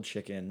 pulled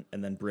chicken,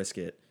 and then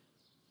brisket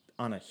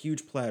on a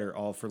huge platter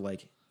all for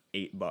like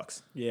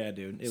 $8. Yeah,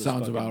 dude. It was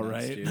Sounds fucking about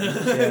nuts, right. dude.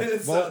 Yeah.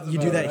 Well, you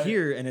do that right.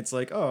 here, and it's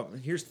like, oh,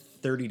 here's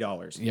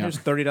 $30. Yeah. Here's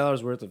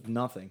 $30 worth of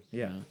nothing.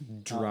 Yeah,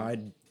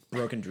 dried,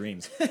 broken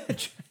dreams.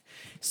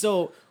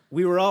 So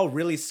we were all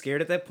really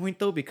scared at that point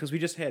though because we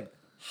just had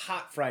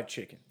hot fried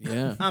chicken.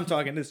 Yeah. I'm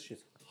talking this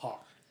shit's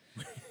hot.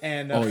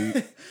 And Oh,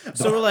 you,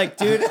 so we're like,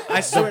 dude,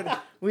 I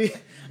swear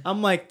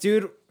I'm like,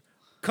 dude,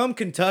 come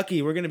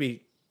Kentucky, we're gonna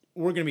be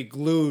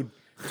glued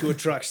to a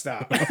truck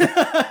stop.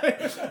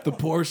 the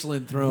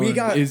porcelain throne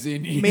is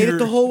in here. Made it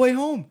the whole way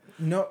home.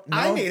 No,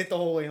 I made it the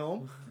whole way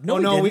home. No, Oh,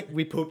 we no, didn't.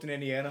 we pooped in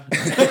Indiana.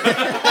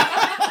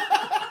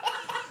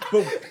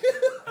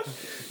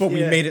 but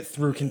we Yeah. made it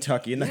through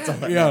Kentucky, and that's all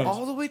that Yeah. matters.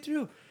 all the way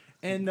through.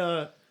 And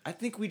I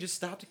think we just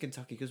stopped in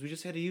Kentucky because we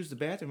just had to use the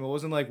bathroom. It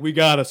wasn't like we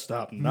gotta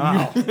stop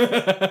now.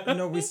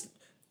 No,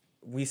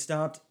 we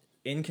stopped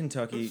in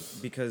Kentucky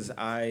because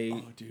I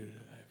Oh, dude,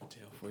 I have a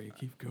tale for you.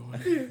 Keep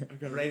going.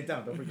 Write it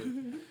down. Don't forget.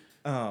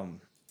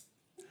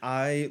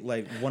 I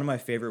like one of my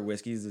favorite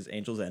whiskeys is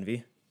Angel's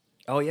Envy.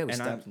 Oh yeah, we And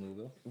stopped in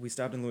Louisville. We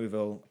stopped in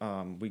Louisville.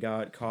 We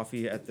got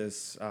coffee at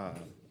this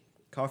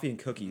coffee and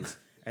cookies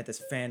at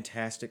this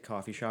fantastic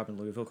coffee shop in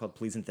Louisville called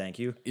Please and Thank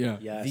You. Yeah.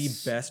 Yes.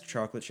 The best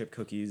chocolate chip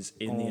cookies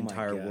in the Oh my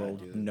entire God, world.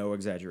 dude. No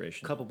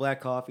exaggeration. Couple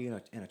black coffee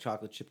and a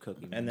chocolate chip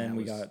cookie. man. And then That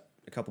we was- got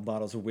a couple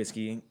bottles of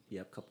whiskey.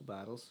 Yep, couple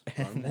bottles.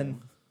 And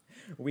then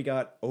we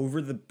got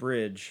over the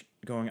bridge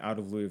going out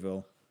of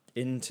Louisville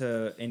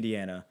into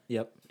Indiana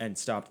Yep. and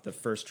stopped at the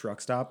first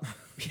truck stop.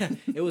 Yeah,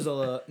 it was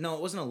a no.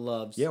 It wasn't a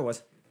Love's. Yeah, it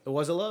was. It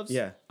was a Love's.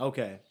 Yeah.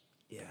 Okay.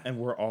 Yeah. And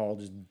we're all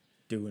just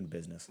doing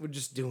business. We're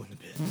just doing the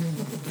bit.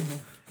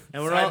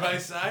 And we're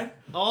side.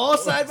 all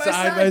side by Side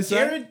side. by side.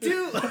 Jared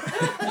too.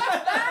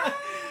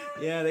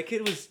 Yeah, that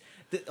kid was.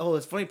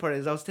 The funny part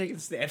is I was taking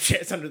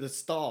Snapchats under the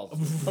stalls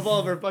of all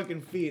of our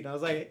fucking feet. And I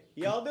was like,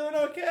 y'all doing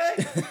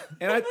okay?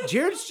 And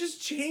Jared's just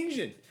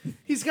changing.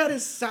 He's got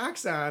his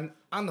socks on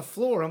the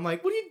floor. I'm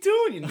like, what are you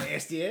doing, you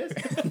nasty ass?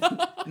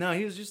 No,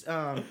 he was just,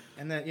 and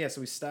then, yeah, so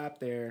we stopped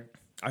there.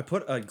 I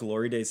put a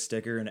Glory Days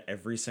sticker in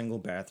every single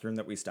bathroom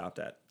that we stopped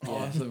at.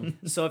 Awesome.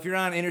 So if you're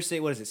on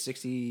Interstate, what is it,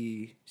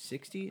 60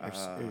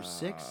 or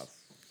 6?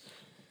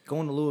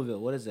 Going to Louisville,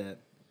 what is that?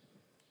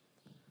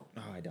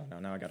 Oh, I don't know.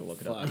 Now I got to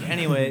look it up.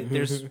 Anyway,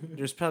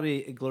 there's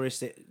probably a Glory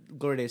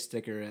Days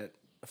sticker at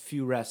a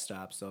few rest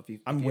stops. So I'm if you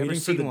ever waiting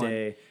for the see one,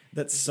 day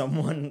that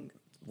someone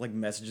like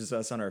messages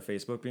us on our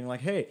Facebook being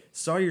like, "Hey,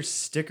 saw your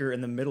sticker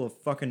in the middle of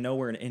fucking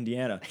nowhere in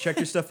Indiana. Check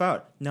your stuff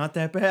out. Not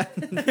that bad."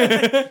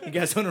 You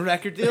guys own a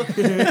record deal?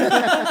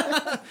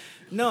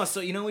 No,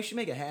 so we should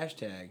make a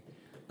hashtag,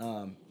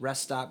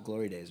 rest stop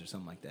Glory Days or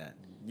something like that.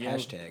 Yeah.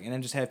 Hashtag, and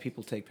then just have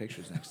people take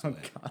pictures next to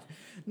it. God,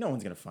 no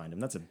one's gonna find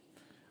him.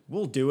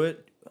 We'll do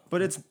it,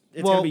 but it's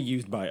Well- gonna be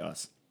used by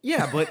us.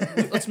 Yeah, but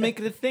let's make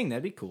it a thing.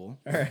 That'd be cool.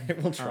 All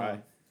right, we'll try.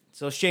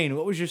 So Shane,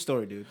 what was your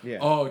story, dude? Yeah.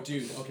 Oh,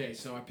 dude. Okay,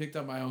 so I picked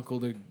up my uncle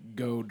to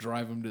go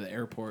drive him to the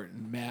airport,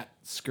 and Matt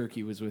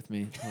Skirky was with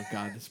me. Oh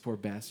God, this poor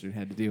bastard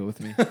had to deal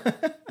with me.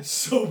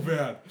 So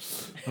bad.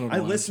 I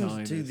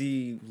listened to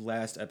the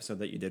last episode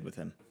that you did with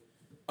him.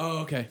 Oh,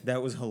 okay.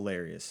 That was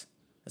hilarious,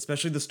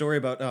 especially the story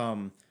about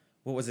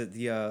what was it?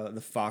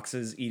 The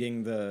foxes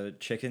eating the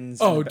chickens.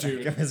 Oh, in the back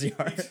dude. of his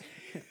yard.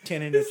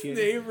 10 His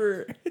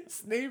neighbor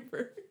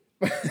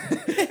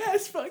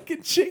has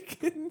fucking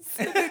chickens,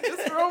 and they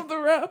just roam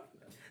around.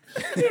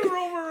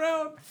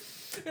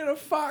 And a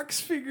fox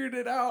figured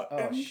it out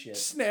and shit.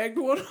 snagged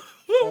one of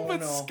them. But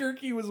no.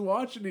 Skirky was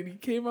watching it. He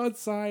came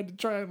outside to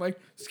try and like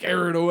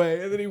scare it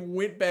away, and then he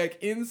went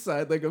back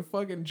inside like a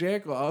fucking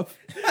jackoff.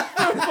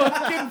 The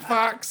fucking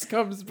fox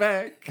comes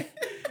back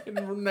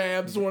and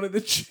nabs one of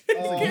the chickens.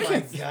 Oh my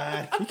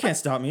god! You can't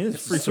stop me.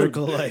 It's free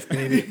Circle of life,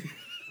 baby.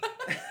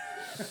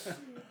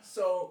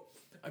 So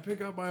I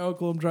pick up my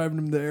uncle. I'm driving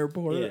him to the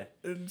airport, Yeah.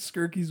 and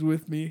Skirky's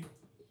with me.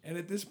 And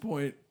at this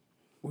point,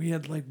 we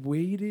had like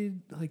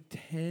waited like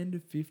 10 to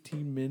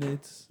 15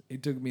 minutes.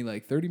 It took me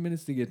like 30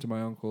 minutes to get to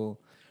my uncle.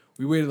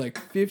 We waited like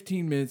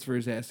 15 minutes for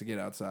his ass to get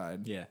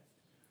outside. Yeah.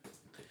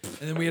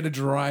 And then we had to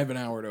drive an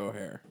hour to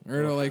O'Hare.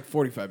 Or no, like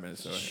 45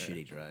 minutes to O'Hare.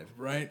 Shitty drive.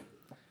 Right?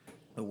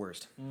 the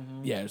worst.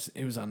 Yeah,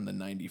 it was on the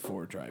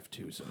 94 drive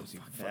too, so it was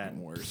even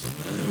fucking worse.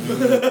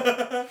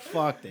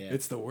 Fuck that.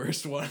 It's the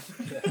worst one.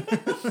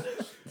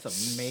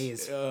 It's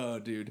amazing. Oh,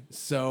 dude.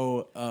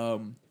 So,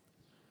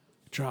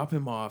 drop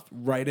him off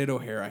right at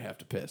O'Hare. I have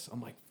to piss.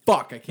 I'm like,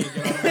 fuck, I can't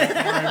get out of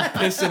my car and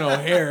piss in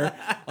O'Hare.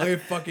 I'll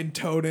get fucking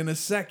towed in a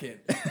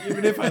second,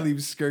 even if I leave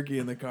Skirky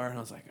in the car. And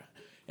I was like,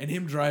 and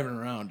him driving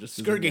around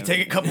just Skirky,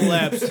 take a couple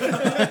laps.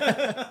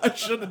 I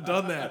should have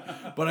done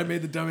that, but I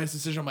made the dumbass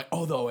decision. I'm like,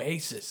 oh, the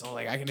Oasis. I'm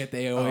like, I can hit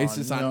the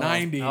Oasis on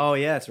 90. Oh,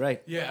 yeah, that's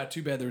right. Yeah,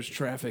 too bad there was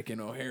traffic in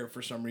O'Hare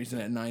for some reason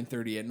at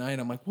 9:30 at night.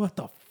 I'm like, what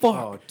the fuck?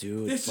 Oh,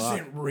 dude, this fuck.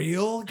 isn't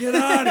real. Get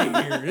out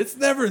of here. It's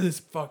never this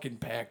fucking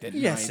packed at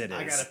Yes, night. it is.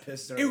 I got a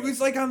piss. It was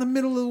like on the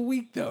middle of the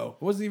week though.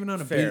 It wasn't even on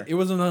a Fair. it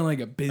wasn't on like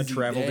a busy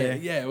travel day?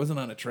 Yeah, it wasn't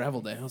on a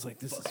travel day. I was like,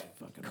 this is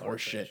fucking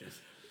horseshit.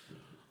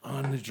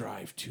 On the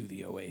drive to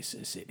the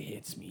Oasis, it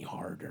hits me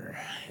harder.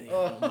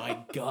 My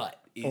gut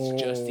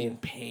is just in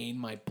pain.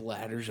 My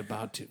bladder's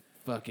about to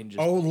fucking just.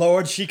 Oh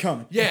Lord, she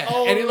coming. Yeah,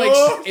 Oh, and it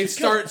Lord. it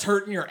starts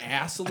hurting your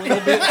ass a little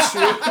bit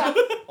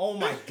too. Oh,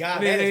 my God,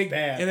 And that then, is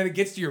bad. and then it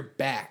gets to your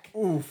back.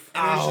 Oof.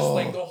 And it's just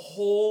like the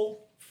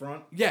whole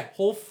Front.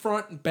 whole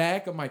front and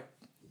back of my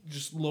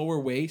just lower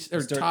waist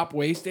or top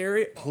waist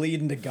area.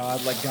 Pleading to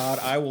God, like, God,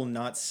 I will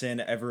not sin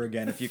ever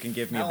again if you can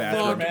give me a I'll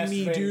bathroom. Fuck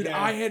me, masturbate dude. again.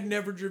 I had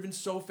never driven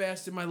so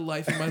fast in my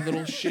life in my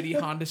little shitty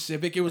Honda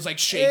Civic. It was like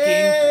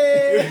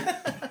shaking.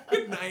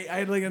 I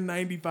had like a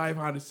 95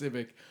 Honda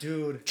Civic.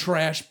 Dude.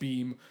 Trash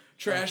beam.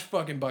 Trash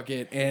fucking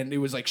bucket. And it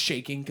was like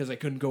shaking because I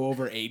couldn't go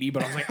over 80.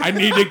 But I was like, I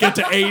need to get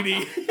to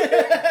 80.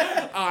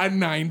 On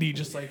 90.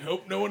 Just like,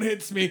 hope no one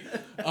hits me.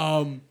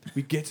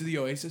 We get to the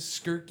Oasis.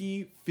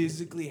 Skirky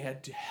physically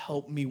had to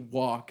help me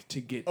walk to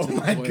get to the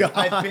my toilet. God.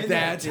 I've been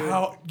That's there, dude.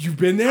 how you've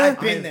been there. I've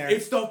been there.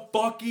 It's the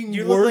fucking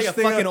You worst look like a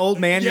thing fucking old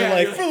man. Yeah, you're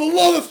like, you're for the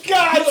love of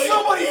God, You're like-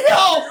 somebody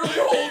help! You're really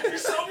holding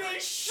yourself. You're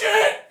like,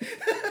 shit! I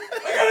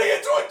gotta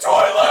get to a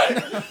toilet.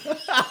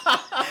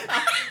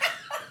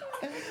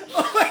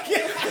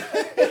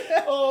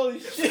 Holy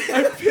shit.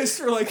 I pissed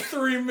for like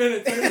 3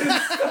 minutes and it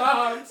didn't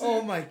stop.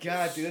 Oh, my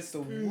God, dude, that's the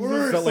I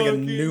worst. felt like a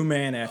fucking- new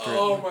man after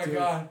Oh it. my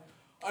god.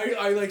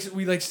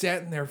 We like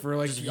sat in there for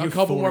like a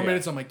couple more euphoria.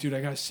 minutes. I'm like, dude,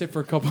 I gotta sit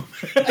for a couple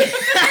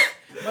minutes.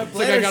 My It's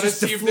like I gotta just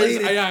see if there's.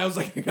 deflated. I was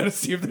like, I gotta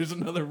see if there's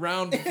another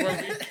round before we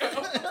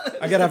go.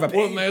 I gotta have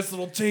One a last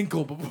little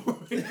tinkle before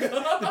we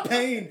go.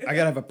 pain. I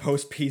gotta have a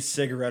post-peace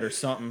cigarette or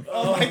something.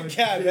 Oh, my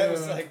God, that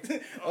was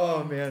like,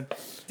 oh, man.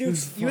 Dude,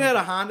 you had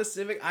a Honda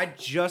Civic. I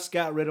just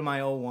got rid of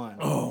my 01.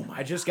 Oh my!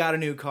 I just got a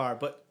new car,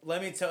 but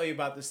let me tell you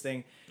about this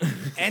thing.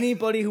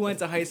 Anybody who went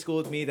to high school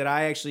with me that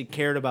I actually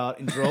cared about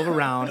and drove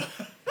around.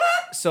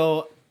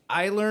 So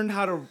I learned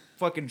how to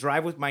fucking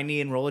drive with my knee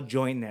and roll a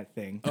joint in that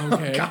thing.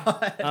 Okay.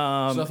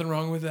 There's nothing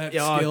wrong with that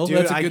Oh, skill. dude,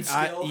 That's a good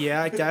skill.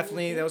 yeah,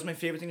 definitely. That was my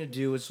favorite thing to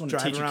do was Something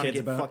to drive teach your around and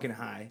kids get about. fucking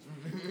high.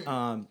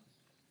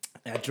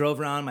 I drove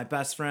around with my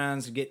best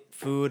friends to get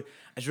food.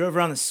 I drove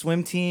around the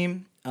swim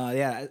team.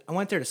 I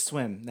went there to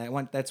swim.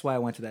 That's why I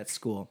went to that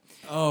school.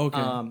 Oh,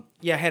 okay.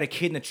 Yeah, I had a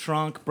kid in the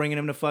trunk, bringing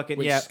him to fucking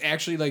Which yeah.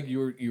 actually, like you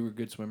were a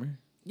good swimmer.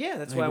 Yeah,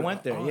 that's why I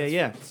went there. Oh,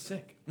 yeah, that's yeah.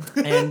 Sick.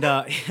 And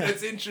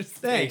That's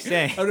interesting. Thanks.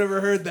 I've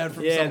never heard that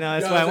from Yeah, someone. no,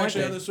 that's I why I was went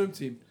actually there. on the swim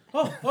team.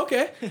 Oh,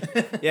 okay.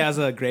 Yeah, I was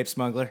a grape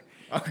smuggler.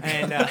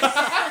 And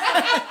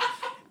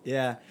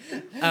yeah.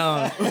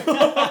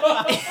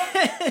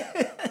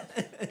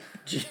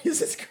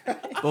 Jesus Christ.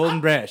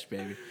 Golden Brash,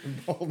 baby.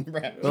 Golden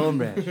Brash. Golden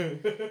Brash.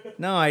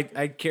 No, I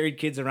carried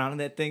kids around in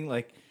that thing.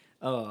 Like,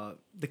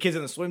 the kids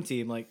on the swim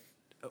team, like,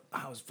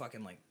 I was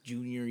fucking, like,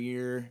 junior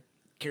year,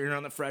 carrying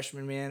around the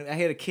freshmen, man. I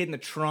had a kid in the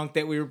trunk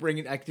that we were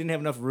bringing. I didn't have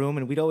enough room,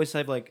 and we'd always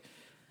have, like,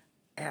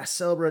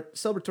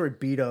 celebratory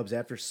beat-ups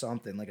after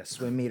something, like a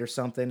swim meet or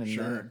something,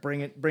 and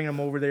bring them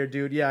over there,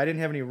 dude. Yeah, I didn't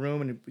have any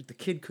room, and the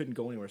kid couldn't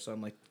go anywhere, so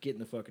I'm like, get in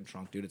the fucking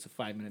trunk, dude. It's a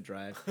 5-minute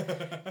drive.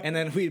 And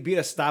then we'd be at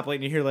a stoplight,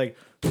 and you hear, like,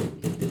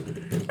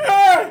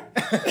 are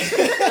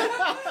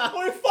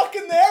we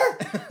fucking there?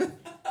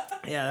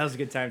 Yeah, that was a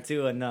good time,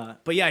 too. And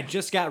but yeah, I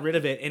just got rid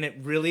of it, and it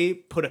really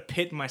put a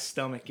pit in my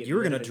stomach. You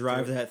were going to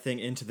drive that thing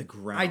into the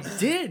ground. I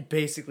did,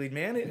 basically,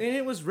 man. And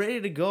it was ready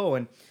to go.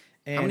 And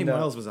How many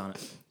miles was on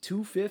it?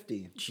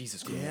 250.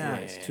 Jesus Christ. Yeah,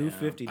 it's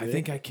 250, dude. I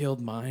think I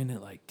killed mine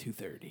at like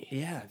 230.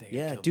 Yeah, I think I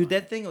yeah, killed dude, mine.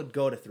 that thing would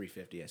go to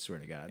 350. I swear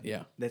to God.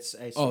 Yeah. That's.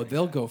 I swear Oh, to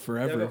they'll God. go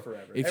forever. They'll go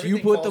forever. If Everything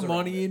you put falls the around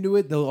money it. into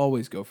it, they'll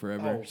always go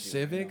forever. Oh, dude,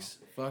 Civics,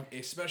 fuck,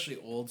 especially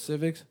old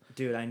Civics.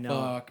 Dude, I know.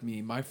 Fuck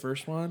me. My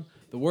first one,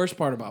 the worst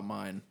part about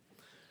mine,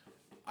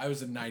 I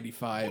was a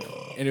 95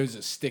 and it was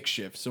a stick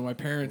shift. So my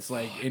parents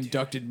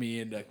inducted me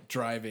into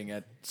driving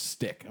at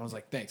stick. I was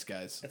like, thanks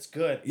guys. That's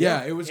good.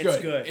 Yeah, it was It's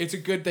good. It's a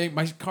good thing.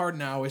 My car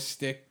now is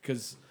stick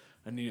because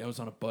I was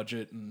on a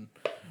budget and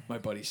my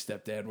buddy's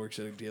stepdad works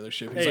at a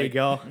dealership. He's There you like,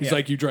 go. He's Yeah.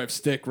 like, you drive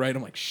stick, right?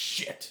 I'm like,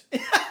 shit.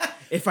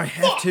 If I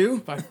have to.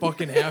 If I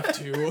fucking have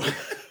to.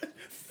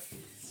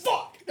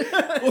 Fuck.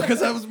 Well,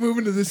 because I was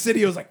moving to the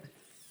city, I was like,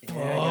 Yeah,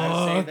 I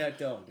gotta save that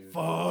dough, dude.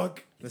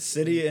 fuck. The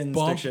city and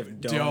Bump. stick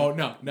shift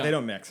No. They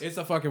don't mix. It's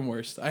the fucking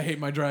worst. I hate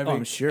my driving. Oh,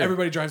 I'm sure.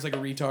 Everybody drives like a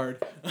retard.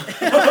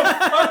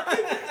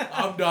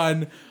 I'm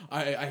done.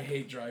 I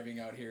hate driving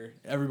out here.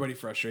 Everybody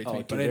frustrates me.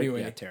 dude, But they're-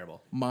 anyway, yeah,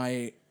 terrible.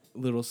 my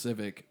little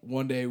Civic.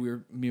 One day me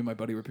and my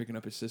buddy were picking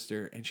up his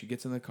sister, and she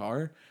gets in the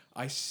car.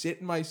 I sit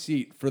in my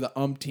seat for the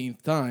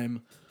umpteenth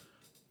time.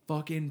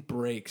 Fucking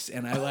brakes,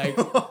 and I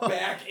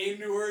back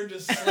into her and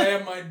just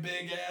slam my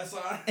big ass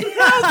on her.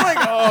 I was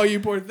like, "Oh, you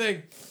poor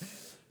thing."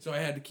 So I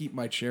had to keep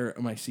my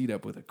seat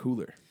up with a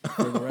cooler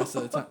for the rest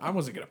of the time. I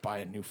wasn't gonna buy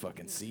a new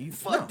fucking seat.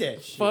 Fuck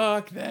that shit.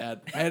 Fuck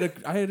that. I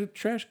had a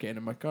trash can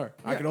in my car.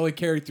 I could only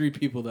carry 3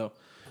 people though.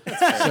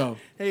 So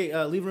Hey,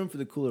 leave room for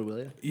the cooler, will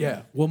you?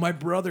 yeah. Well, my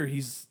brother,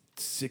 he's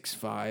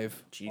 6'5".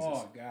 Jesus.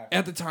 Oh, God.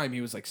 At the time,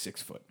 he was like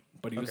 6 foot,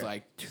 but he was Okay.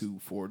 like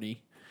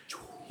 240.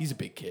 He's a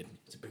big kid.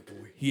 It's a big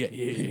boy.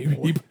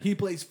 He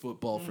plays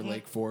football for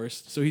Lake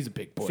Forest, so he's a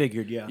big boy.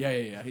 Figured, yeah.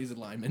 Yeah. He's a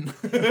lineman.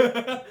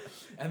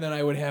 And then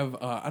I would have,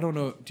 I don't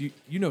know,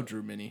 you know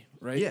Drew Minnie,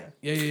 right?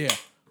 Yeah.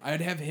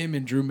 I'd have him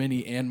and Drew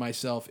Minnie and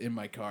myself in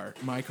my car.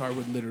 My car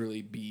would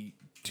literally be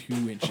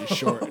 2 inches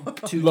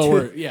short. Too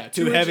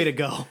heavy to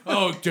go.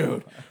 Oh,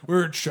 dude.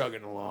 We're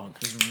chugging along.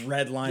 Just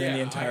red lining Yeah,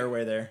 the entire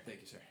way there. Thank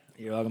you, sir.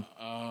 You're welcome.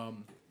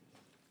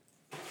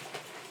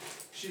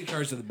 Shitty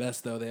cars are the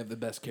best, though. They have the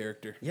best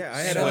character. Yeah, I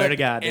And had Swear to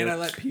God, And dude. I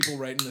let people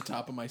right in the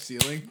top of my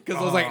ceiling. Because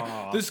I was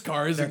like, this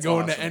car isn't that's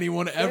going to awesome.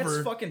 anyone ever.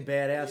 That's fucking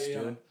badass, Yeah.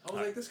 dude. I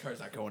was like, this car's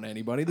not going to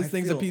anybody. This I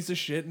thing's a feel- piece of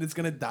shit, and it's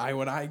going to die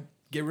when I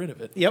get rid of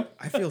it. Yep.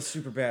 I feel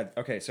super bad.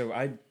 Okay, so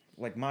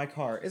my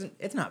car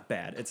it's not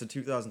bad. It's a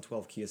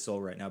 2012 Kia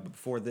Soul right now, but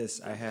before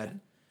this I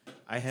had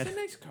It's a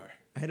nice car.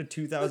 I had a Looks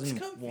 2001.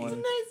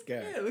 comfy. guy.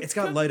 Yeah, it looks It's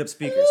got comfy. light up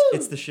speakers. Ooh.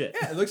 It's the shit.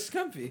 Yeah, it looks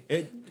comfy.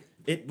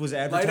 It was Light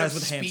up advertised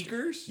with hamster.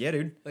 speakers? Yeah,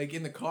 dude. Like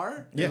in the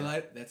car?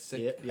 Yeah. That's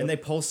sick. Yep. And they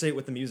pulsate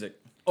with the music.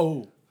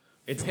 Oh,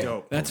 It's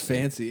dope. that's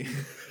fancy.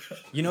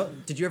 You know,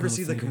 did you ever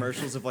see the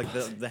commercials of like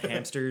the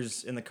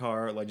hamsters in the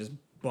car like just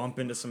bump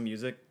into some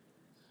music?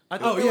 I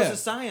thought Oh, it was yeah. a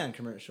Scion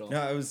commercial.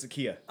 No, it was the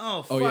Kia.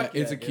 Oh, Oh, fuck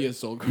yeah, it's a dude. Kia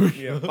Soul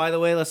commercial. Yeah. By the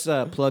way, let's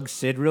plug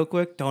Sid real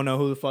quick. Don't know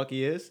who the fuck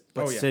he is,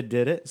 but Oh, yeah. Sid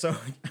did it. So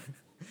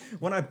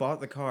when I bought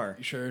the car,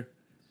 You sure?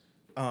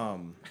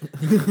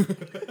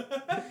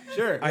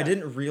 Sure. I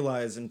didn't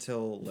realize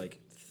until like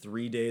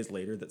 3 days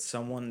later that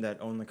someone that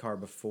owned the car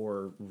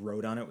before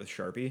wrote on it with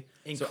Sharpie.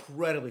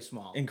 Incredibly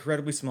small.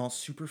 Incredibly small,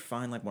 super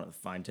fine, like one of the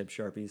fine tip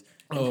Sharpies.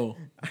 Oh.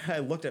 I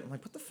looked at it, I'm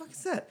like, what the fuck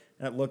is that?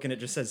 And I look and it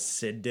just says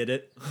Sid did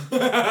it.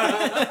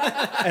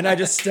 And I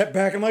just stepped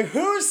back, I'm like,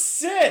 who's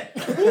Sid?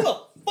 Who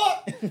the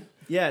fuck?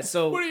 Yeah.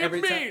 So What do you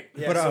every mean? time,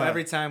 yeah, But, so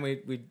every time we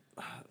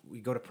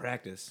go to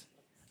practice,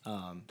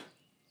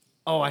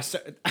 I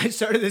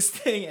started this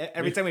thing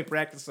every time we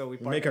practice. So we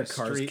park make on our the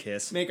cars street,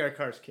 kiss. Make our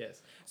cars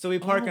kiss. So we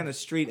park on the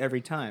street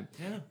every time.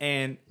 Yeah.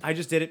 And I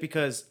just did it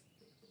because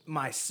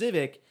my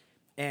Civic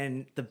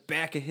and the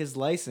back of his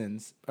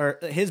license, or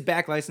his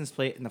back license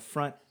plate and the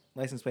front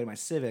license plate of my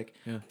Civic,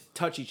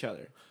 touch each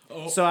other.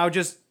 Oh. So I would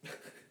just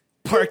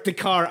park the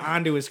car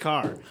onto his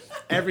car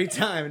every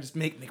time and just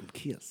make him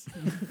kiss.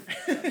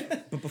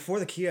 But before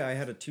the Kia, I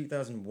had a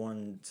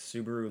 2001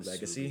 Subaru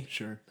Legacy.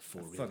 Sure.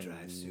 Four-wheel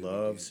drive Subaru.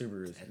 Love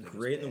Subarus.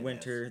 Great in the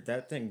winter.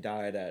 That thing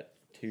died at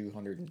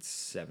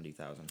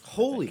 270,000.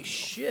 Holy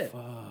shit!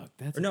 Fuck.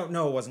 That's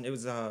No, it wasn't. It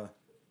was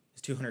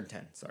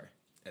 210. Sorry.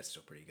 That's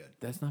still pretty good.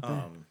 That's not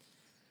bad.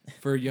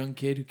 For a young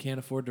kid who can't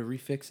afford to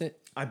refix it,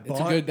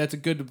 that's a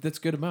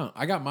good amount.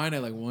 I got mine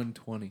at like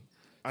 120.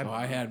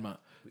 I had my.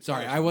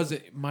 Sorry,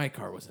 my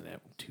car wasn't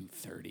at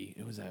 230.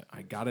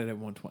 I got it at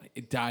 120.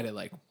 It died at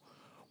like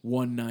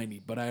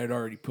 190, but I had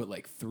already put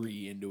like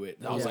 3 into it.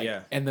 And I was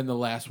and then the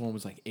last one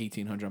was like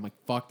 1,800. I'm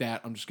like, fuck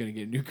that. I'm just gonna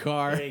get a new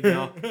car. There you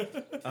go.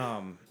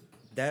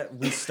 That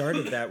we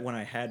started that when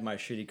I had my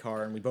shitty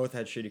car, and we both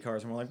had shitty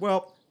cars, and we're like,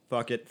 well,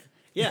 fuck it.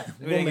 Yeah,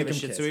 we didn't give a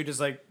shit. kiss. So we just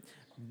like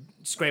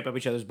scrape up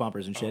each other's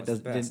bumpers and shit. it's the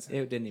best.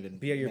 It didn't even.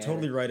 But yeah, you're matter.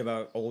 totally right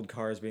about old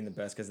cars being the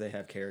best because they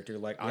have character.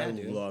 Like I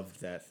dude.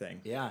 loved that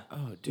thing. Yeah.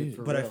 Oh, dude.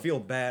 For But real. I feel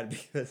bad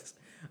because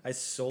I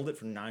sold it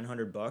for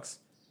 $900,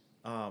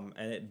 and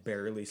it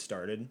barely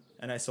started.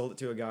 And I sold it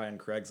to a guy on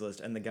Craigslist,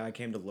 and the guy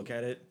came to look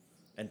at it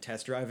and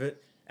test drive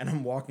it. And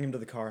I'm walking into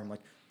the car, and I'm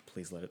like,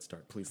 please let it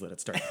start. Please let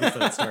it start. Please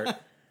let it start.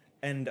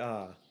 And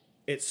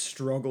it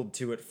struggled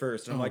to at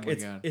first. And I'm like,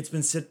 it's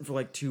been sitting for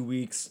like 2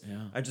 weeks. Yeah.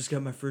 I just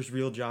got my first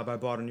real job. I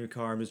bought a new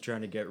car. I'm just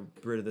trying to get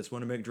rid of this.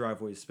 Want to make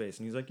driveway space.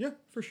 And he's like, yeah,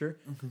 for sure.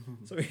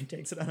 So he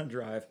takes it on a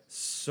drive.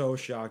 So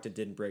shocked it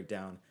didn't break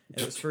down.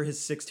 And it was for his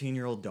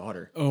 16-year-old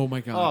daughter. Oh my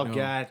god. Oh no.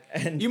 god.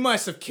 And You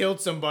must have killed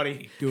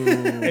somebody. Dude.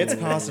 it's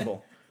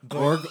possible.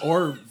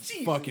 Or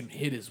fucking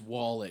hit his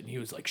wallet and he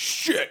was like,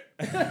 shit.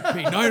 Pay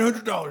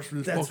 $900 for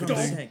this That's fucking what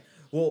I'm thing. saying.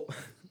 Well,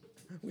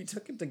 we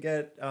took it to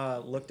get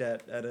looked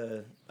at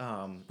a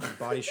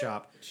body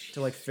shop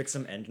to like fix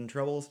some engine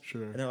troubles.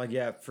 Sure. And they're like,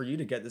 yeah, for you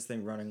to get this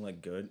thing running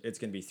like good, it's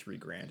gonna be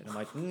 $3,000. And I'm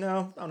like,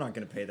 no, I'm not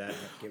gonna pay that.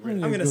 I'm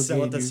gonna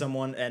sell it to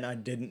someone, and I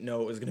didn't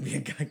know it was gonna be a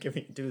guy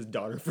giving it to his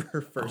daughter for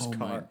her first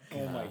car.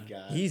 Oh my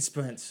god. He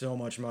spent so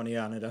much money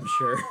on it, I'm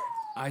sure.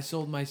 I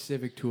sold my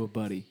Civic to a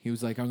buddy. He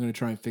was like, I'm going to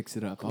try and fix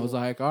it up. I was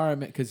like, all right,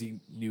 man, because he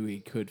knew he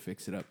could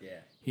fix it up. Yeah.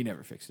 He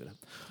never fixed it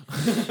up.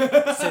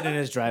 Sitting in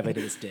his driveway to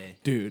this day.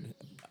 Dude,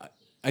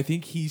 I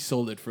think he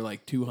sold it for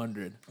like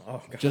 $200.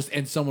 Oh god.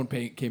 And someone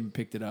came and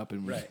picked it up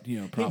and was,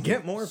 He'd probably.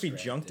 get more if he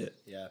junked it.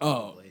 Yeah.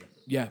 Oh,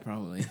 yeah,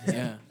 probably.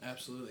 Yeah,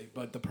 absolutely.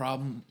 But the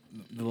problem,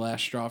 the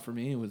last straw for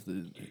me was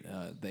the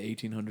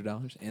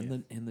 $1,800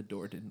 and the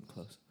door didn't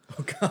close.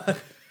 Oh god.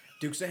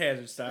 Dukes of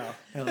Hazzard style.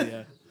 Hell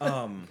yeah.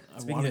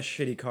 Speaking of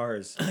shitty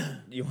cars,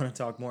 you want to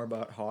talk more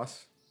about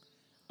Haas?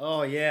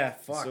 Oh yeah.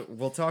 Fuck. So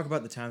we'll talk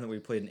about the time that we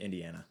played in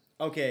Indiana.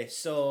 Okay,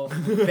 so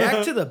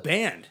back to the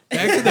band.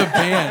 Back to the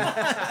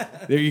band.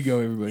 There you go,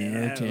 everybody.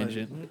 Another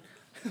tangent.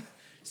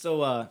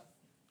 So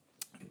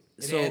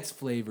It adds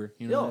flavor.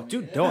 You know no, what I mean?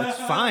 dude, no, it's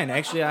fine.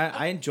 Actually,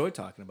 I enjoy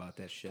talking about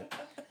that shit.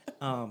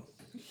 I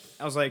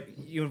was like,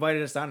 you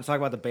invited us down to talk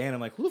about the band.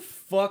 I'm like, who the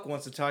fuck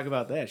wants to talk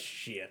about that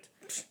shit?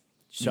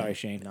 Sorry,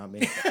 Shane. Not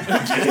me.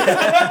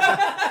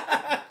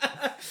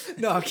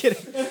 No, I'm kidding.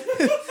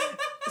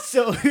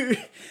 So,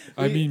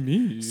 I mean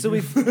me. so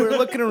we're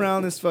looking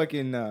around this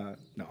fucking. No,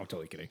 I'm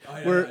totally kidding.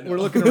 We're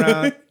looking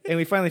around and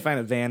we finally find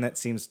a van that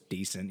seems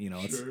decent. You know,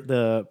 it's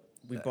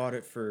We bought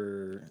it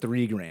for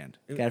 $3,000.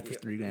 Got it for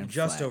 $3,000.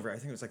 just flat. over. I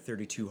think it was like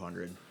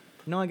 3,200.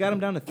 No, I got him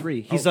down to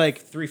 3. He's like,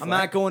 3 I'm flat?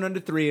 not going under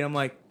 3. And I'm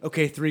like,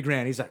 okay,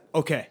 $3,000. He's like,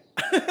 okay.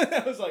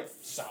 I was like,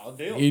 solid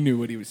deal. He knew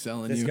what he was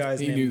selling This you. guy's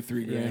He name- knew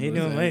 $3,000. He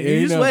knew. was Wait, that.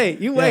 you just know. wait.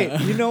 You wait.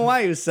 Yeah. You know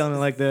why he was selling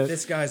like this?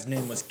 This guy's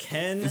name was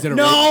Ken. Is it a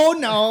No,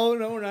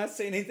 we're not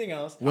saying anything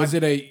else. Was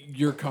it a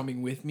 "You're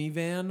coming with me"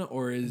 van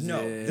or is No,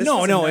 it? this No,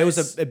 was a no, it nice-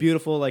 was a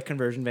beautiful like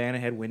conversion van. It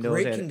had windows.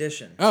 great it had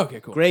condition? Oh, okay,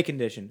 cool. Great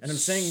condition. And I'm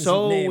saying his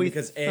so name we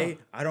because A,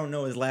 I don't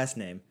know his last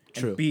name,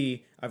 True. and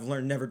B, I've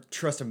learned never to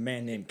trust a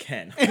man named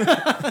Ken.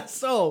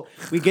 So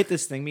we get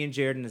this thing. Me and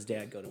Jared and his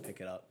dad go to pick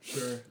it up.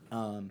 Sure.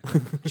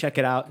 Check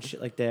it out and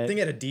shit like I that. think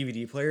it had a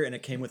DVD player, and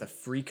it came with a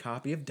free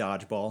copy of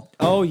Dodgeball.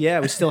 Oh yeah,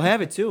 we still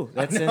have it too.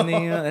 That's in the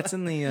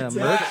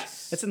merch.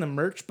 That's in the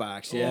merch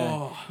box. Yeah,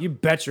 Oh. you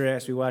bet your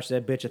ass we watched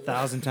that bitch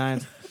 1,000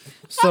 times.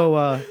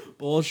 So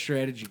Bold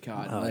strategy,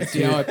 Cotton. Let's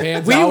see how it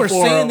pans we out were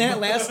for saying him. that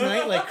last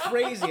night like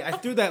crazy. I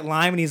threw that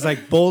lime and he's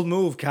like, bold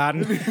move,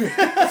 Cotton. See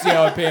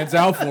how it pans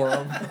out for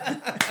him.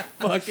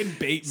 Fucking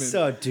Bateman.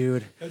 So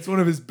dude, That's one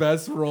of his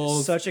best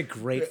roles. such a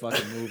great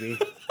fucking movie.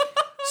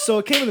 So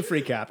it came with a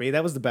free copy.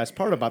 That was the best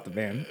part about the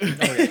van.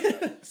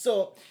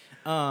 So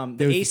the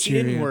There's AC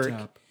cherry didn't on work.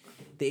 top.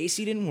 The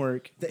AC didn't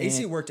work. The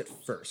AC and- worked at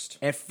first.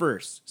 at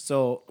first.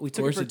 So we took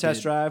it course for a it test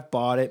did. drive,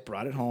 bought it,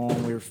 brought it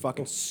home. We were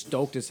fucking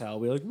stoked as hell.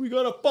 We were like, we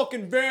got a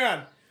fucking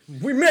van.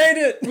 We made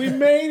it! We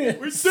made it.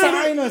 We did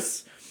Sign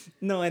us.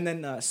 No, and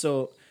then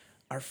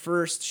our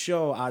first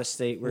show out of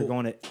state, we're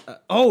going to.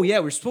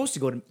 We're supposed to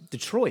go to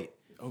Detroit.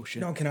 Oh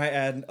shit. No, can I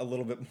add a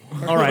little bit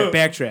more? All right,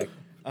 backtrack.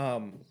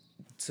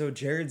 So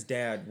Jared's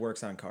dad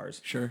works on cars.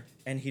 Sure.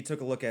 And he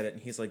took a look at it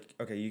and he's like,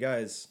 okay, you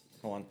guys,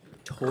 hold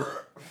on.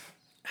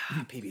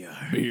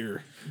 PBR.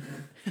 Beer.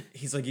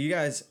 He's like, you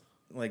guys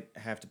like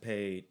have to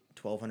pay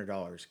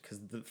 $1,200 because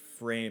the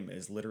frame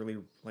is literally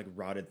like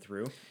rotted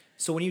through.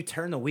 So when you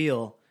turn the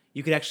wheel,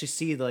 you could actually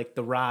see like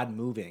the rod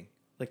moving,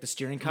 like the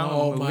steering column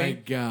Oh moving. my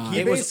god.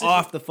 It was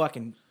off the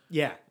fucking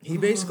He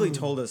basically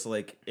told us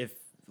like if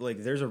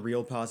like there's a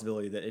real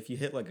possibility that if you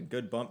hit like a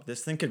good bump,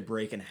 this thing could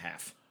break in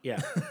half. Yeah.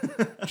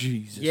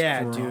 Jesus.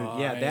 Yeah, Christ. dude.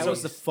 Yeah, that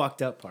was the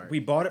fucked up part. We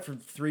bought it for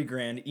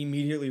 $3,000.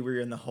 Immediately we were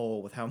in the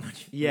hole with how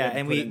much.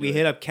 and we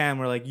hit up Cam.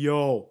 We're like,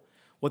 yo,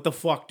 what the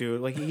fuck, dude?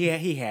 Like, he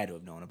had to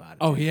have known about it.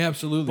 Oh, he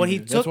absolutely. But he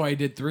did. took- That's why he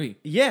did 3.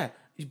 Yeah,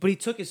 but he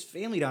took his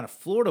family down to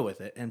Florida with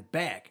it and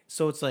back.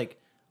 So it's like,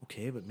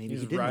 okay, but maybe He he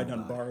was didn't riding know on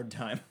about it. borrowed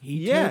time. He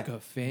Yeah. took a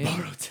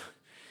fan.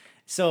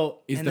 So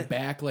Is and the then-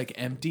 back like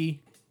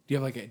empty? Do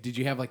you have did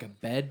you have like a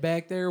bed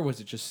back there, or was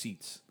it just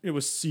seats? It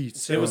was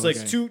seats. So- It was like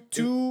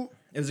Okay.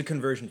 It was a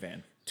conversion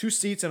van. two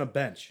seats and a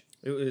bench.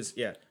 It was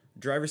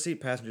driver's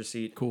seat, passenger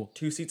seat. Cool.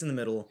 2 seats in the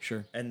middle.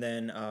 Sure. And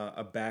then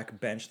a back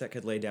bench that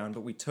could lay down,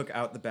 but we took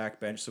out the back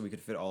bench so we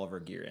could fit all of our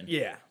gear in.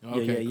 Yeah.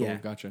 Okay, cool,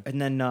 gotcha.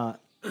 And then,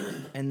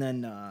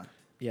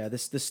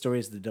 this story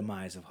is the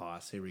demise of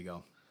Haas. Here we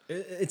go.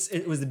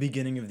 It was the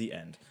beginning of the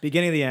end.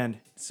 Beginning of the end.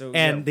 So,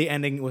 and yeah. the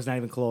ending was not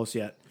even close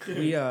yet.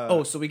 We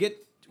So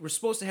we're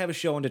supposed to have a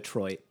show in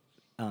Detroit.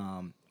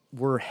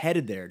 We're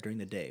headed there during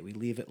the day. We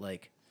leave at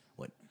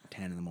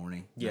 10 in the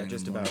morning. Yeah, 9 in the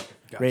just morning.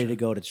 about. Ready to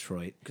go to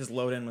Detroit. Because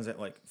load in was at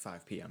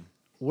 5 p.m.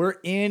 We're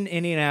in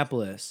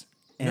Indianapolis,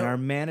 and No. our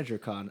manager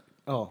called.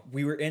 Oh,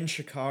 We were in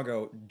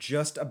Chicago,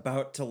 just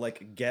about to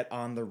get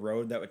on the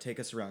road that would take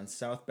us around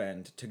South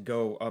Bend to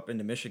go up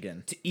into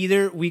Michigan.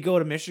 either we go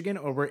to Michigan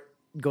or we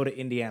go to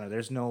Indiana.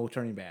 There's no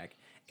turning back.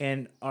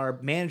 And our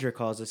manager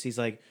calls us. He's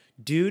like,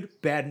 "Dude,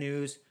 bad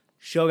news.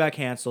 Show got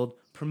canceled.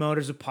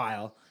 Promoters a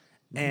pile."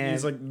 And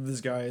He's like, this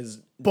guy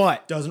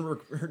but doesn't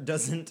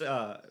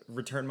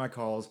return my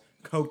calls,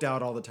 coked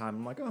out all the time.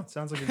 I'm like, oh,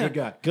 sounds like a good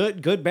guy.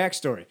 good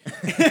backstory.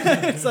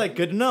 It's like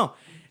good to know.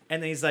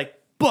 And then he's like,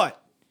 "But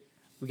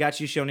we got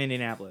you shown in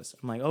Indianapolis."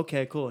 I'm like,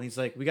 "Okay, cool." And he's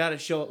like, "We got to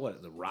show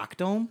it. The Rock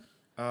Dome."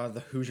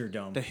 The Hoosier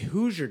Dome. The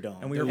Hoosier Dome.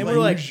 And we were we're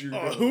like, Hoosier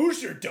oh,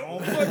 Hoosier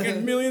Dome,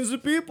 fucking millions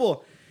of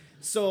people.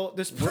 So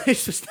this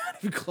place was not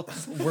even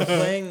close.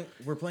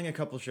 We're playing a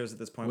couple shows at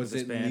this point Was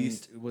with it this at band.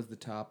 least was the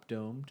top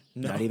domed?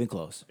 Not even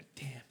close.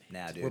 Damn it.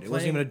 Nah, dude. We're It wasn't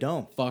playing- even a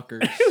dome.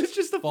 Fuckers. It was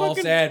just a False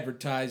fucking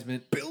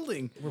advertisement.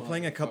 building. We're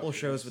playing a couple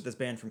shows with this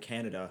band from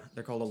Canada.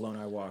 They're called Alone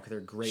I Walk. They're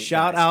great.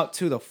 Shout guys. out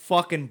to the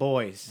fucking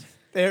boys.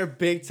 They're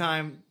big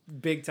time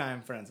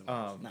friends of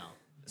ours now.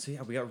 So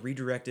yeah, we got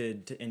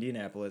redirected to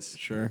Indianapolis.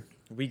 Sure.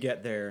 We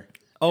get there.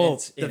 Oh,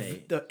 it's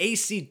in the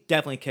AC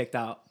definitely kicked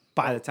out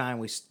by the time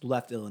we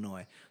left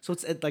Illinois. So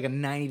it's at like a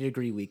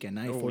 90-degre weekend,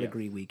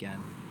 94-degree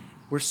weekend.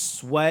 We're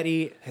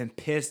sweaty and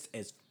pissed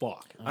as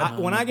fuck.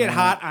 When I get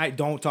hot,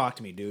 don't talk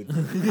to me, dude.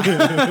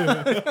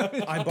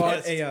 I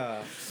bought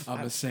a.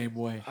 I'm the same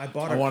way. I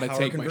bought I a want to power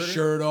take my converter.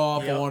 shirt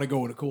off. I Yep. want to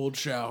go in a cold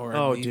shower.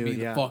 Oh, and leave dude,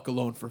 me yeah. the fuck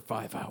alone for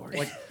 5 hours.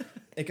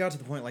 It got to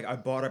the point I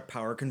bought a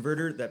power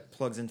converter that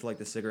plugs into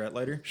the cigarette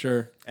lighter,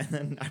 Sure. and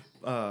then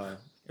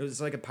it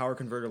was like a power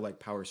converter,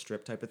 power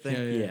strip type of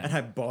thing. Yeah. And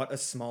I bought a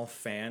small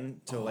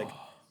fan to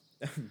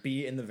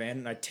be in the van,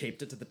 and I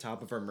taped it to the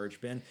top of our merch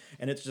bin,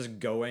 and it's just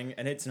going,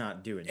 and it's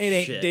not doing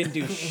shit. Didn't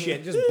do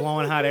shit. Just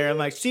blowing hot air. I'm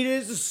like, see,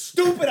 this is a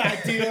stupid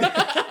idea.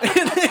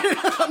 And then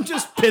I'm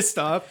just pissed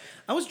off.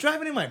 I was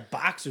driving in my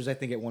boxers, I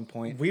think, at one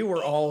point. We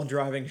were all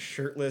driving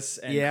shirtless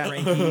and Yeah,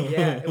 cranky.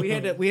 yeah. We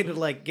had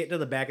to get to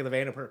the back of the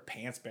van and put our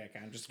pants back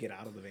on just to get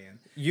out of the van.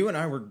 You and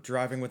I were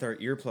driving with our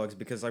earplugs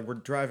because we're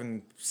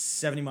driving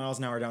 70 miles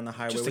an hour down the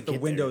highway Just to with the get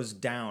there. windows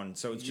down,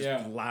 so it's just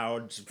Yeah.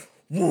 loud, just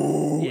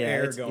woo,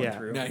 air it's- going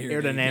through. Not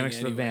hearing Aerodynamics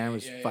anything of the van anyway.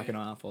 was Yeah, fucking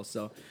awful.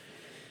 So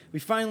we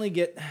finally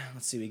get.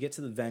 Let's see. We get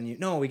to the venue.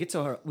 No, we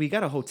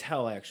got a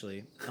hotel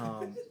actually.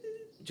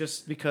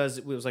 Just because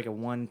it was like a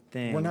one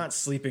thing. We're not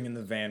sleeping in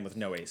the van with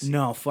no AC.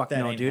 No, fuck That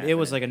no, ain't dude. It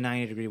was happening. like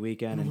a 90-degree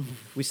weekend, and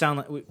we sound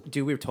like,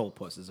 we were told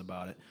pusses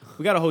about it.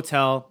 We got a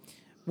hotel,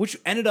 which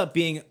ended up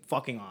being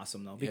fucking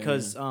awesome though,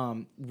 because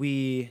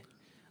we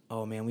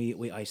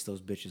iced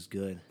those bitches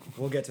good.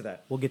 We'll get to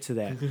that. We'll get to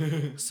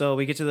that. So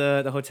we get to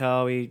the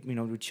hotel. We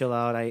chill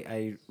out.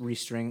 I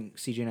restring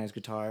CJ and I's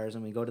guitars,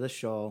 and we go to the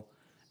show.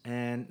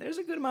 And there's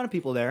a good amount of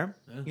people there.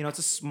 Yeah. It's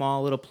a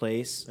small little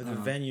place. The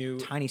venue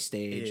tiny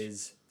stage.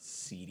 is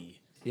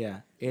seedy.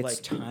 Yeah, it's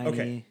tiny.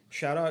 Okay,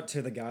 shout out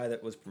to the guy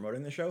that was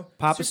promoting the show.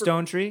 Papa Super-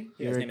 Stone Tree,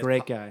 Yeah, his you're a name is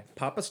great guy.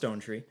 Papa Stone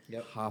Tree.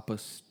 Papa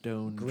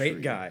Stone. Great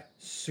Tree. guy.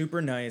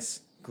 Super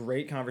nice.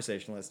 Great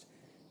conversationalist.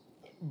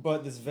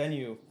 But this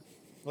venue,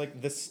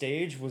 the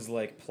stage was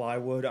like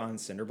plywood on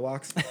cinder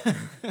blocks.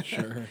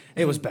 Sure.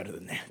 It was better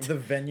than that.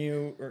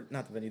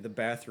 The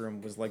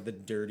bathroom was like the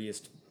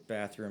dirtiest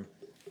bathroom.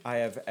 I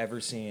have ever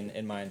seen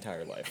in my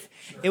entire life.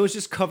 It was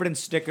just covered in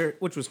sticker,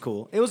 which was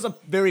cool. It was a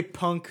very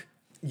punk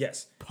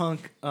Yes.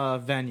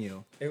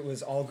 venue. It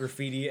was all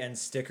graffiti and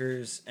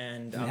stickers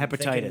and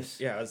hepatitis.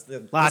 Yeah, it was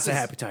Lots of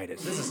hepatitis.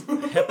 This is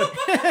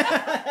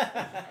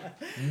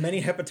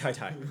many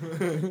hepatitis.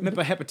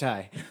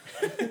 Hepatitis.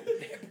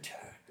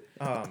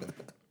 It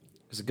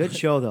was a good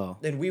show though.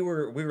 And we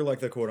were like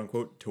the quote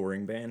unquote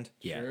touring band.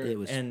 Yeah, Sure. it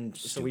was. And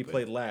so we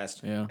played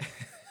last. Yeah.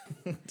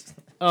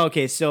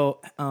 Okay, so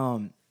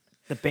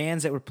the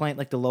bands that were playing,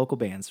 like the local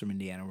bands from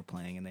Indiana, were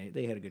playing, and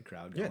they had a good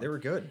crowd. Yeah, Going. they were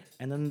good.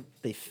 And then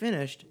they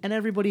finished, and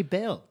everybody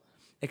bailed,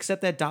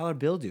 except that Dollar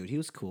Bill dude. He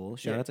was cool.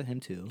 Shout Yeah. out to him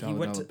too. Dollar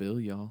went dollar to- bill,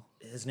 y'all.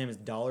 His name is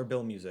Dollar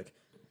Bill Music.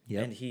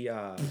 Yep. And he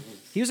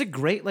He was a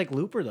great like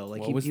looper though.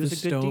 Like What he was, was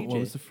the a good stone? DJ. What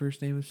was the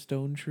first name of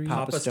Stone Tree?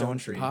 Papa Stone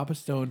Tree. Papa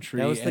Stone Tree.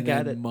 That was the and guy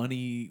then that-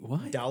 Money.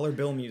 What? Dollar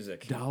Bill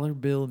Music. Dollar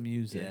bill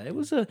music. Yeah, it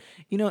was a.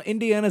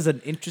 Indiana's an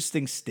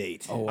interesting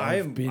state. Oh,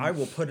 I been.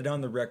 will put it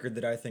on the record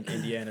that I think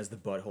Indiana is the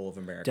butthole of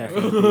America.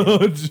 Definitely.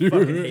 Oh, dude.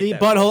 Fucking hate The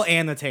that butthole place.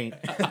 and the taint.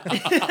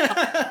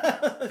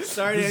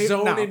 Sorry, The to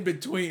zone no. in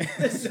between.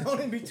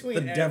 zone in between.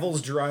 The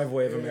devil's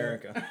driveway of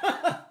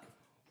America.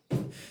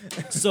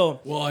 So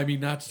Well, I mean,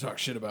 not to talk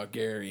shit about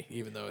Gary,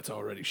 even though it's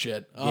already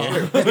shit.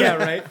 yeah,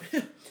 right.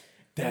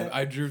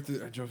 I drove through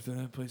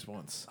that place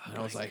once. And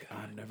I was like,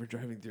 I'm never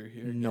driving through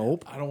here. again.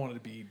 Nope. I don't want to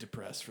be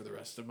depressed for the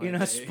rest of my You're not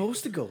day.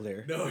 supposed to go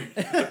there. No.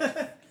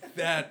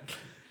 that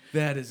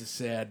is a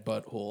sad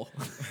butthole.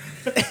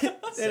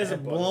 That is a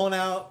blown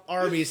out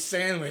Arby's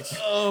sandwich.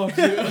 Oh,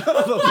 dude.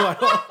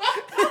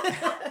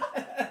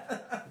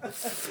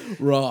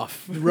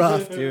 Rough.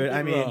 Rough, dude.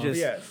 I mean, Rough. just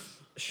Yeah.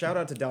 Shout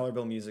out to Dollar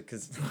Bill Music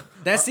because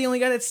that's the only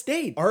guy that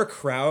stayed. our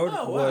crowd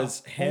Oh, wow.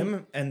 was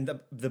him and the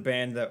other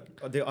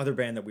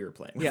band that we were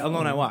playing with. Yeah,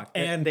 Alone I Walk,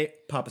 And they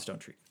Papa Stone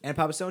Tree. and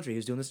Papa Stone Tree. He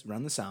was doing this,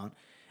 run the sound,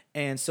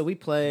 and so we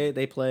play,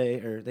 they play,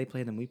 or they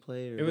play, then we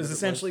play. Or It was whatever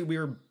essentially we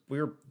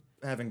were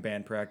having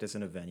band practice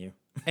in a venue.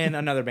 and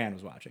another band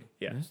was watching,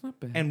 Yeah. That's not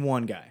bad. and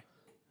one guy.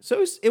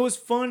 So it was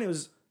fun. It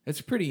was. It's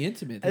pretty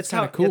intimate. That's That's how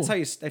kind of cool. That's how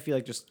you. I feel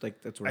like just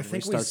like that's where I it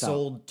think we starts out.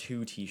 sold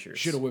 2 T-shirts.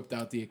 Should have whipped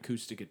out the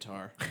acoustic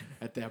guitar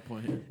at that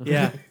point.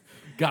 Yeah.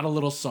 Got a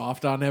little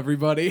soft on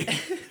everybody.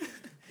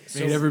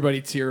 Made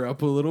everybody tear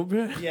up a little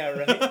bit. Yeah.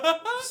 Right.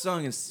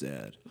 Song is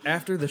sad.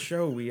 After the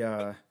show, we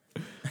Oh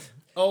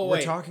we're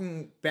wait.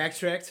 talking.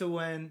 Backtrack to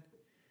when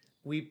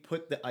we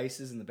put the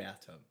ices in the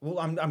bathtub. Well,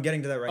 I'm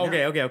getting to that right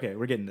now. Okay.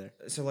 We're getting there.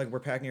 So like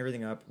we're packing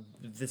everything up.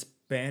 This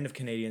band of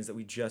Canadians that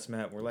we just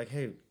met, we're like,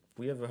 hey,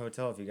 we have a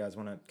hotel if you guys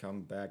want to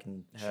come back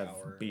and have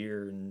Shower.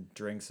 beer and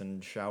drinks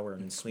and shower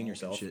and clean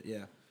yourself. Shit,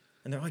 yeah.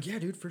 And they're like, yeah,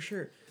 dude, for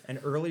sure. And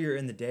earlier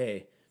in the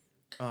day,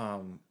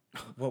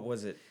 what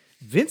was it?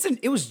 Vincent,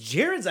 it was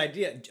Jared's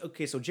idea.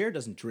 Okay, so Jared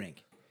doesn't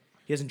drink.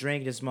 He doesn't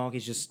drink, he doesn't smoke,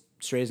 he's just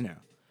straight as an arrow.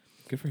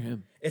 Good for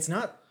him. It's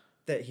not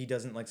that he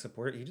doesn't like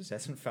support it. He just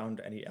hasn't found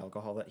any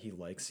alcohol that he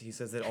likes. He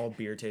says that all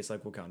beer tastes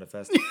like Wakanda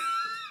Fest.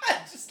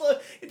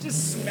 It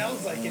just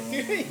smells like it.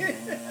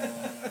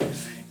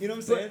 You know what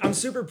I'm saying? But I'm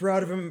super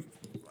proud of him.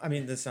 I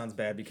mean, this sounds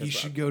bad because You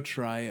should go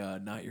try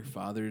Not Your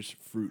Father's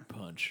Fruit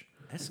Punch.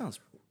 That sounds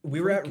we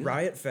were at good.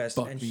 Riot Fest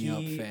Fuck and me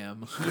up,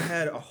 fam. he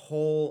had a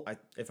whole,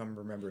 if I'm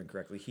remembering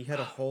correctly, he had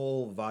a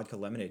whole vodka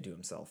lemonade to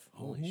himself.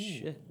 holy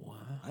shit. Wow.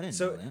 I didn't know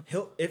So that.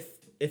 he'll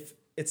if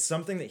it's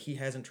something that he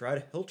hasn't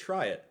tried, he'll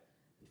try it,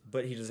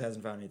 but he just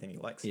hasn't found anything he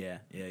likes. Yeah.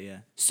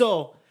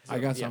 So I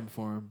got yeah. something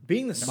for him.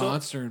 being the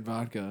Monster and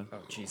vodka. Oh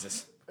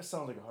Jesus! that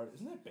sounds like a hard.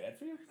 Isn't that bad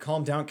for you?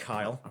 Calm down,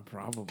 Kyle.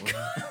 Probably.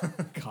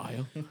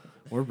 Kyle.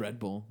 Or Red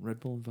Bull. Red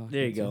Bull and vodka.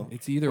 There you go.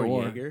 It's either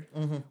or. Jaeger.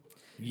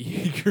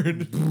 Jaeger.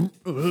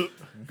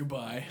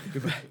 Goodbye.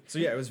 So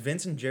yeah, it was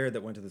Vince and Jared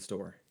that went to the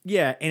store.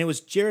 Yeah, and it was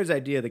Jared's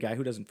idea, the guy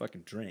who doesn't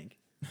fucking drink.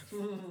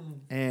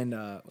 And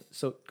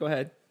so go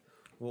ahead.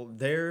 Well,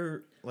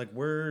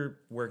 we're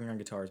working on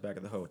guitars back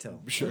at the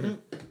hotel. Sure.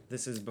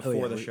 This is Oh, before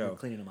yeah, the we're show,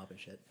 cleaning them up and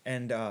shit.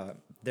 and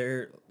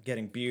they're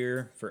getting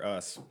beer for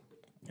us.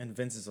 And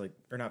Vince is like,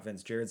 or not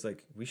Vince, Jared's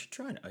like, we should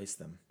try and ice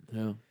them.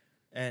 Yeah.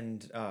 And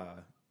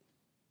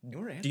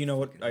do you know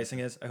what icing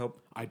is? I hope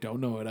I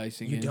don't know what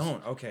icing you is.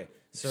 don't. Okay,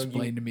 so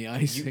Explain to me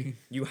icing.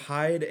 you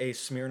hide a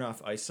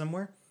Smirnoff Ice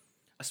somewhere.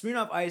 A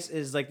Smirnoff Ice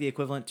is like the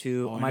equivalent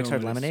to Oh, I Mike's know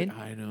Hard what it's-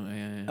 Lemonade. I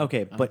know. Yeah.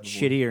 Okay, I'm but the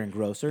boy. shittier and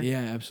grosser. Yeah,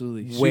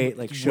 absolutely. Way,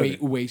 like,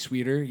 sugar. way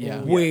sweeter.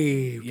 Yeah.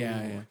 Way.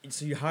 Yeah.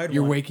 So you hide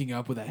You're one, waking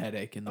up with a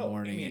headache in the Oh,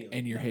 morning immediately.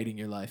 and you're hating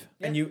your life.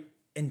 and you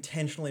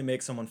intentionally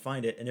make someone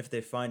find it. And if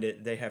they find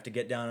it, they have to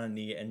get down on a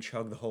knee and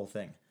chug the whole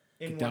thing.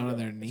 In down one on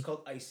go. their knee? It's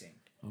called icing.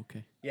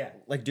 Okay. Yeah.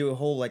 Like do a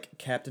whole like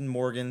Captain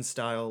Morgan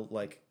style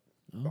like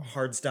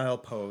hard style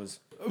pose.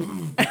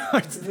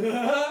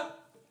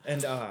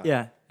 And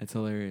Yeah. That's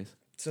hilarious.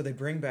 so they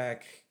bring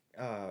back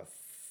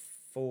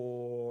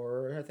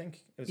 4, I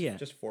think it was Yeah.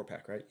 just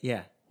 4-pack, right?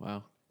 Yeah.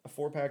 Wow. A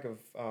 4-pack of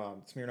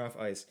Smirnoff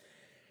Ice,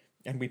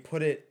 and we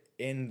put it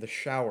in the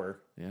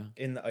shower Yeah.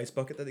 in the ice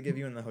bucket that they give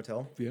you in the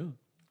hotel. Yeah.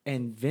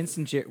 And Vince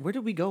and Jared, where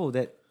did we go?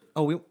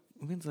 We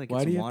went to like get Why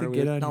some do you have water. to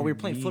get on No, we your were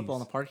playing football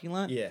in knees? the parking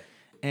lot. Yeah,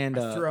 And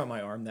I threw out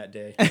my arm that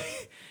day.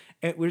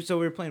 And we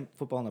were playing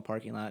football in the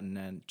parking lot, and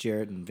then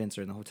Jared and Vince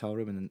are in the hotel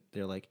room, and then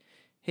they're like,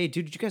 "Hey,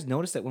 dude, did you guys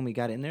notice that when we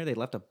got in there, they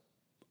left a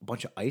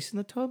bunch of ice in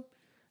the tub?"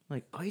 I'm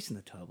like, ice in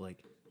the tub?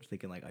 Like, we're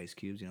thinking like ice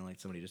cubes, like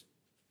somebody just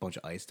bunch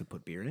of ice to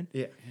put beer in.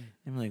 Yeah.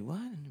 And we're like, what?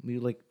 And we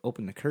like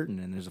open the curtain,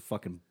 and there's a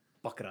fucking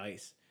bucket of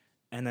ice,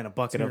 and then a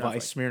bucket of Smirnoff ice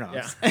Ice.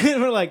 Smirnoffs. Yeah.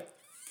 And we're like,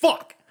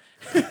 fuck.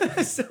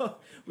 So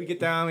we get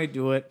down, we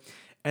do it,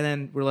 and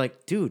then we're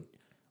like, dude,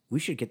 we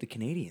should get the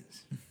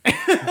Canadians.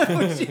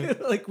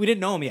 Like, we didn't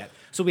know them yet,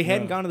 so we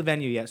hadn't gone to the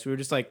venue yet. So we were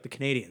just like, the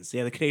Canadians,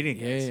 the Canadian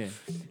guys.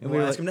 Yeah. And we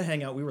were asking them to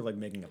hang out. We were like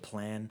making a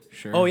plan.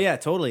 Sure. Oh yeah,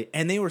 totally.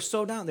 And they were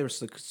so down. They were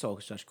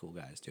such cool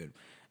guys, dude.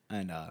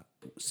 And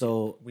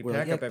so We we're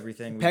pack like, up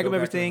everything. We pack go up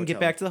back to the everything, get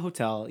hotel. back to the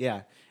hotel.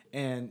 Yeah,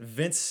 and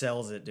Vince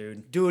sells it,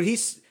 dude. dude,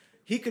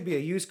 he could be a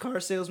used car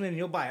salesman, and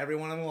he'll buy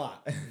everyone on the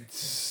lot.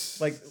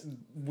 Like,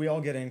 we all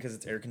get in because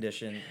it's air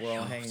conditioned. We're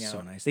all hanging out.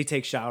 So nice. They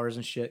take showers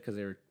and shit because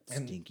they're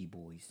stinky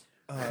boys.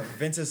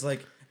 Vince is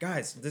like,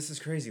 guys, this is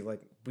crazy.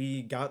 Like,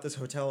 we got this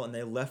hotel and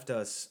they left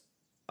us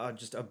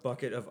just a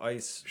bucket of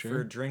ice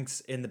for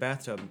drinks in the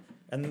bathtub.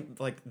 And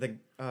like the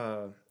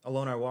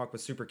Alone I Walk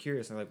was super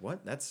curious. And they're like,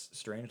 what? That's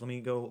strange. Let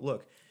me go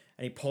look.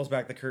 And he pulls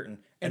back the curtain,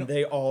 and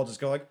they all just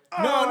go like,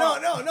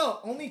 oh! No.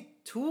 Only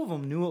 2 of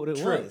them knew what it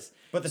True. was.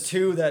 But the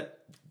 2 that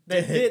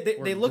They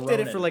were looked at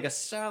it for groaning. like a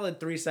solid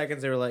 3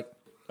 seconds. They were like,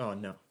 Oh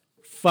no.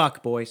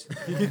 fuck, boys.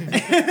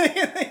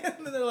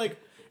 And then they're like,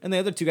 and the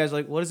other 2 guys are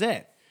like, what is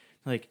that?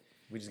 Like,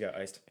 We just got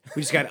iced.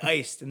 we just got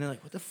iced. And they're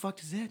like, what the fuck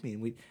does that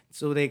mean?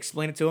 So they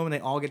explain it to them, and they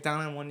all get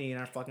down on one knee in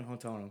our fucking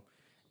hotel room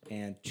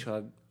and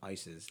chug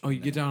ices. Oh, you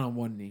get down on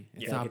one knee.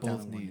 It's Yeah, not get down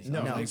both on one knees. knee.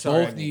 I was No, like,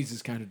 sorry, I both mean- knees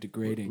is kind of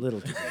degrading.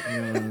 Little too big.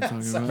 You know what I'm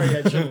talking Sorry,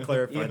 I should have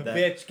clarified You that.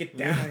 bitch, get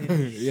down.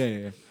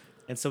 yeah.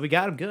 And so we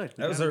got him good.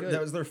 That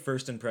was their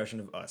first impression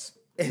of us,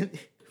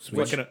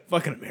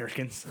 fucking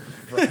Americans.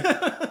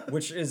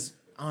 which is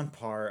on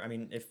par. I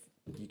mean, if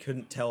you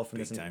couldn't tell from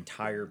this time.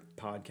 entire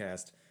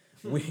podcast,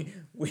 we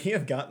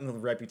have gotten the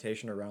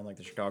reputation around like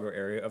the Chicago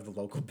area of the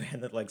local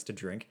band that likes to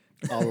drink.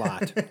 A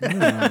lot. Nothing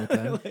wrong with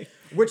that.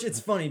 Which it's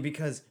funny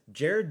because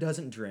Jared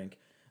doesn't drink.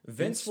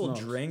 Vince will smokes.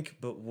 drink,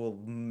 but will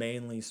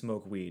mainly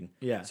smoke weed.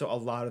 Yeah. So a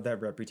lot of that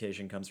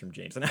reputation comes from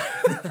James. And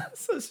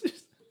So it's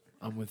just-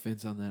 I'm with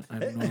Vince on that. I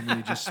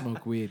normally just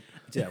smoke weed.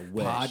 Yeah,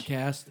 wish.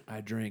 Podcast,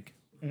 I drink.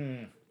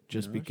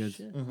 Just because.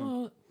 shit.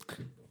 Well,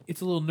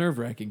 it's a little nerve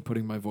wracking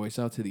putting my voice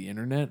out to the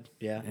internet.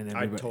 Yeah. And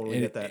I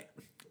totally get that.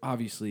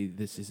 Obviously,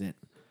 this isn't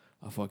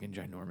a fucking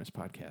ginormous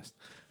podcast.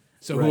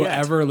 So Right.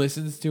 whoever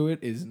listens to it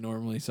is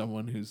normally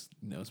someone who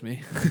knows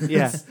me.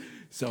 Yeah.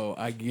 So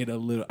I need a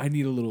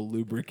little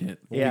lubricant.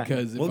 Yeah.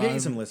 Because we'll if get you I'm-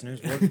 some listeners.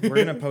 We're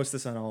going to post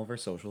this on all of our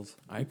socials.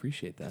 I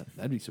appreciate that.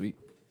 That'd be sweet.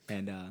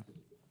 And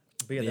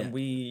But yeah, Yeah.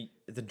 then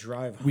the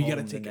drive home We got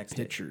to the take a next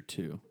day. picture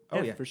too.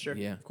 Oh, yeah. for sure.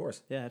 Yeah. Of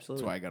course. Yeah, That's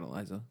absolutely. why I got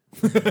Eliza.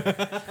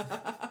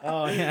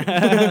 Oh yeah.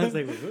 I was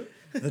like, what?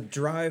 The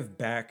drive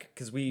back,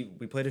 because we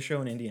played a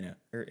show in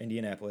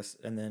Indianapolis,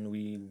 and then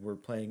we were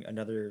playing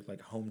another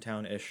like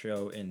hometown-ish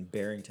show in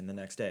Barrington the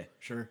next day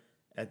Sure.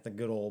 at the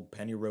good old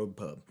Penny Road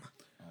pub.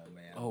 Oh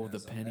man. Oh, the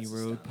Penny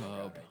Road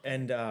pub.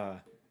 And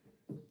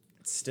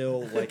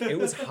still, like, it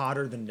was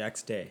hotter the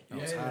next day. It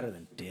was hotter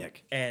than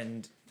dick.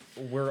 And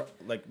we're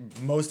like,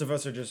 most of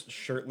us are just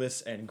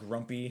shirtless and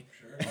grumpy.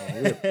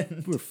 We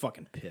were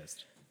fucking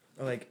pissed.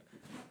 Like,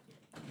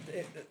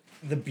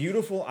 the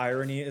beautiful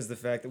irony is the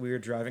fact that we were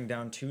driving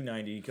down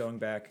 290 going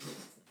back,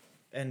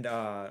 and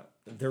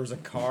there was a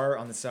car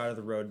on the side of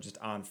the road just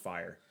on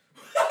fire.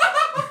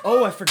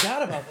 Oh, I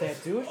forgot about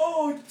that, dude.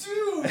 Oh,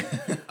 dude.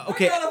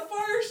 Okay. I got a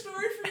fire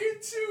story for you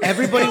too.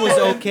 Everybody was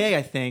okay,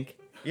 I think.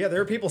 Yeah, there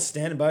were people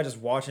standing by just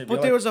watching it. be But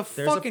like, there was a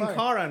 "There's fucking fire."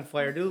 car on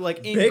fire, dude.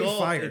 Like Big engulfed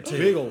fire, in- too.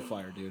 Big old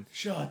fire, dude.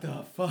 Shut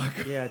the fuck.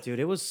 Yeah, dude,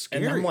 it was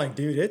And scary. I'm like,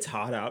 dude, it's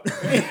hot out.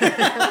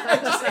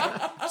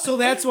 So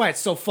that's why it's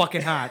so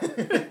fucking hot.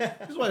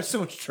 That's why there's so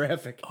much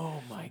traffic.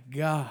 Oh my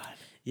god.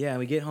 Yeah,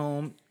 we get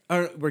home.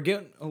 Or we're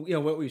getting. Oh, yeah,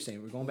 what were you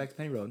saying? We're going back to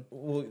Penny Road.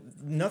 Well,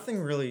 nothing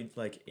really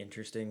like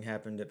interesting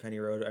happened at Penny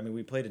Road. I mean,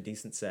 we played a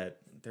decent set.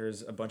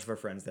 There's a bunch of our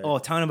friends there. Oh, a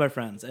ton of our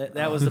friends.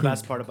 That was the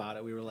best part about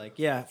it. We were like,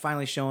 yeah,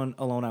 finally showing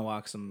Alone I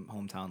Walk some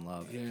hometown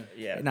love. Yeah.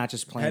 yeah, Not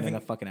just playing in Having-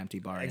 a fucking empty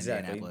bar in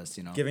exactly. Indianapolis,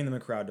 you know. Giving them a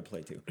crowd to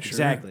play to.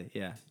 Exactly,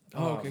 yeah.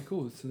 Oh, okay,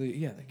 cool. So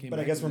that came. But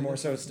I back guess to we're the- more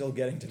so still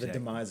getting to the Exactly.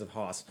 demise of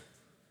Haas.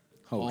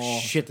 Oh, Oh.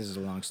 shit, this is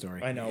a long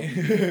story. I know.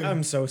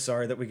 I'm so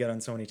sorry that we got on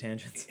so many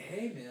tangents.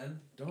 Hey man,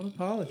 don't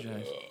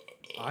apologize.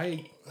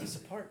 That's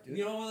the part, dude.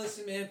 You know what?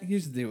 Listen, man.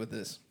 Here's the deal with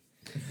this.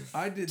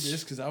 I did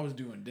this because I was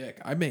doing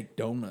dick. I make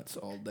donuts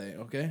all day.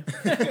 Okay.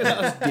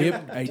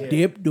 I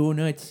dip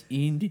donuts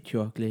into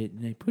chocolate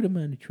and I put them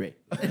on a tray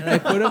and I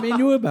put them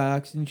into a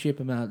box and ship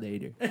them out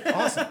later.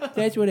 Awesome.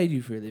 That's what I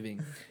do for a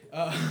living.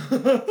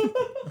 I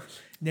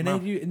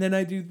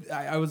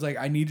was like,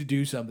 I need to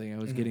do something. I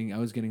was getting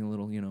a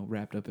little,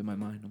 wrapped up in my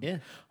mind. I'm Yeah.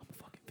 I'm a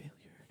fucking failure.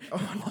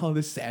 All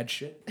this sad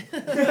shit.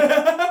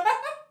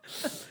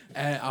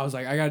 And I was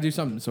like, I got to do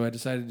something. So I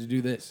decided to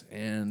do this.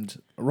 And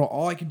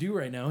all I can do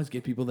right now is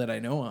get people that I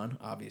know on,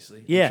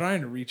 obviously. Yeah. I'm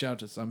trying to reach out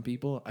to some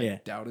people. I Yeah.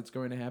 doubt it's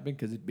going to happen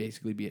because it'd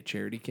basically be a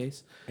charity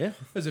case. Yeah.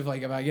 Because if I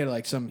get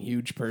like some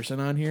huge person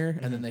on here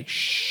and then they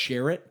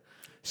share it,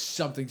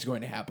 something's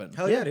going to happen.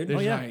 Hell yeah, dude. There's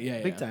Oh, yeah. not-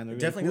 yeah. Big time. They're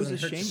Definitely like, doesn't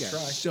 "Who's hurt this to Shane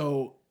guy?" try.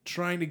 So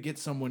trying to get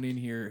someone in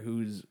here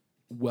who's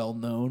well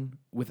known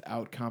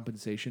without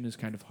compensation is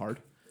kind of hard.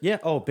 Yeah.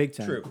 Oh, big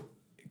time. True.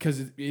 Because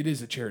it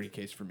is a charity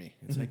case for me.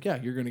 It's like, yeah,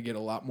 you're going to get a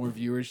lot more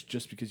viewers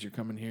just because you're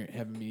coming here,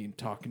 having me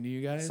talking to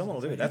you guys. Someone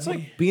will do it. That's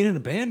like Being in a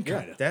band,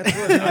 kind of. that's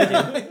what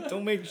I do.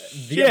 Don't make The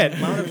shit.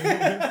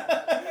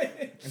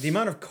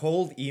 amount of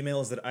cold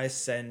emails that I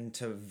send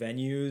to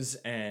venues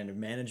and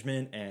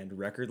management and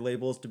record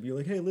labels to be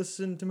like, hey,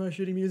 listen to my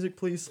shitty music,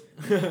 please,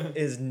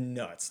 is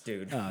nuts,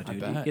 dude. Oh, dude,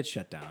 you bet. get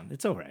shut down.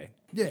 It's all right.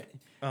 Yeah.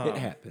 It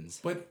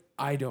happens. But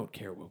I don't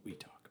care what we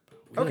talk about.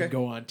 We Okay. can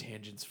go on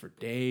tangents for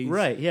days.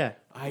 Right, yeah.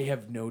 I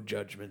have no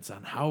judgments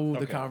on how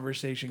the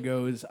conversation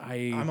goes.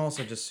 I'm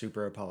also just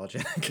super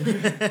apologetic.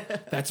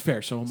 That's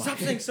fair. So am I. Stop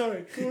saying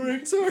sorry.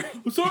 sorry.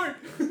 I'm sorry.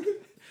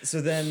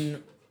 So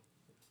then,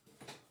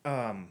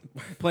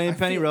 Playing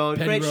Penny Road,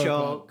 Penny great Road show.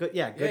 Club. Good,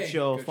 yeah, good Yeah,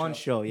 show, good fun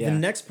show. show, yeah. the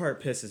next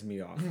part pisses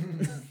me off.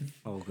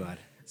 Oh, God.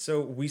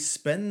 So we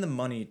spend the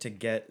money to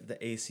get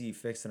the AC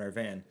fixed in our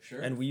van,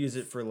 and we use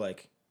it for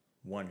like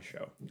one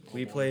show.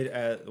 We played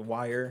at the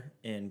Wire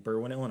in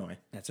Berwyn, Illinois.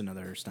 That's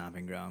another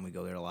stomping ground. We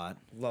go there a lot.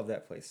 Love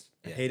that place.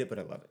 I Yeah. hate it, but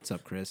I love it. What's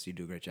up, Chris? You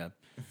do a great job.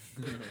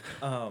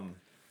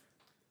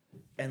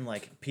 And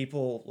like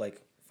people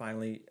like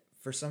finally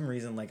for some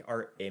reason like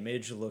our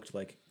image looked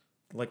like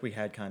we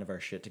had kind of our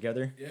shit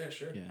together, Yeah,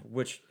 sure. Yeah.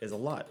 which is a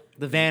lot.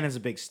 The van is a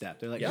big step.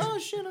 They're like, Yeah. oh,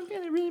 shit, okay,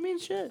 they really mean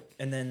shit.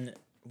 And then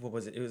what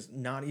was it? It was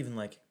not even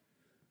like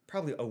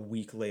probably a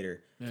week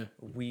later. Yeah.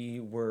 We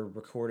were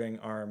recording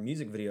our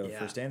music video Yeah.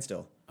 for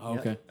Standstill. Oh,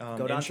 okay. Go in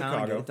downtown and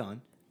Chicago. get it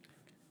done.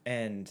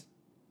 And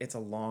it's a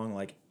long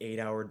like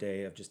 8-hour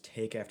day of just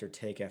take after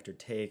take after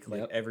take.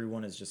 Like Yep.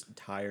 everyone is just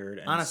tired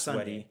and On a sweaty.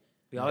 Sunday.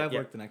 We all have Yeah.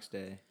 work the next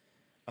day.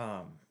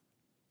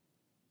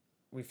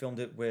 We filmed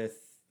it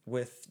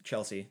with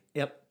Chelsea.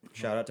 Yep.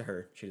 Shout out to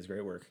her. She does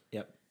great work.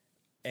 Yep.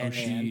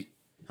 And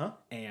huh?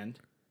 And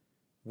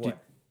What?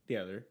 the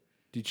other.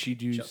 Did she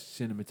do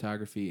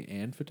cinematography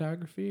and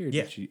photography? Or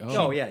Yeah. Did she,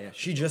 Oh, yeah.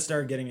 She just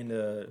started getting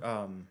into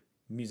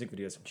music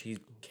videos and she's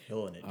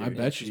killing it, dude. I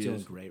bet She's she doing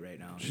is. great right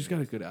now. She's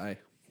got a good eye.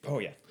 Oh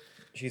yeah.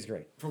 She's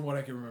great. From what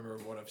I can remember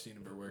of what I've seen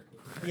of her work.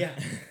 Yeah.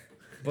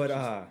 But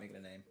Making a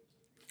name.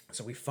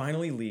 so we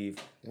finally leave.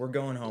 We're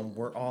going home.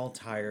 We're all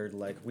tired.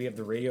 Like we have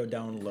the radio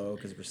down low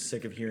because we're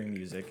sick of hearing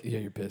music. Yeah,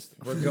 you're pissed.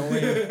 We're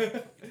going.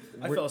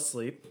 I fell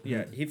asleep.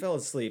 Yeah, he fell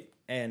asleep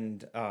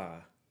and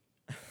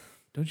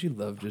Don't you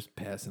love just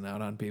passing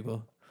out on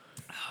people?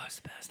 Oh, it's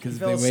the best. Because if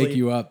fell they wake asleep.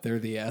 you up, they're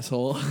the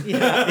asshole.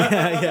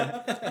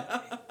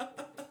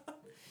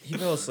 he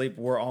fell asleep.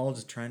 We're all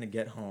just trying to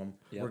get home.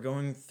 Yep. We're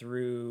going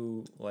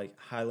through like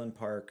Highland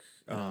Park,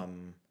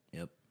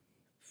 Yep.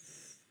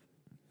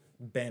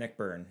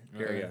 Bannockburn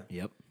area.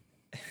 Yep.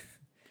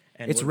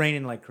 And It's we're-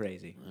 raining like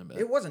crazy. I bet.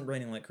 It wasn't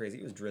raining like crazy.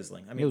 It was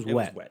drizzling. I mean, was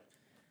wet.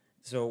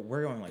 So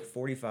we're going like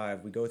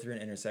 45. We go through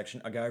an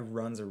intersection. A guy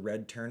runs a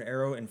red turn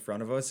arrow in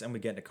front of us, and we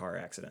get in a car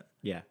accident.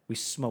 Yeah. We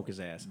smoke his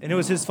ass. And it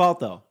was his fault,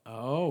 though.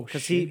 Oh,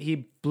 Because shit.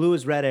 he blew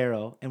his red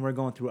arrow, and we're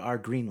going through our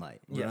green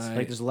light. Yes. Right.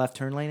 Like there's a left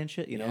turn lane and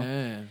shit, you know?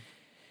 Yeah.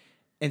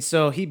 And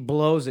so he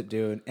blows it,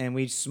 dude, and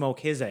we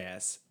smoke his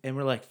ass. And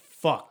we're like,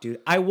 fuck,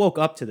 dude. I woke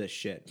up to this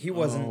shit. He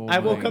wasn't. Oh I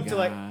woke my up to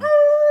like, God.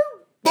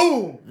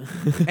 boom!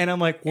 And I'm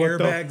like, what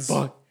Airbags. the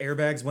fuck?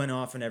 Airbags went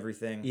off and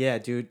everything. Yeah,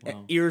 dude.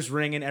 Ears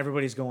ringing.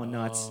 Everybody's going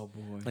nuts. Oh,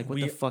 boy. Like, what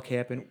We- the fuck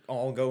happened?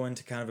 All go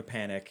into kind of a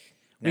panic.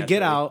 We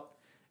get naturally. out,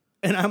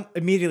 and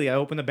I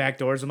open the back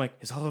doors. I'm like,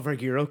 is all of our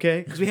gear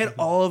okay? Because we had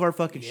all of our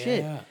fucking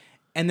shit. Yeah.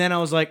 And then I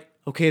was like,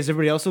 okay, is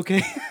everybody else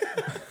okay?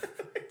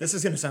 This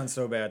is gonna sound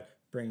so bad.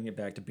 Bringing it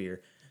back to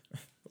beer.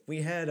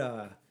 We had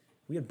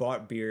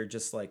bought beer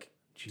just like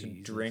to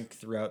drink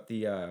throughout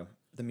the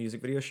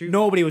music video shoot.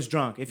 Nobody was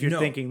drunk, if you're No.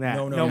 thinking that.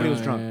 No, Nobody was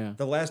Yeah, drunk. yeah, yeah.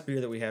 The last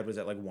beer that we had was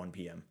at like 1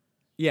 p.m.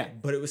 Yeah.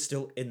 But it was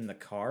still in the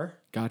car.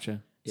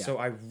 Gotcha. Yeah. So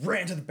I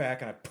ran to the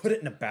back and I put it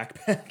in a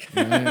backpack.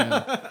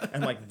 Yeah.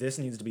 and like, this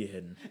needs to be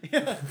hidden.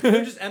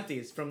 They're just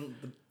empties from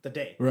the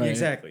day. Right.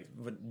 Exactly.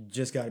 But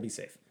just got to be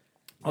safe.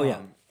 Oh, yeah.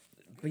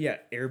 But yeah,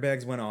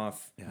 airbags went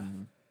off. Yeah.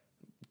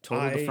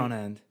 Totaled the I- front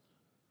end.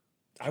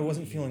 I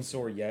wasn't feeling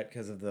sore yet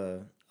because of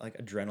the like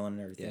adrenaline and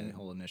Yeah, everything. the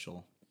whole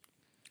initial.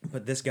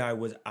 But this guy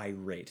was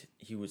irate.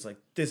 He was like,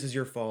 "This is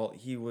your fault."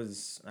 He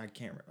was. I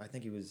can't remember. I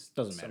think he was.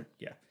 Doesn't matter.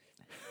 Yeah.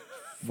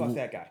 Fuck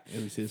that guy.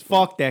 It was his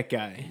fault. Fuck that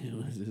guy. It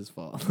was his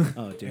fault.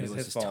 Oh, dude, It was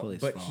his just fault. totally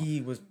his But fault.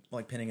 he was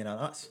like pinning it on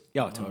us.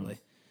 Yeah, totally.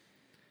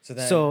 So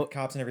then So-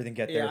 cops and everything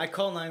get Yeah, there. I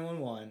call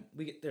 911.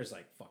 There's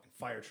like fucking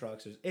fire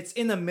trucks. It's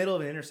in the middle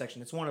of an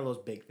intersection. It's one of those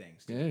big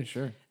things. Dude. Yeah,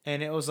 sure.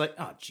 And it was like,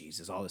 oh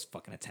Jesus, all this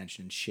fucking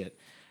attention and shit.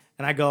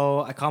 And I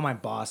call my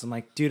boss. I'm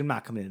like, dude, I'm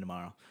not coming in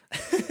tomorrow.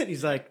 And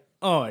he's like,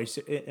 oh,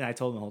 and I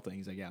told him the whole thing.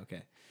 He's like, yeah,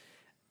 okay.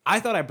 I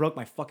thought I broke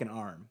my fucking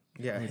arm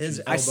Yeah,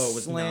 his I elbow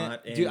was slammed,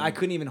 not in. dude. I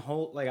couldn't even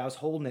hold. Like I was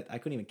holding it. I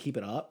couldn't even keep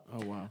it up.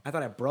 Oh wow. I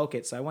thought I broke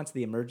it, so I went to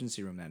the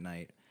emergency room that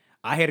night.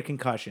 I had a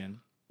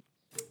concussion,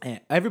 and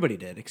everybody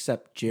did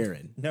except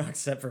Jared. No,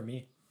 except for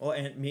me. Well,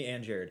 and me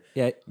and Jared.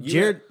 Yeah, You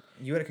Jared.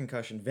 you had a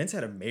concussion. Vince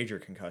had a major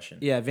concussion.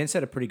 Yeah, Vince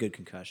had a pretty good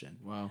concussion.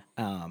 Wow.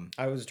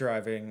 I was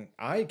driving.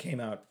 I came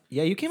out.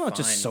 Yeah, you came out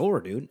just Fine. sore,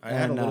 dude. I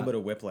had a little bit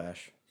of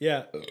whiplash.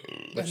 Yeah,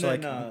 Which, and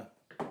like, then,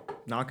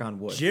 knock on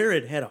wood.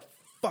 Jared had a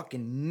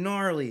fucking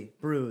gnarly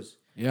bruise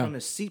Yeah. from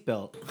his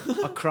seatbelt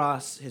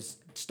across his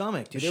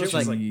stomach, dude. It Shit was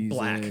was like like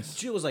black. Jesus.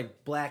 shit was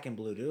like black and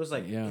blue, dude. It was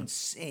like Yeah.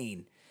 insane.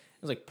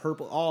 It was like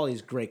purple, all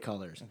these great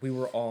colors. We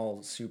were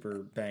all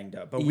super banged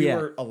up, but we Yeah.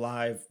 were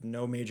alive.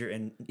 No major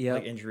Yep.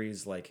 like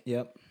injuries. Like,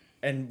 Yep.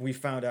 and we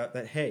found out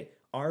that hey,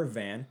 our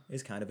van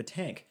is kind of a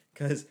tank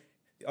because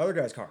the other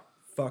guy's car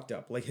fucked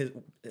up. Like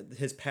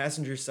his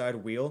passenger side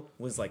wheel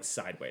was like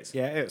sideways.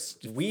 Yeah, it was.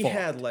 We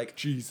had like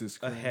Jesus a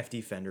Christ.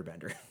 hefty fender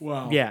bender.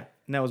 Wow. Yeah,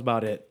 and that was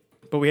about it.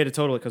 But we had to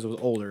total it because it was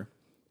older.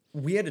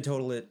 We had to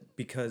total it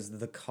because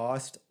the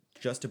cost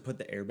just to put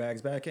the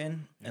airbags back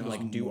in and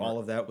like do all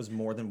of that was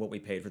more than what we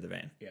paid for the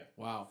van. Yeah.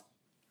 Wow.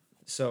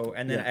 So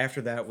and then Yeah.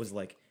 after that was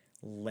like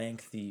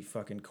lengthy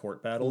fucking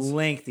court battles.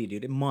 Lengthy,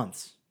 dude.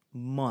 Months.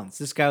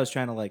 This guy was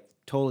trying to like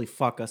totally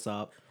fuck us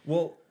up.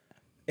 Well,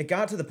 it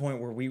got to the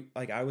point where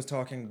I was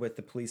talking with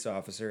the police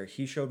officer.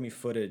 He showed me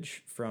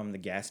footage from the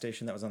gas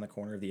station that was on the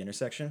corner of the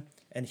intersection,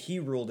 and he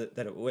ruled it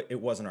that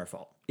it wasn't our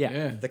fault. Yeah.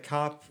 Yeah. The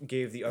cop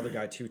gave the other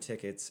guy 2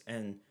 tickets,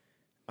 and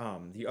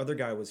the other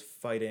guy was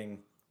fighting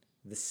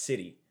the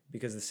city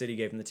because the city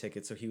gave him the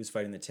tickets, so he was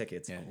fighting the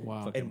tickets. Yeah.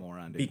 Wow. Fucking And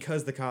moron, dude.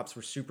 because the cops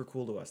were super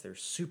cool to us, they were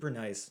super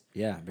nice.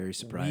 Yeah, very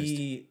surprised.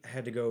 We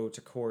had to go to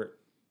court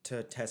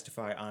to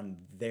testify on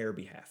their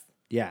behalf.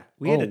 Yeah,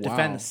 we had Oh, to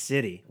defend wow. the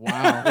city.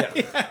 Wow.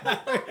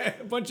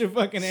 A bunch of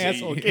fucking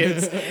asshole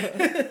kids.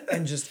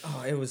 And just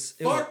it was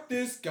Fuck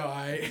this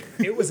guy.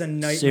 it was a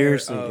nightmare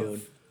Seriously, of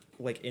dude.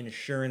 like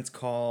insurance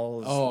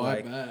calls. Oh,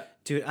 like, I bet.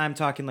 Dude, I'm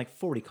talking like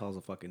 40 calls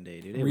a fucking day,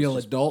 dude. It Real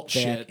was just adult back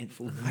shit.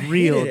 and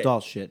real hated it.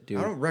 adult shit, dude.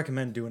 I don't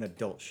recommend doing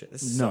adult shit.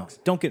 This No, sucks.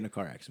 don't get in a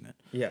car accident.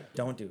 Yeah,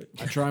 don't do it.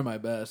 I try my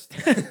best.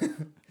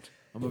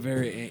 I'm a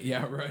very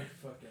yeah right.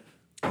 Fuck it.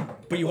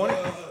 But you want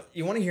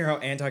to hear how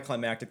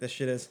anticlimactic this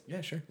shit is? Yeah,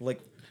 sure. Like,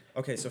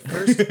 okay, so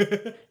first,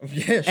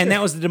 yeah, sure. And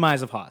that was the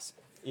demise of Haas.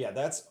 yeah,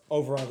 that's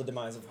overall the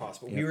demise of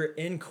hospital. We were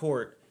in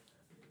court,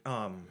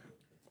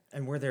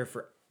 and we're there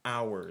for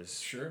hours.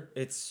 Sure.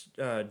 It's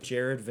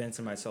Jared, Vince,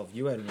 and myself.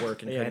 You had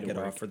work and Yeah, I couldn't had get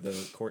work. off for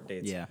the court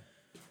dates. Yeah.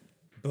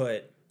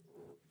 But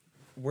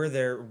we're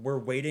there. We're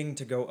waiting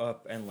to go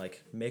up and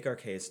like make our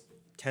case,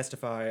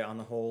 testify on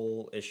the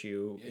whole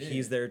issue. Yeah.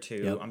 He's there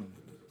too. Yep. I'm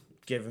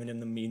giving him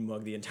the mean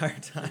mug the entire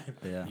time.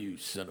 Yeah. You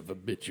son of a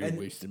bitch! You're And-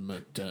 wasting my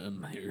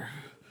time here.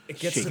 It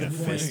gets Shaking to the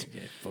a point. fist.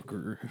 Yeah,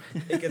 fucker.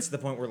 It gets to the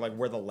point where like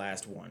we're the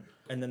last one,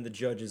 and then the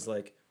judge is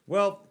like,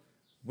 "Well,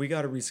 we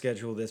got to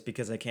reschedule this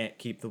because I can't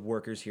keep the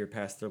workers here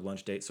past their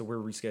lunch date, so we're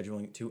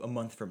rescheduling to a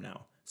month from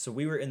now." So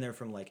we were in there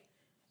from like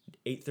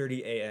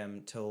 8:30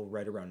 a.m. till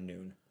right around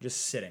noon,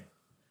 just sitting.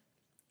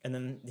 And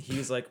then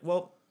he's like,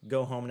 "Well,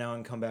 go home now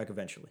and come back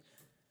eventually."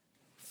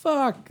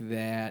 Fuck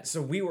that.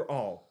 So we were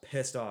all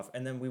pissed off,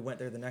 and then we went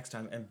there the next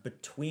time, and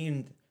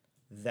between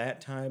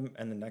that time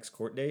and the next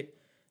court date,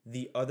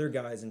 the other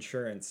guy's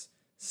insurance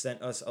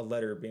sent us a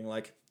letter being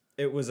like,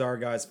 "It was our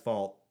guy's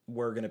fault.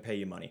 We're gonna pay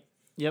you money."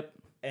 Yep.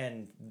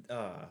 And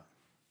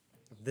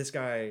this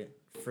guy,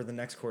 for the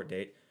next court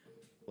date,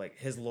 like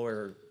his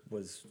lawyer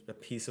was a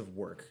piece of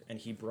work, and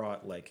he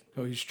brought like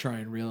Oh, he's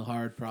trying real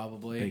hard,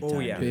 probably. Big Oh,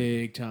 time, yeah. dude.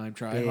 Big time.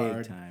 Try Big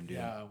hard. time, dude.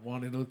 Yeah.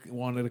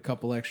 Wanted a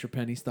couple extra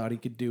pennies. Thought he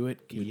could do it.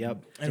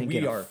 Yep. And Didn't we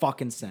get a are-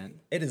 fucking cent.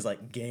 it is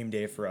like game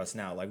day for us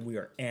now. Like we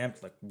are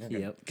amped. Like we're gonna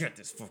Yep. get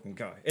this fucking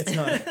guy. It's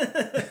not.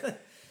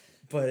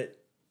 But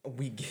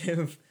we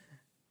give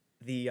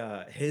the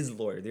his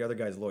lawyer, the other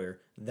guy's lawyer,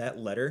 that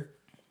letter,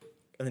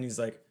 and then he's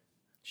like,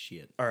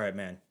 Shit. "All right,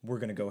 man, we're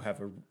gonna go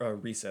have a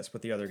recess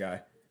with the other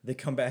guy." They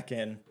come back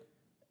in.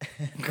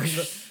 And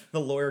the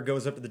lawyer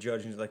goes up to the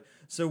judge and he's like,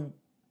 "So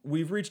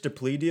we've reached a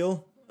plea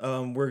deal.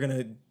 We're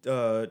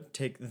gonna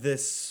take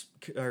this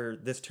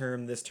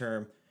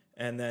term,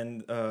 and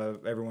then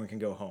everyone can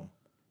go home."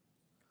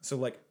 So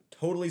like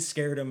totally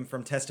scared him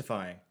from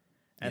testifying,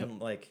 and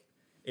like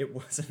it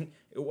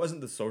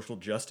wasn't the social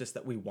justice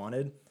that we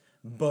wanted,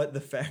 but the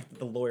fact that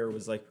the lawyer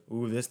was like,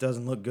 "Ooh, this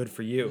doesn't look good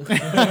for you."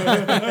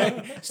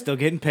 Still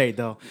getting paid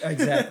though.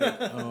 Exactly.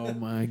 Oh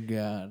my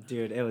god.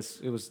 Dude, it was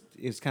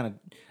kind of.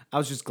 I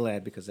was just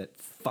glad because that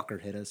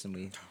fucker hit us,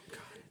 and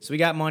so we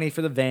got money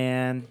for the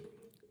van,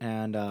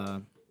 and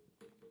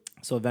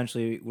so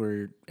eventually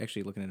we're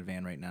actually looking at a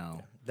van right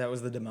now. That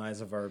was the demise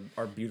of our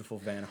beautiful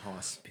van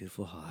Haas.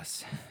 Beautiful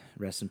Haas,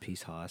 rest in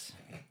peace, Haas.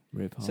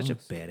 Rip Such a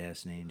Hoss.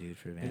 badass name, dude,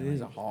 for a van. It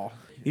is a Hoss.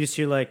 You just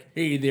hear like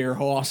Hey there,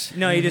 Hoss.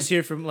 no, you just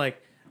hear from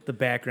like the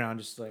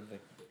background, just like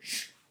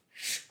shh,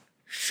 shh,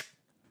 shh.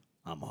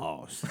 I'm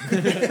Haas.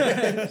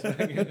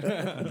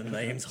 The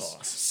name's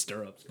Haas.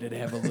 Stirrups. Did it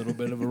have a little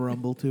bit of a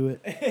rumble to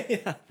it?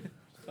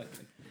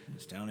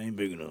 This town ain't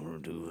big enough for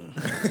two.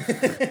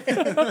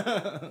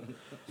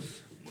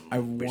 I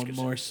have one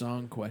more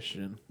song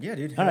question. Yeah,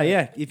 dude. All right,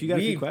 yeah. If you got a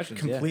we few questions,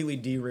 completely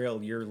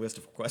derailed your list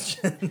of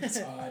questions.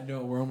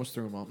 No, we're almost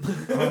through them all.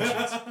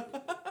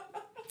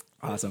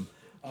 Awesome.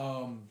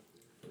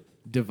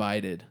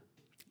 Divided.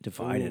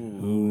 Divided.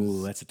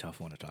 Ooh, that's a tough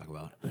one to talk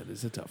about. That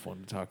is a tough one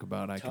to talk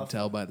about. I can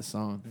tell by the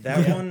song.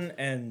 That one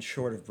and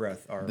Short of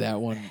Breath are That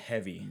one-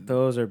 heavy.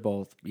 Those are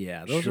both.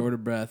 Yeah. Those Short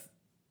of Breath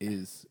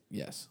is,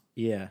 yes.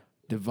 Yeah.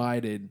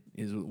 Divided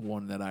is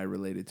one that I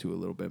related to a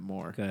little bit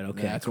more. Good,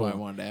 okay, That's why I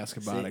cool. wanted to ask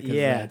about it. See, 'Cause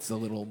yeah. that's a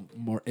little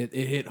more. It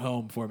hit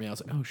home for me. I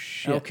was like, oh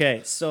shit.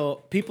 Okay,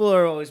 so people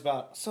are always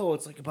about. So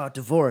it's like about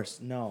divorce.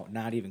 No,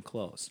 not even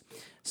close.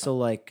 So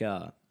like,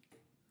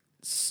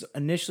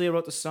 initially I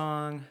wrote the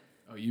song.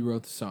 Oh, you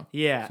wrote the song.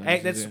 Yeah,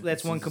 So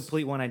that's one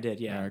complete one I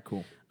did. Yeah. All right,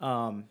 cool.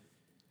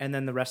 And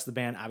then the rest of the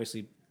band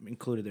obviously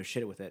included their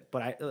shit with it.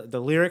 But the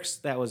lyrics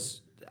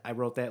I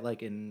wrote that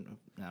like in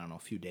I don't know a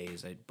few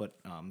days. But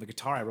the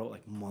guitar I wrote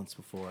like months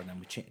before, and then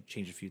we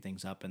changed a few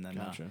things up, and then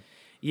Gotcha.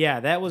 yeah,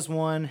 that was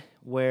one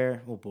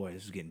where oh boy,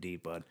 this is getting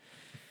deep, bud.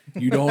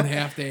 You don't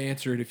have to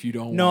answer it if you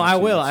don't. No, want I to.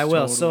 will, It's I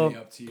will. Totally So-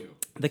 up to you.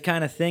 The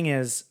kind of thing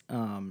is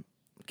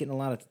getting a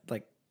lot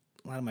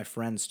of my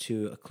friends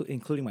too,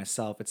 including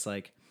myself. It's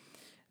like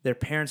their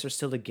parents are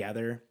still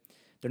together,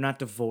 they're not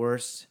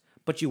divorced,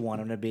 but you want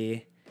them to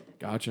be.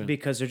 Gotcha.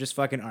 Because they're just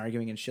fucking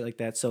arguing and shit like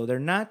that. So they're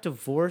not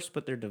divorced,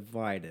 but they're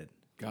divided.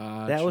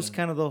 Gotcha. That was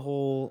kind of the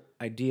whole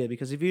idea.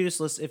 Because if you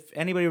just listen, if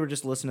anybody were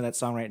just listening to that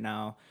song right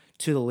now,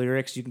 to the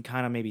lyrics, you can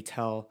kind of maybe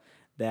tell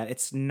that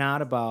it's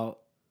not about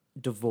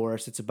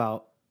divorce. It's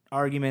about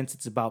arguments.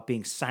 It's about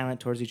being silent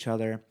towards each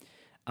other.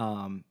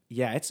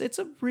 Yeah, it's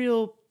a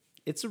real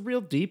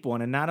deep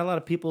one, and not a lot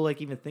of people like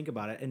even think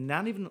about it, and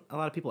not even a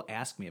lot of people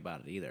ask me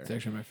about it either. It's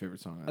actually my favorite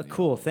song. on the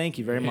Cool, thank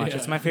you very much. Yeah.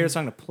 It's my favorite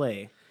song to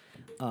play.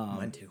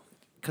 Mine too.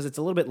 Because it's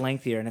a little bit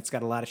lengthier and it's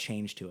got a lot of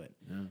change to it,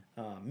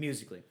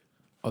 musically.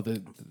 Oh,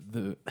 the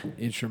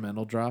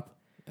instrumental drop,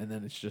 and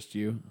then it's just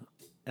you.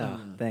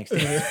 Thanks.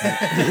 Dude.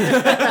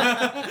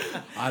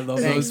 I love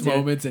Thanks, those dude.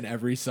 moments in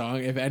every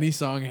song. If any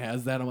song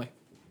has that, I'm like,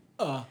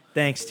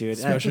 Thanks, dude.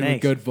 especially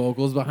Thanks. with good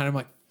vocals behind. I'm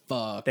like,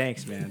 fuck.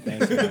 Thanks, man.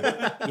 Thanks,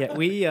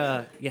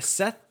 man.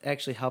 Seth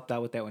actually helped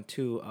out with that one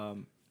too.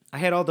 I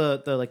had all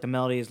the like the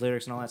melodies,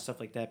 lyrics, and all that stuff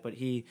like that, but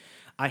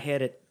I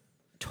had it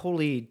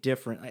totally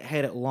different. I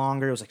had it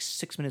longer. It was like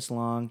 6 minutes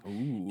long,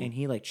 and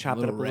he like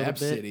chopped it up a little bit.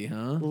 Rhapsody, huh?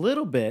 A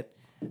little bit.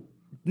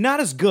 Not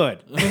as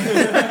good.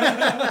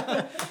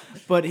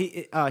 But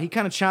he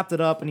kind of chopped it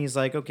up, and he's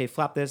like, okay,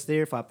 flop this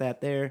there, flop that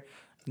there.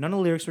 None of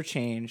the lyrics were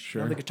changed.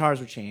 None of the guitars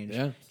were changed.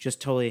 Yeah.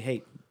 Just totally,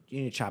 hey,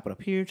 you need to chop it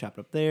up here, chop it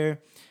up there.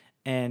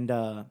 And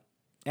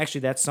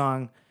actually, that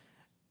song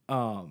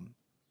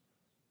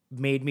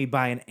made me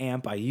buy an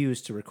amp I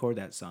used to record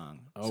that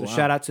song. So wow.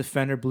 shout out to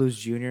Fender Blues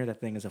Jr. That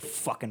thing is a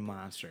fucking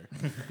monster.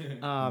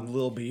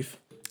 Little Beef.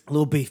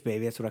 Little beef,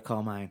 baby. That's what I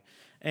call mine.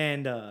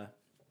 And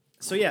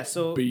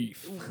so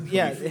Beef.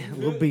 yeah,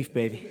 little beef,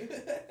 baby.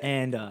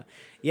 And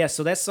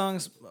so that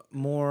song's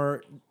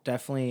more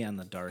definitely on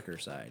the darker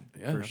side,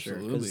 Yeah, for sure.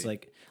 absolutely. Because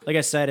like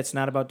I said, it's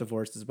not about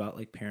divorce. It's about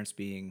like parents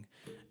being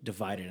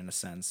divided in a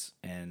sense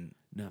and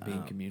Not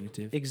being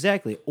communicative.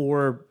 exactly,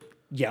 or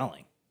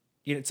yelling.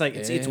 You know, it's like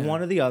it's Yeah.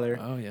 one or the other.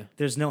 Oh, yeah.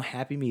 There's no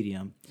happy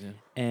medium. Yeah.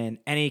 And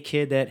any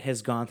kid that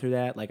has gone through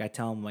that, like I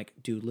tell them, like,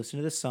 dude, listen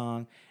to this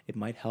song. It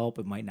might help.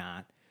 It might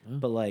not.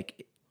 But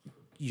like,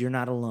 you're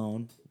not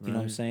alone. You know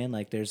what I'm saying?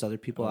 Like, there's other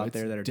people out It's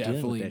there that are dealing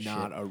definitely with that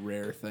not shit. a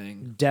rare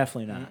thing.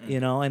 Definitely not. You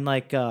know, and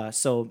like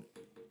so,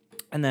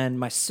 and then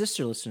my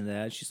sister listened to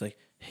that. And she's like,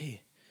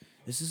 "Hey,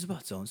 this is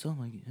about so and so." I'm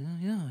like,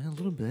 "Yeah, a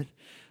little bit."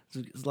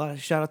 There's a lot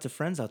of shout out to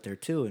friends out there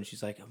too. And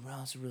she's like,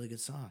 "Wow, it's a really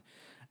good song."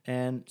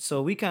 And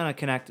so we kind of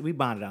connected. We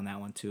bonded on that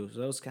one too. So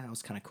that was kind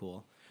of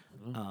cool.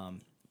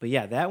 But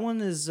yeah, that one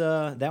is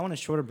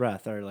Short of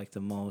Breath are like the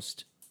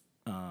most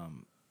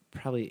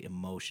probably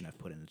emotion I've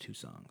put into two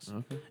songs.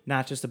 Okay.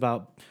 Not just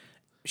about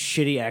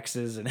shitty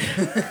exes and,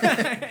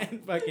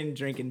 and fucking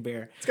drinking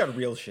beer. It's got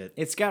real shit.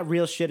 It's got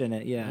real shit in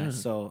it, yeah.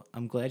 So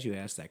I'm glad you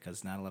asked that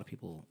because not a lot of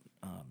people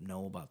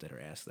know about that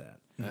or ask that.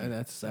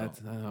 That's.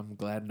 I'm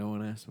glad no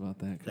one asked about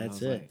that. 'Cause I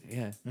That's was it. like,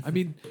 yeah. I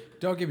mean,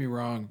 don't get me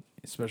wrong.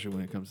 Especially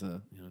when it comes to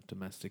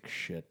domestic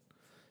shit,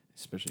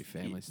 especially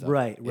family stuff.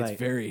 Right. It's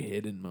very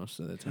hidden most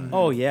of the time.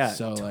 Oh yeah,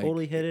 So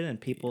totally hidden,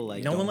 and people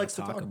like No one don't likes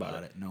to talk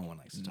about it. No one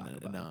likes to talk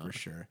about no. it for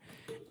sure.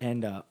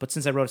 And but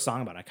since I wrote a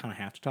song about it, I kind of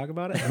have to talk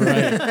about it.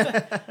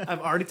 Right.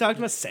 I've already talked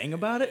about, sang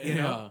about it. You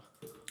know.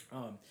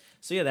 Yeah.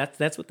 So yeah,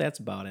 that's what that's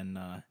about, and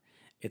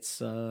it's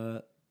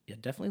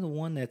definitely the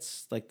one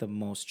that's like the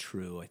most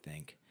true. I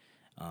think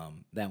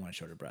that one,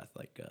 Short of Breath.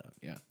 Like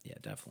Yeah.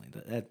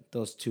 definitely.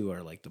 Those two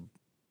are like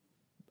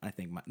I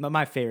think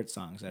my favorite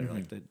songs that are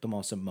like the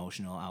most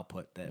emotional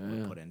output that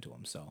we put into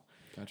them. So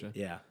Gotcha.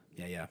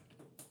 yeah.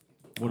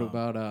 What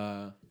about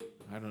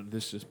I don't.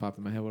 This just popped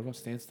in my head. What about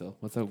Standstill?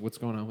 What's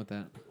going on with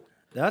that?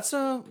 That's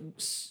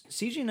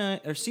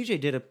CJ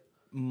did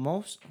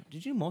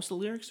Did you most of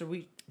the lyrics, or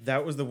we?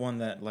 That was the one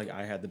that like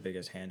I had the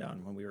biggest hand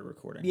on when we were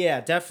recording.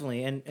 Yeah,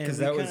 definitely, and because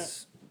we that kinda-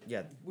 was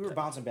we were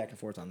bouncing back and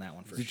forth on that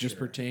one for Is it sure. just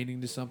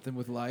pertaining to something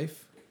with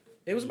life?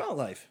 It was about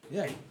life.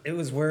 Yeah. It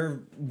was where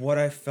what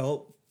I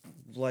felt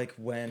like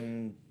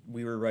when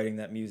we were writing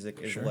that music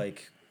is Sure.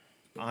 like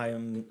I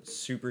am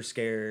super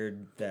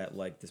scared that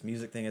like this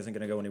music thing isn't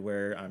gonna go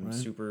anywhere. I'm Right.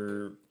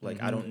 super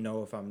like I don't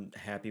know if I'm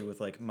happy with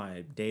like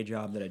my day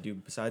job that I do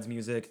besides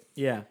music,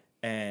 Yeah,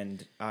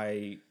 and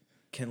I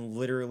can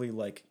literally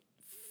like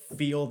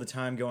feel the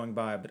time going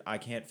by, but I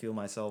can't feel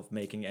myself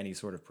making any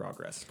sort of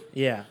progress.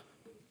 yeah,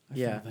 I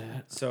yeah. feel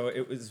that. So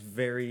it was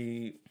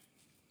very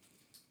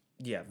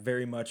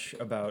much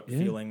about Yeah.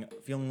 feeling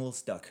a little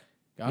stuck.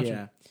 Gotcha.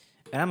 Yeah.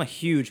 And I'm a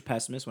huge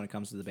pessimist when it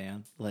comes to the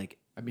band. Like,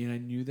 I mean, I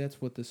knew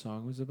that's what the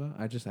song was about.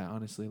 I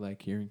honestly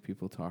like hearing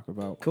people talk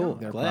about Cool.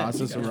 their Glad.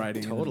 process of Yeah.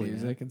 writing Totally, the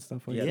music and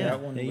stuff like Yeah, that. that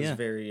one was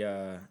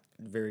yeah.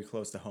 very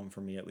close to home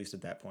for me, at least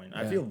at that point.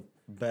 I Yeah. feel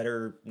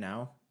better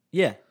now.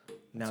 yeah,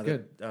 Now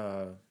That's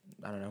that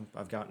I don't know,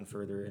 I've gotten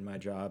further in my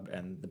job,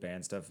 and the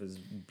band stuff is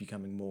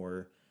becoming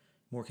more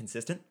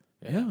consistent,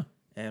 Yeah.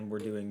 and we're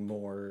doing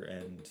more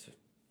and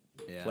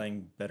yeah.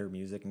 playing better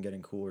music and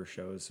getting cooler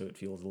shows, so it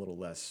feels a little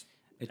less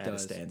It at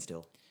does. a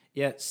standstill.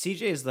 Yeah,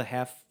 CJ is the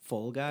half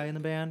full guy in the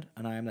band,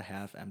 and I am the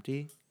half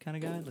empty kind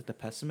of guy, like the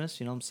pessimist.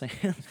 You know what I'm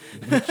saying?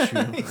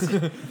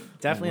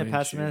 Definitely a Way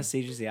pessimist.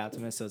 CJ's the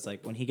optimist. So it's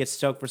like when he gets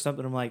stoked for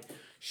something, I'm like,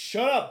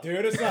 "Shut up,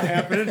 dude! It's not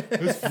happening.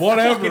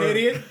 Whatever. Fucking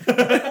idiot."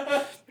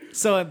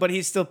 So, but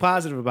he's still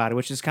positive about it,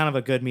 which is kind of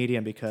a good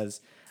medium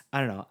because I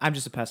don't know. I'm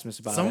just a pessimist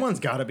about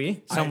Someone's got to be.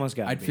 it. Someone's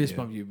got. I'd fist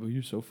bump you, but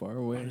you're so far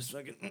away. Just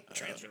fucking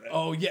transfer that.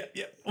 Oh, yeah.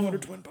 Under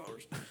twin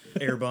powers.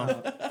 Air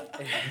bump.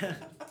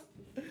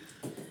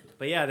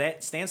 But yeah,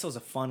 that standstill's a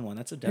fun one.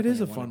 That's a definitely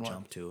is a one fun to one.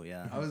 jump to.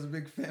 Yeah. I was a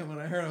big fan when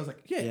I heard it. I was like,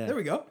 yeah, Yeah. there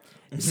we go.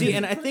 See,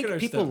 and I Look think at our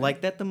people stuff.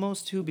 like that the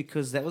most too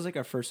because that was like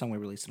our first song we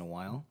released in a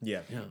while. Yeah.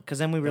 Because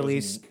then we was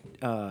released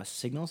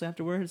Signals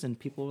afterwards, and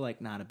people were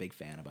like not a big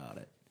fan about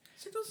it.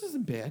 Signals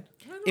isn't bad.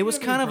 I don't It was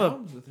have kind any of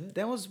problems with it.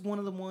 that was one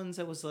of the ones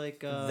that was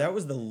like That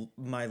was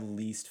my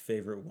least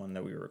favorite one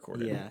that we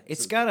recorded. Yeah,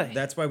 it's got a-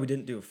 That's why we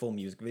didn't do a full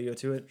music video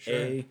to it.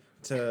 Sure.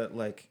 To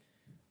like,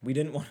 we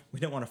didn't want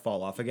to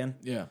fall off again.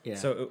 Yeah. Yeah.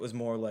 So it was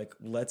more like,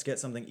 let's get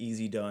something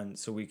easy done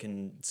so we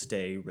can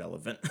stay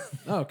relevant.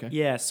 Oh, okay.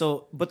 yeah.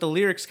 So, but the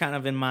lyrics kind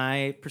of in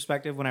my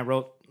perspective when I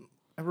wrote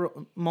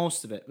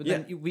most of it. But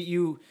then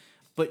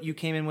you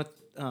came in with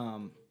a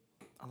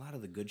lot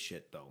of the good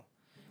shit though.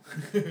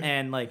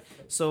 And like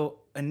so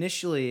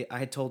initially I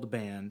had told the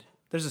band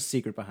there's a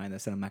secret behind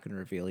this that I'm not going to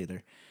reveal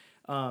either.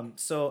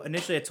 So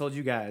initially I told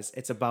you guys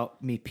it's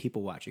about me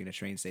people watching at a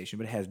train station,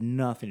 but it has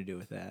nothing to do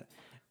with that.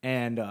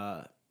 And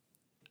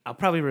I'll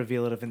probably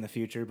reveal it in the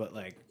future, but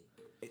like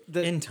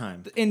In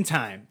time.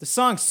 the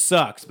song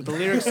sucks, but the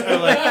lyrics are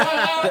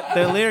like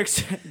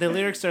the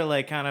lyrics are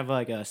like kind of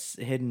like a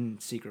hidden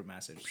secret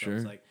message. So Sure.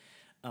 it's like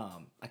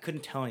I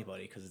couldn't tell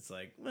anybody because it's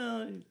like,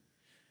 well,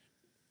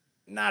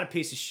 not a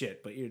piece of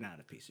shit, but you're not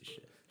a piece of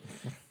shit.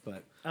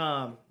 But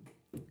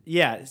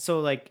yeah, so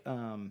like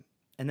and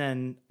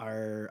then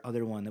our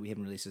other one that we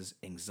haven't released is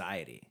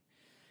Anxiety.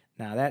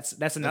 Now that's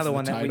another the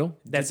one that title?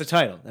 that's the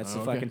title. That's Oh,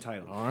 the okay. fucking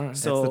title. All right.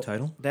 So That's the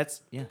title?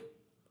 That's yeah.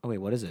 Oh wait,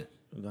 what is it?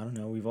 I don't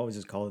know. We've always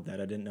just called it that.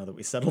 I didn't know that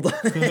we settled on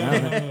it. I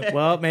don't know.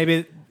 Well,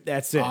 maybe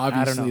that's it. I don't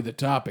Obviously, know. the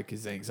topic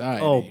is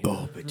anxiety.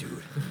 Oh,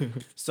 dude.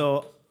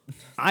 So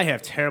I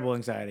have terrible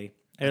anxiety.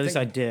 Or at least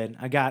I did.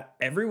 I got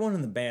Everyone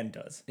in the band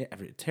does.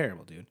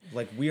 terrible, dude.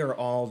 Like, we are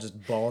all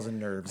just balls and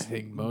I nerves.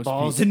 think most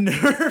Balls people,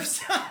 and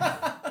nerves.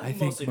 I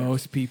think mostly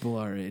most people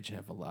our age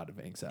have a lot of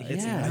anxiety.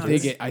 It's I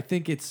nuts.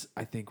 think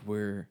I think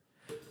we're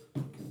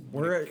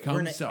We're an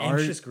comes to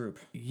anxious group.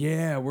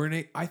 yeah,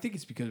 I think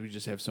it's because we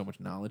just have so much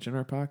knowledge in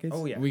our pockets.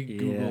 Oh, yeah. We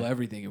Google Yeah.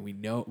 everything and we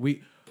know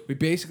we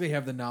basically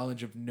have the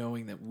knowledge of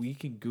knowing that we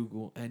can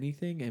Google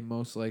anything and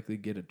most likely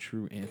get a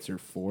true answer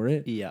for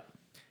it. Yeah.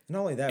 Not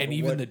only that, And but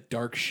even what- the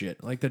dark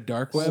shit, like the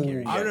dark web.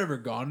 Scary. I've never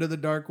gone to the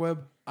dark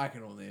web. I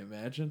can only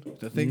imagine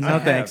the things. No,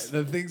 thanks.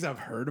 The things I've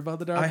heard about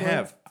the dark I web.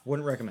 have.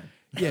 Wouldn't recommend.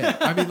 Yeah,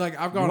 I mean, like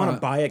I've You gone want on. to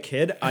buy a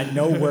kid? I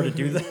know where to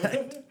do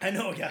that. I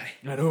know a guy.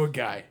 I know a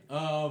guy.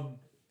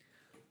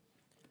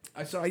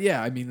 I saw.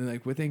 Yeah, I mean,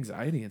 like with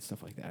anxiety and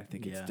stuff like that, I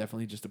think it's Yeah.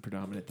 definitely just a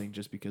predominant thing,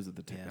 just because of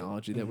the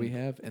technology that we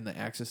have and the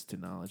access to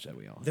knowledge that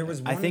we all. There have.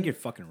 was I one, think you're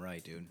fucking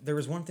right, dude. there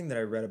was one thing that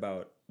I read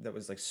about that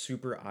was like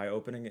super eye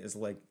opening. Is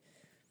like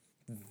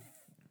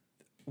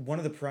one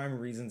of the prime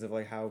reasons of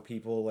like how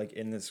people like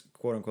in this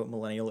quote unquote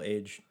millennial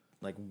age,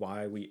 like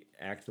why we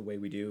act the way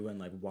we do and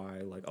like why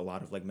like a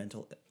lot of like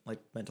mental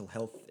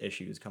health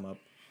issues come up,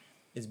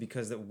 is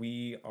because that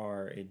we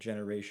are a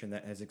generation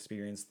that has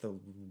experienced the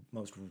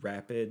most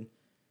rapid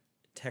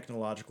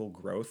technological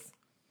growth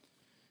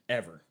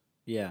ever.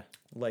 Yeah.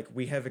 Like,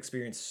 we have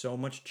experienced so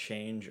much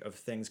change of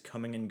things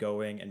coming and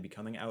going and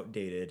becoming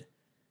outdated.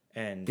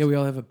 And Yeah, we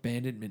all have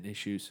abandonment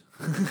issues.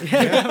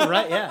 Yeah,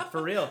 right. Yeah,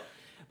 for real.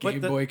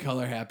 Game Boy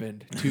Color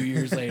happened. 2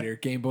 years later,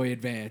 Game Boy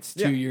Advance.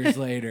 2 years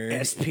later,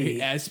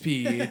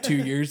 SP. 2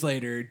 years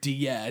later,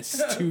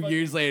 DS. 2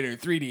 years later,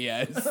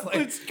 3DS. Like,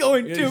 It's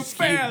going too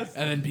fast.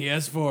 And then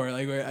PS4.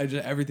 Like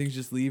everything's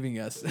just leaving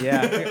us.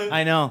 Yeah,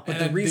 I know. But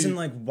the reason,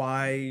 like,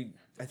 why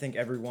I think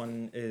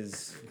everyone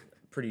is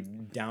pretty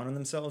down on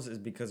themselves is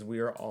because we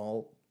are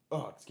all,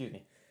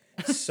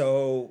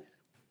 so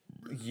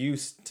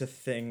used to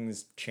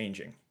things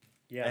changing.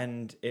 Yeah.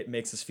 And it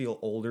makes us feel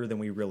older than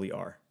we really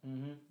are.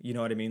 Mm-hmm. You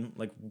know what I mean?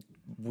 Like,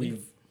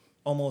 we've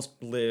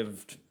almost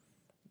lived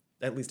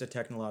at least a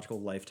technological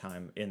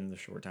lifetime in the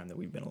short time that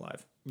we've been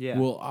alive. Yeah.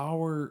 Well,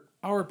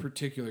 our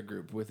particular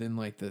group, within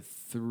like the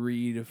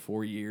 3 to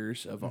 4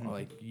 years of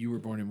like, you were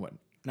born in what?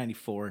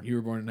 94. You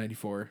were born in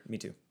 94. Me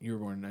too. You were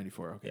born in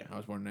 94. Okay. Yeah. I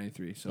was born in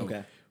 93. So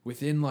Okay.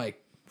 within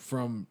like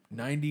from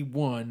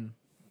 91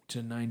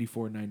 to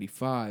 94,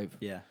 95,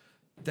 Yeah.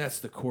 that's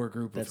the core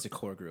group. That's of the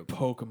core group.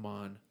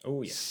 Pokemon.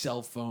 Oh, yeah.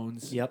 Cell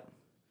phones. Yep.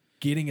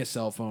 Getting a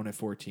cell phone at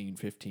 14,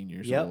 15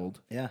 years Yep.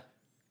 old. Yeah.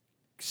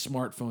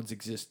 Smartphones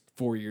exist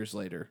 4 years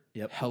later.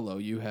 Yep. Hello,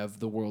 you have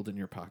the world in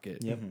your pocket.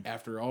 Yep.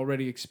 After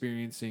already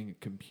experiencing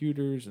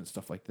computers and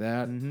stuff like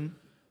that. Mm-hmm.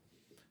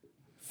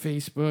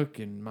 Facebook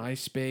and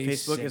MySpace.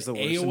 Facebook and is the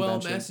worst AOL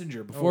invention.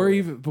 Messenger.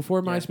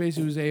 Before MySpace,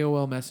 it was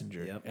AOL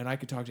Messenger. Yep. And I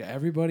could talk to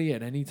everybody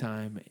at any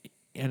time,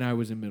 and I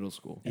was in middle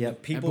school. And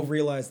people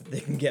realize that they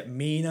can get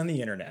mean on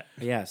the internet.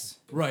 Yes.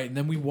 Right, and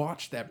then we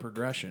watched that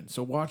progression.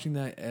 So watching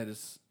that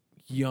as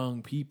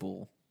young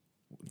people,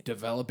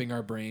 developing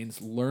our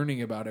brains,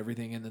 learning about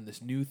everything, and then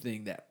this new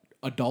thing that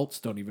adults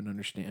don't even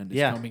understand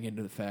is coming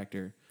into the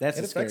factor. That's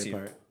It the scary affects you.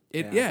 part.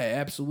 It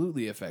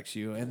absolutely affects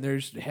you, and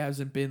there's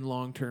hasn't been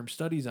long-term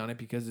studies on it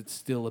because it's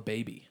still a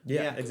baby.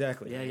 Yeah,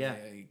 exactly. Yeah.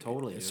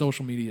 Totally. dude.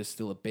 Social media is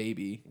still a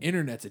baby.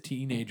 Internet's a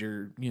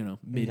teenager,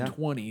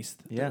 mid-20s,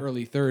 Yeah.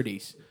 early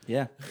 30s.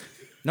 Yeah.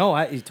 No,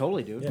 I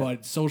totally do.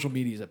 But social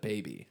media is a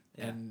baby,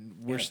 and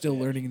we're still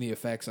learning the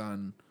effects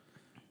on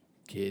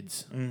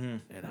kids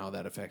and how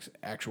that affects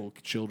actual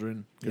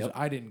children. Because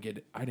I didn't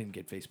get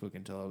Facebook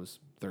until I was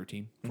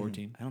 13,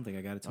 14. I don't think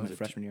I got it till my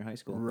freshman year of high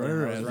school.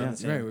 Right,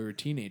 we were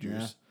teenagers.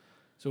 Yeah.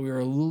 So we were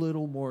a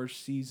little more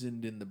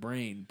seasoned in the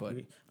brain, but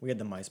We had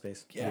the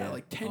MySpace.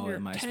 like 10 Oh, year,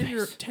 the 10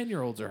 year, MySpace.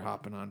 10-year-olds are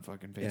hopping on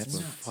fucking That's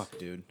Facebook. fuck,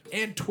 dude.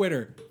 And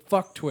Twitter.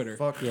 Fuck Twitter.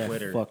 Fuck Yeah,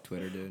 Twitter. fuck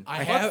Twitter, dude.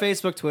 I Fuck have-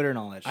 Facebook, Twitter, and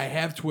all that shit. I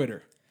have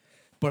Twitter,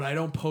 but I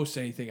don't post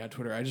anything on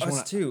Twitter. I just Us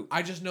want too.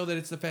 I just know that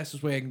it's the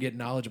fastest way I can get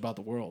knowledge about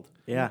the world.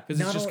 Yeah. Because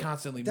it's Not just only-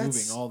 constantly that's-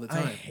 moving all the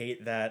I time.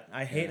 hate that.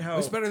 I hate how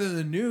It's better than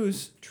the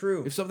news.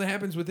 True. If something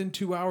happens within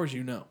 2 hours,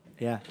 you know.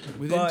 Yeah.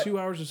 Within But- 2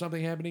 hours of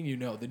something happening, you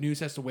know. The news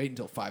has to wait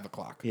until 5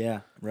 o'clock. Yeah.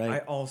 Right. I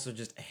also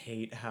just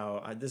hate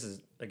how this is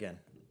again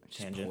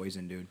tangent.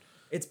 Poison, dude.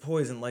 It's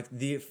poison. Like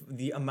the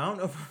amount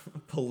of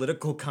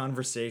political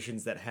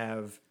conversations that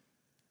have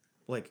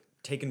like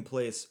taken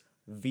place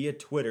via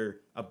Twitter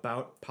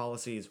about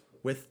policies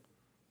with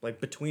like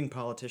between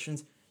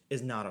politicians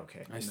is not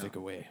okay. I stick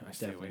away. I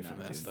stay away from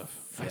that stuff.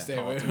 I Yeah. stay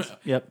away.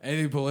 Yep.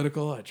 Anything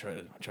political, I try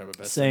my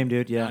best. Same,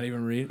 dude. to Yeah. Not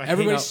even read. I hate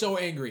Everybody's how- so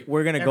angry.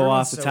 We're gonna go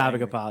Everyone's off the so topic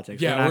angry. of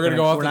politics. Yeah, not we're gonna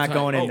go off We're the not top-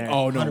 going in there.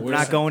 Oh, no, we're we're not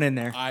not- going in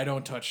there. I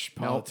don't touch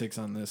politics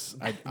on this.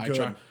 I Good.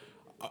 try.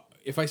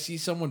 If I see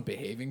someone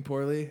behaving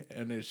poorly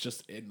and it's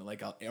just in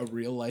like a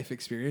real life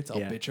experience, I'll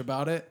Yeah. bitch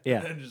about it.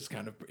 Yeah. And it just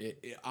kind of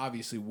it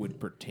obviously would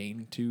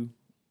pertain to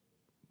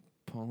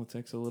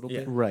politics a little Yeah.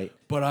 bit, Right.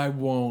 but I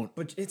won't.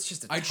 But it's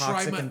just a I try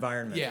toxic my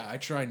environment. Yeah, I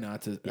try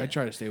not to. I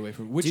try to stay away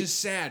from it, which is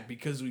sad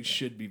because we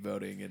should be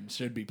voting and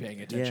should be paying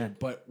attention. Yeah.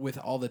 But with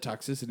all the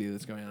toxicity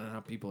that's going on and how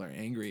people are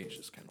angry, it's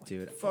just kind of like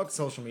Dude. Fuck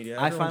social media.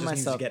 I Everyone find just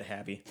myself- needs to get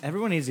happy.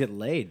 Everyone needs to get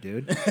laid,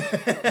 dude.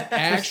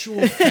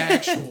 actual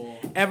factual.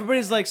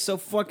 Everybody's like so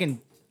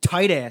fucking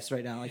tight ass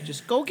right now. Like,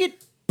 just go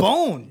get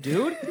boned,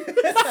 dude.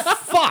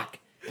 Fuck.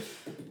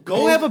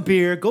 Go have a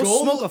beer. Go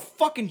smoke a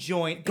fucking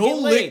joint. Go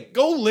get laid.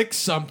 lick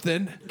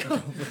something.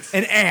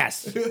 An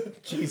ass.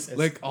 Jesus.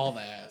 Lick all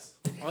the ass.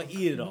 I'll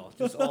eat it all.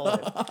 Just all of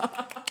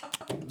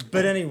it.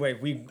 But anyway,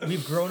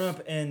 we've grown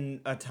up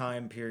in a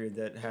time period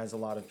that has a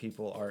lot of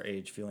people our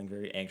age feeling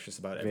very anxious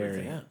about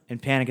everything. Very.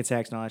 And panic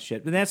attacks and all that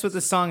shit. But that's what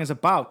the song is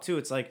about, too.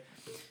 It's like,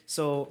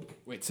 so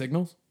Wait,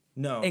 signals?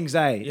 No.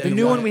 anxiety. Yeah, the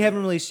new one anxiety. we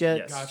haven't released yet.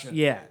 Yes. Gotcha.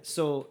 Yeah.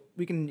 So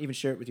we can even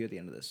share it with you at the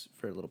end of this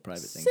for a little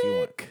private thing if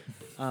you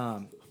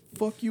want.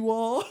 Fuck you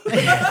all.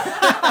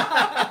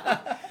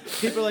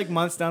 People are like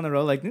months down the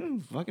road, like,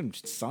 fucking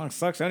song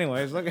sucks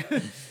anyways. Look.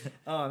 You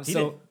so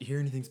didn't hear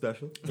anything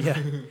special? yeah.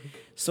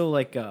 So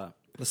like the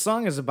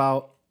song is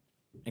about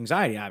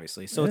anxiety,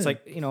 obviously. So it's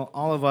like,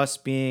 all of us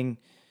being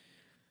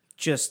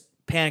just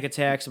panic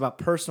attacks about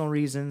personal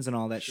reasons and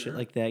all that shit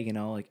like that,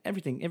 like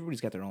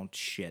everybody's got their own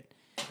shit.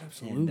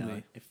 Absolutely.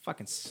 And, it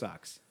fucking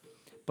sucks.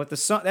 But the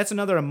song, that's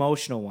another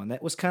emotional one.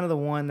 That was kind of the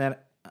one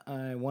that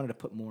I wanted to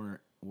put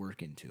more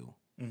work into.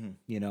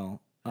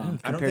 I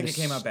don't think it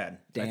came out bad.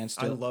 Dance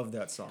I to it. love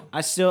that song.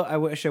 I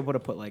wish I would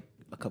have put like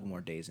a couple more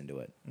days into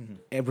it,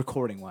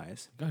 recording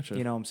wise. Gotcha.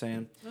 You know what I'm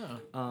saying?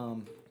 Yeah.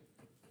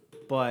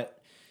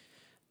 But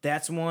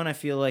that's one I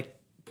feel like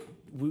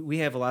we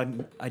have a lot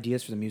of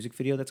ideas for the music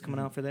video that's coming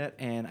out for that,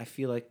 and I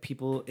feel like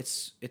people,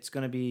 it's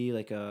gonna be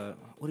like a,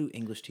 what do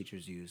English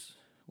teachers use?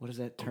 What is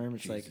that term?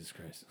 It's like, Jesus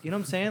Christ. you know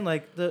what I'm saying?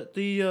 Like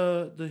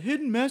the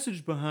hidden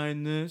message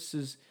behind this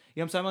is, you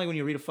know what I'm saying? Like when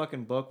you read a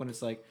fucking book, when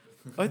it's like,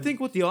 I think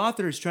what the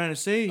author is trying to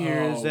say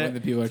here is that when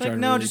the people are it's like, trying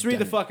to no, really just read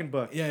the dive- fucking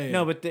book. Yeah, yeah.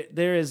 No, but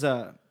there is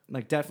a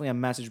like definitely a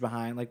message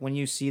behind. Like when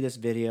you see this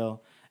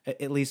video,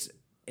 at least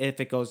if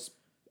it goes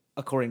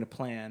according to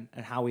plan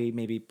and how we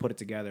maybe put it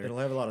together, It'll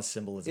have a lot of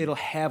symbolism. it'll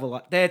have a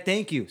lot.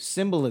 Thank you,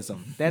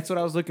 symbolism. That's what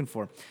I was looking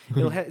for.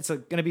 It's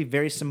going to be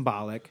very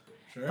symbolic.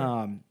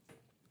 Sure.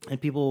 And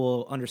people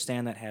will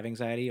understand that have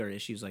anxiety or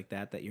issues like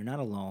that. That you're not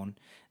alone.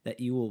 That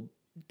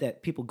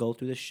people go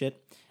through this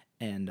shit.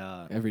 And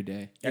Every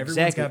day. Everyone's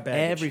exactly got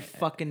baggage. every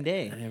fucking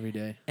day. Every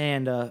day.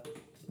 And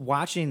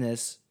watching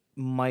this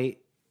might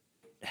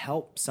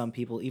help some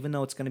people, even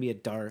though it's going to be a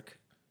dark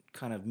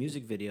kind of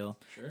music video.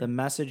 Sure. The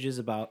message is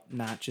about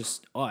not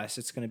just us.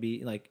 It's going to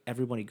be like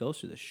everybody goes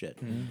through this shit.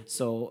 Mm-hmm.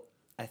 So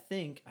I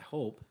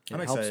hope it I'm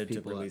helps excited to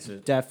people. release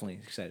it. Definitely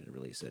excited to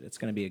release it. It's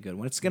going to be a good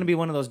one. It's going to be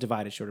one of those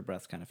divided, shorter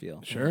breath kind of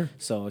feel. Sure.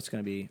 So it's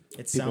going to be. It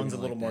people sounds a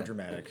gonna little like more that.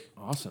 dramatic.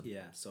 Awesome.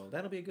 Yeah. So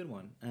that'll be a good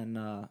one, and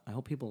I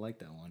hope people like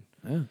that one.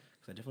 Yeah.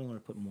 Because I definitely want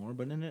to put more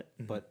but in it,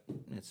 but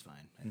it's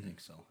fine. I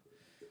think so.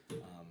 I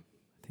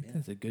think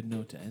that's a good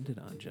note to end it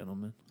on,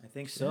 gentlemen. I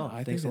think so.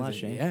 I Thanks a think lot, that's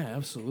Shane. Yeah,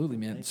 absolutely,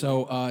 man.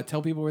 So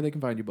tell people where they can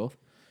find you both.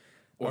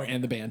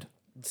 And the band.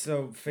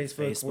 So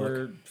Facebook, Facebook.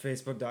 we're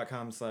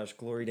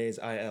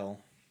facebook.com/glorydaysIL.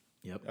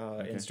 Yep.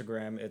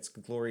 Instagram, it's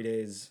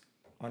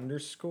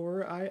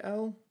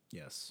glorydays_IL.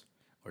 Yes.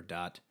 Or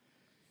dot.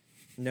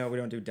 No, we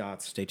don't do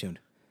dots. Stay tuned.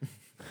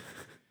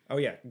 Oh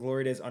yeah,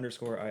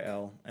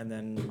 glorydays_IL. And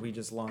then we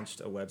just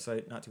launched a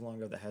website not too long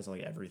ago that has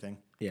like everything.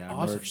 Yeah.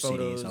 Awesome. Merch,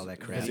 Photos, CDs, all that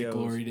crap. videos.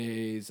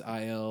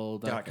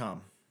 GloryDaysIL.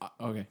 .com.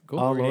 Okay, cool.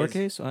 All Glory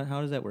lowercase?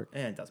 How does that work?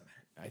 And it doesn't matter.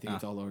 I think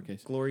it's all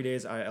lowercase.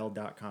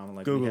 glorydays.il.com.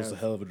 Like Google's we a have,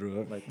 hell of a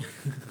drug. like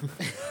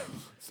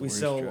It's the we worst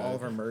sell drug. all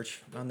of our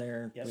merch on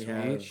there. Yes, we sweet.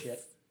 have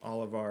Shit.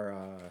 all of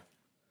our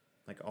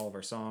all of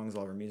our songs,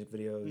 all of our music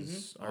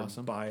videos, our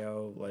Awesome.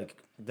 bio. Like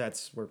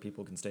that's where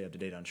people can stay up to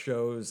date on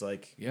shows.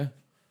 Like Yeah.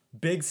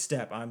 big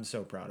step. I'm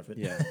so proud of it.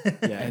 Yeah.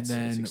 And it's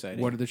then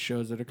exciting. what are the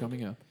shows that are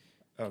coming up?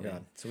 Oh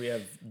god. So we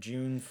have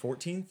June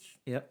 14th,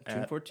 Yep. June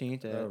at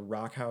 14th. the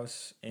Rock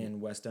House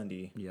in West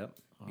Dundee. Yep.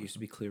 Used to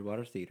be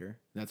Clearwater Theater.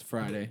 That's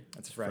Friday.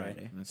 That's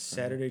Friday. That's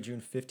Saturday, June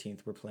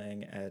 15th, we're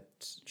playing at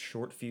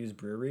Short Fuse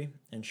Brewery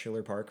in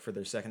Schiller Park for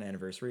their second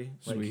anniversary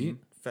Sweet.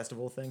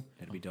 festival thing.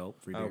 That'd be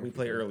dope. Free beer, We free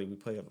play beer. early. We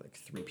play at like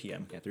 3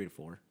 p.m. Yeah, 3 to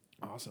 4.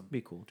 Awesome.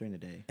 Be cool during the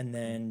day. And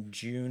then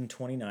June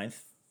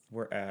 29th,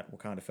 we're at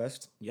Wakanda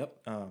Fest.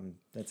 Yep.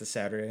 That's a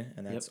Saturday,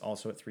 and that's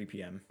also at 3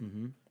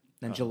 p.m.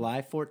 Then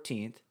July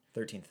 14th,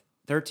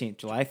 13th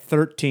July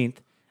 13th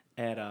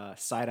at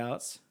Side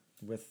Outs.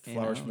 with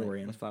Flowers for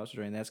Dorian. With Flowers for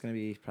Dorian. That's going to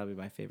be probably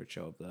my favorite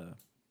show of the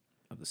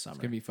summer.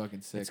 It's gonna be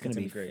fucking sick. It's gonna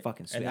gonna be be great.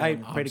 fucking sweet. And I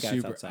then pray to God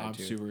it's outside I'm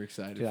too. super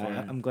excited Dude, for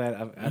it. I'm glad.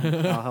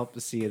 I'll help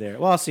to see you there.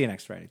 Well, I'll see you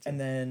next Friday too. And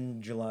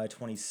then July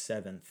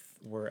 27th,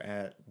 we're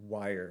at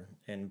Wire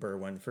in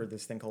Berwyn for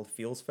this thing called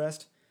Feels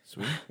Fest.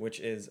 Sweet.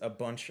 Which is a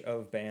bunch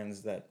of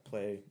bands that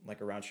play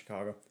like around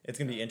Chicago. It's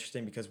gonna be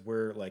interesting because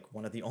we're like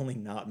one of the only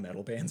not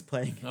metal bands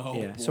playing.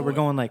 Oh, yeah. So we're boy.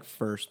 going like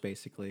first,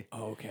 basically.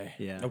 Oh, okay.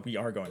 Yeah. Oh, we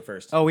are going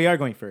first. Oh, we are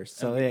going first.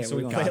 So yeah. so we're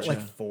we going play at first.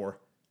 like 4,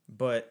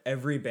 but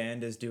every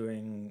band is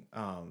doing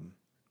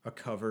a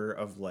cover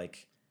of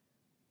like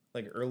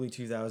early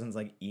 2000s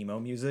like emo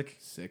music.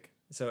 Sick.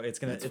 So it's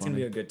gonna That's it's gonna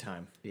funny. be a good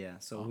time. Yeah.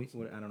 So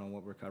I don't know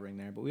what we're covering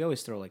there, but we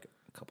always throw like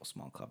a couple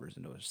small covers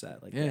into a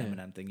set, like Yeah. the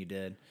Eminem thing you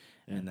did,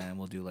 and then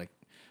we'll do like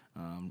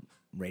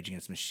Rage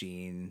Against the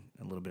Machine,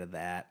 a little bit of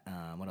that.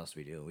 What else do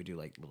we do? We do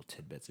like little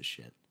tidbits of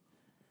shit.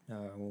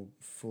 We'll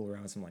fool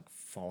around with some like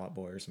Fall Out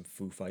Boy or some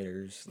Foo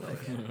Fighters. Like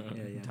Yeah.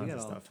 tons We got of all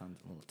stuff. tons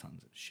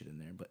of shit in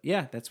there. But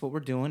yeah, that's what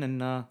we're doing,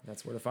 and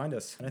That's where to find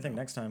us. And I think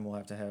next time we'll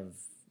have to have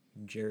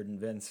Jared and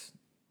Vince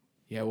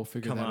Yeah, we'll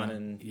figure come that on out.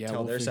 and Yeah, tell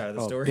we'll their fig- side of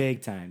the oh, story.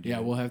 big time, dude. Yeah,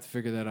 we'll have to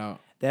figure that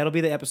out. That'll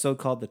be the episode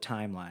called The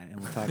Timeline, and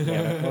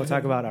we'll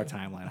talk about our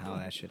timeline, how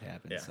that shit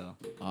happened. Yeah. So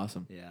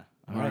Awesome. yeah.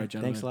 All right, Thanks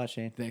gentlemen. a lot,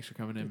 Shane. Thanks for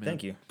coming in, man.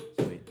 Thank you.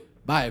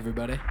 Sweet. Bye,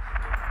 everybody.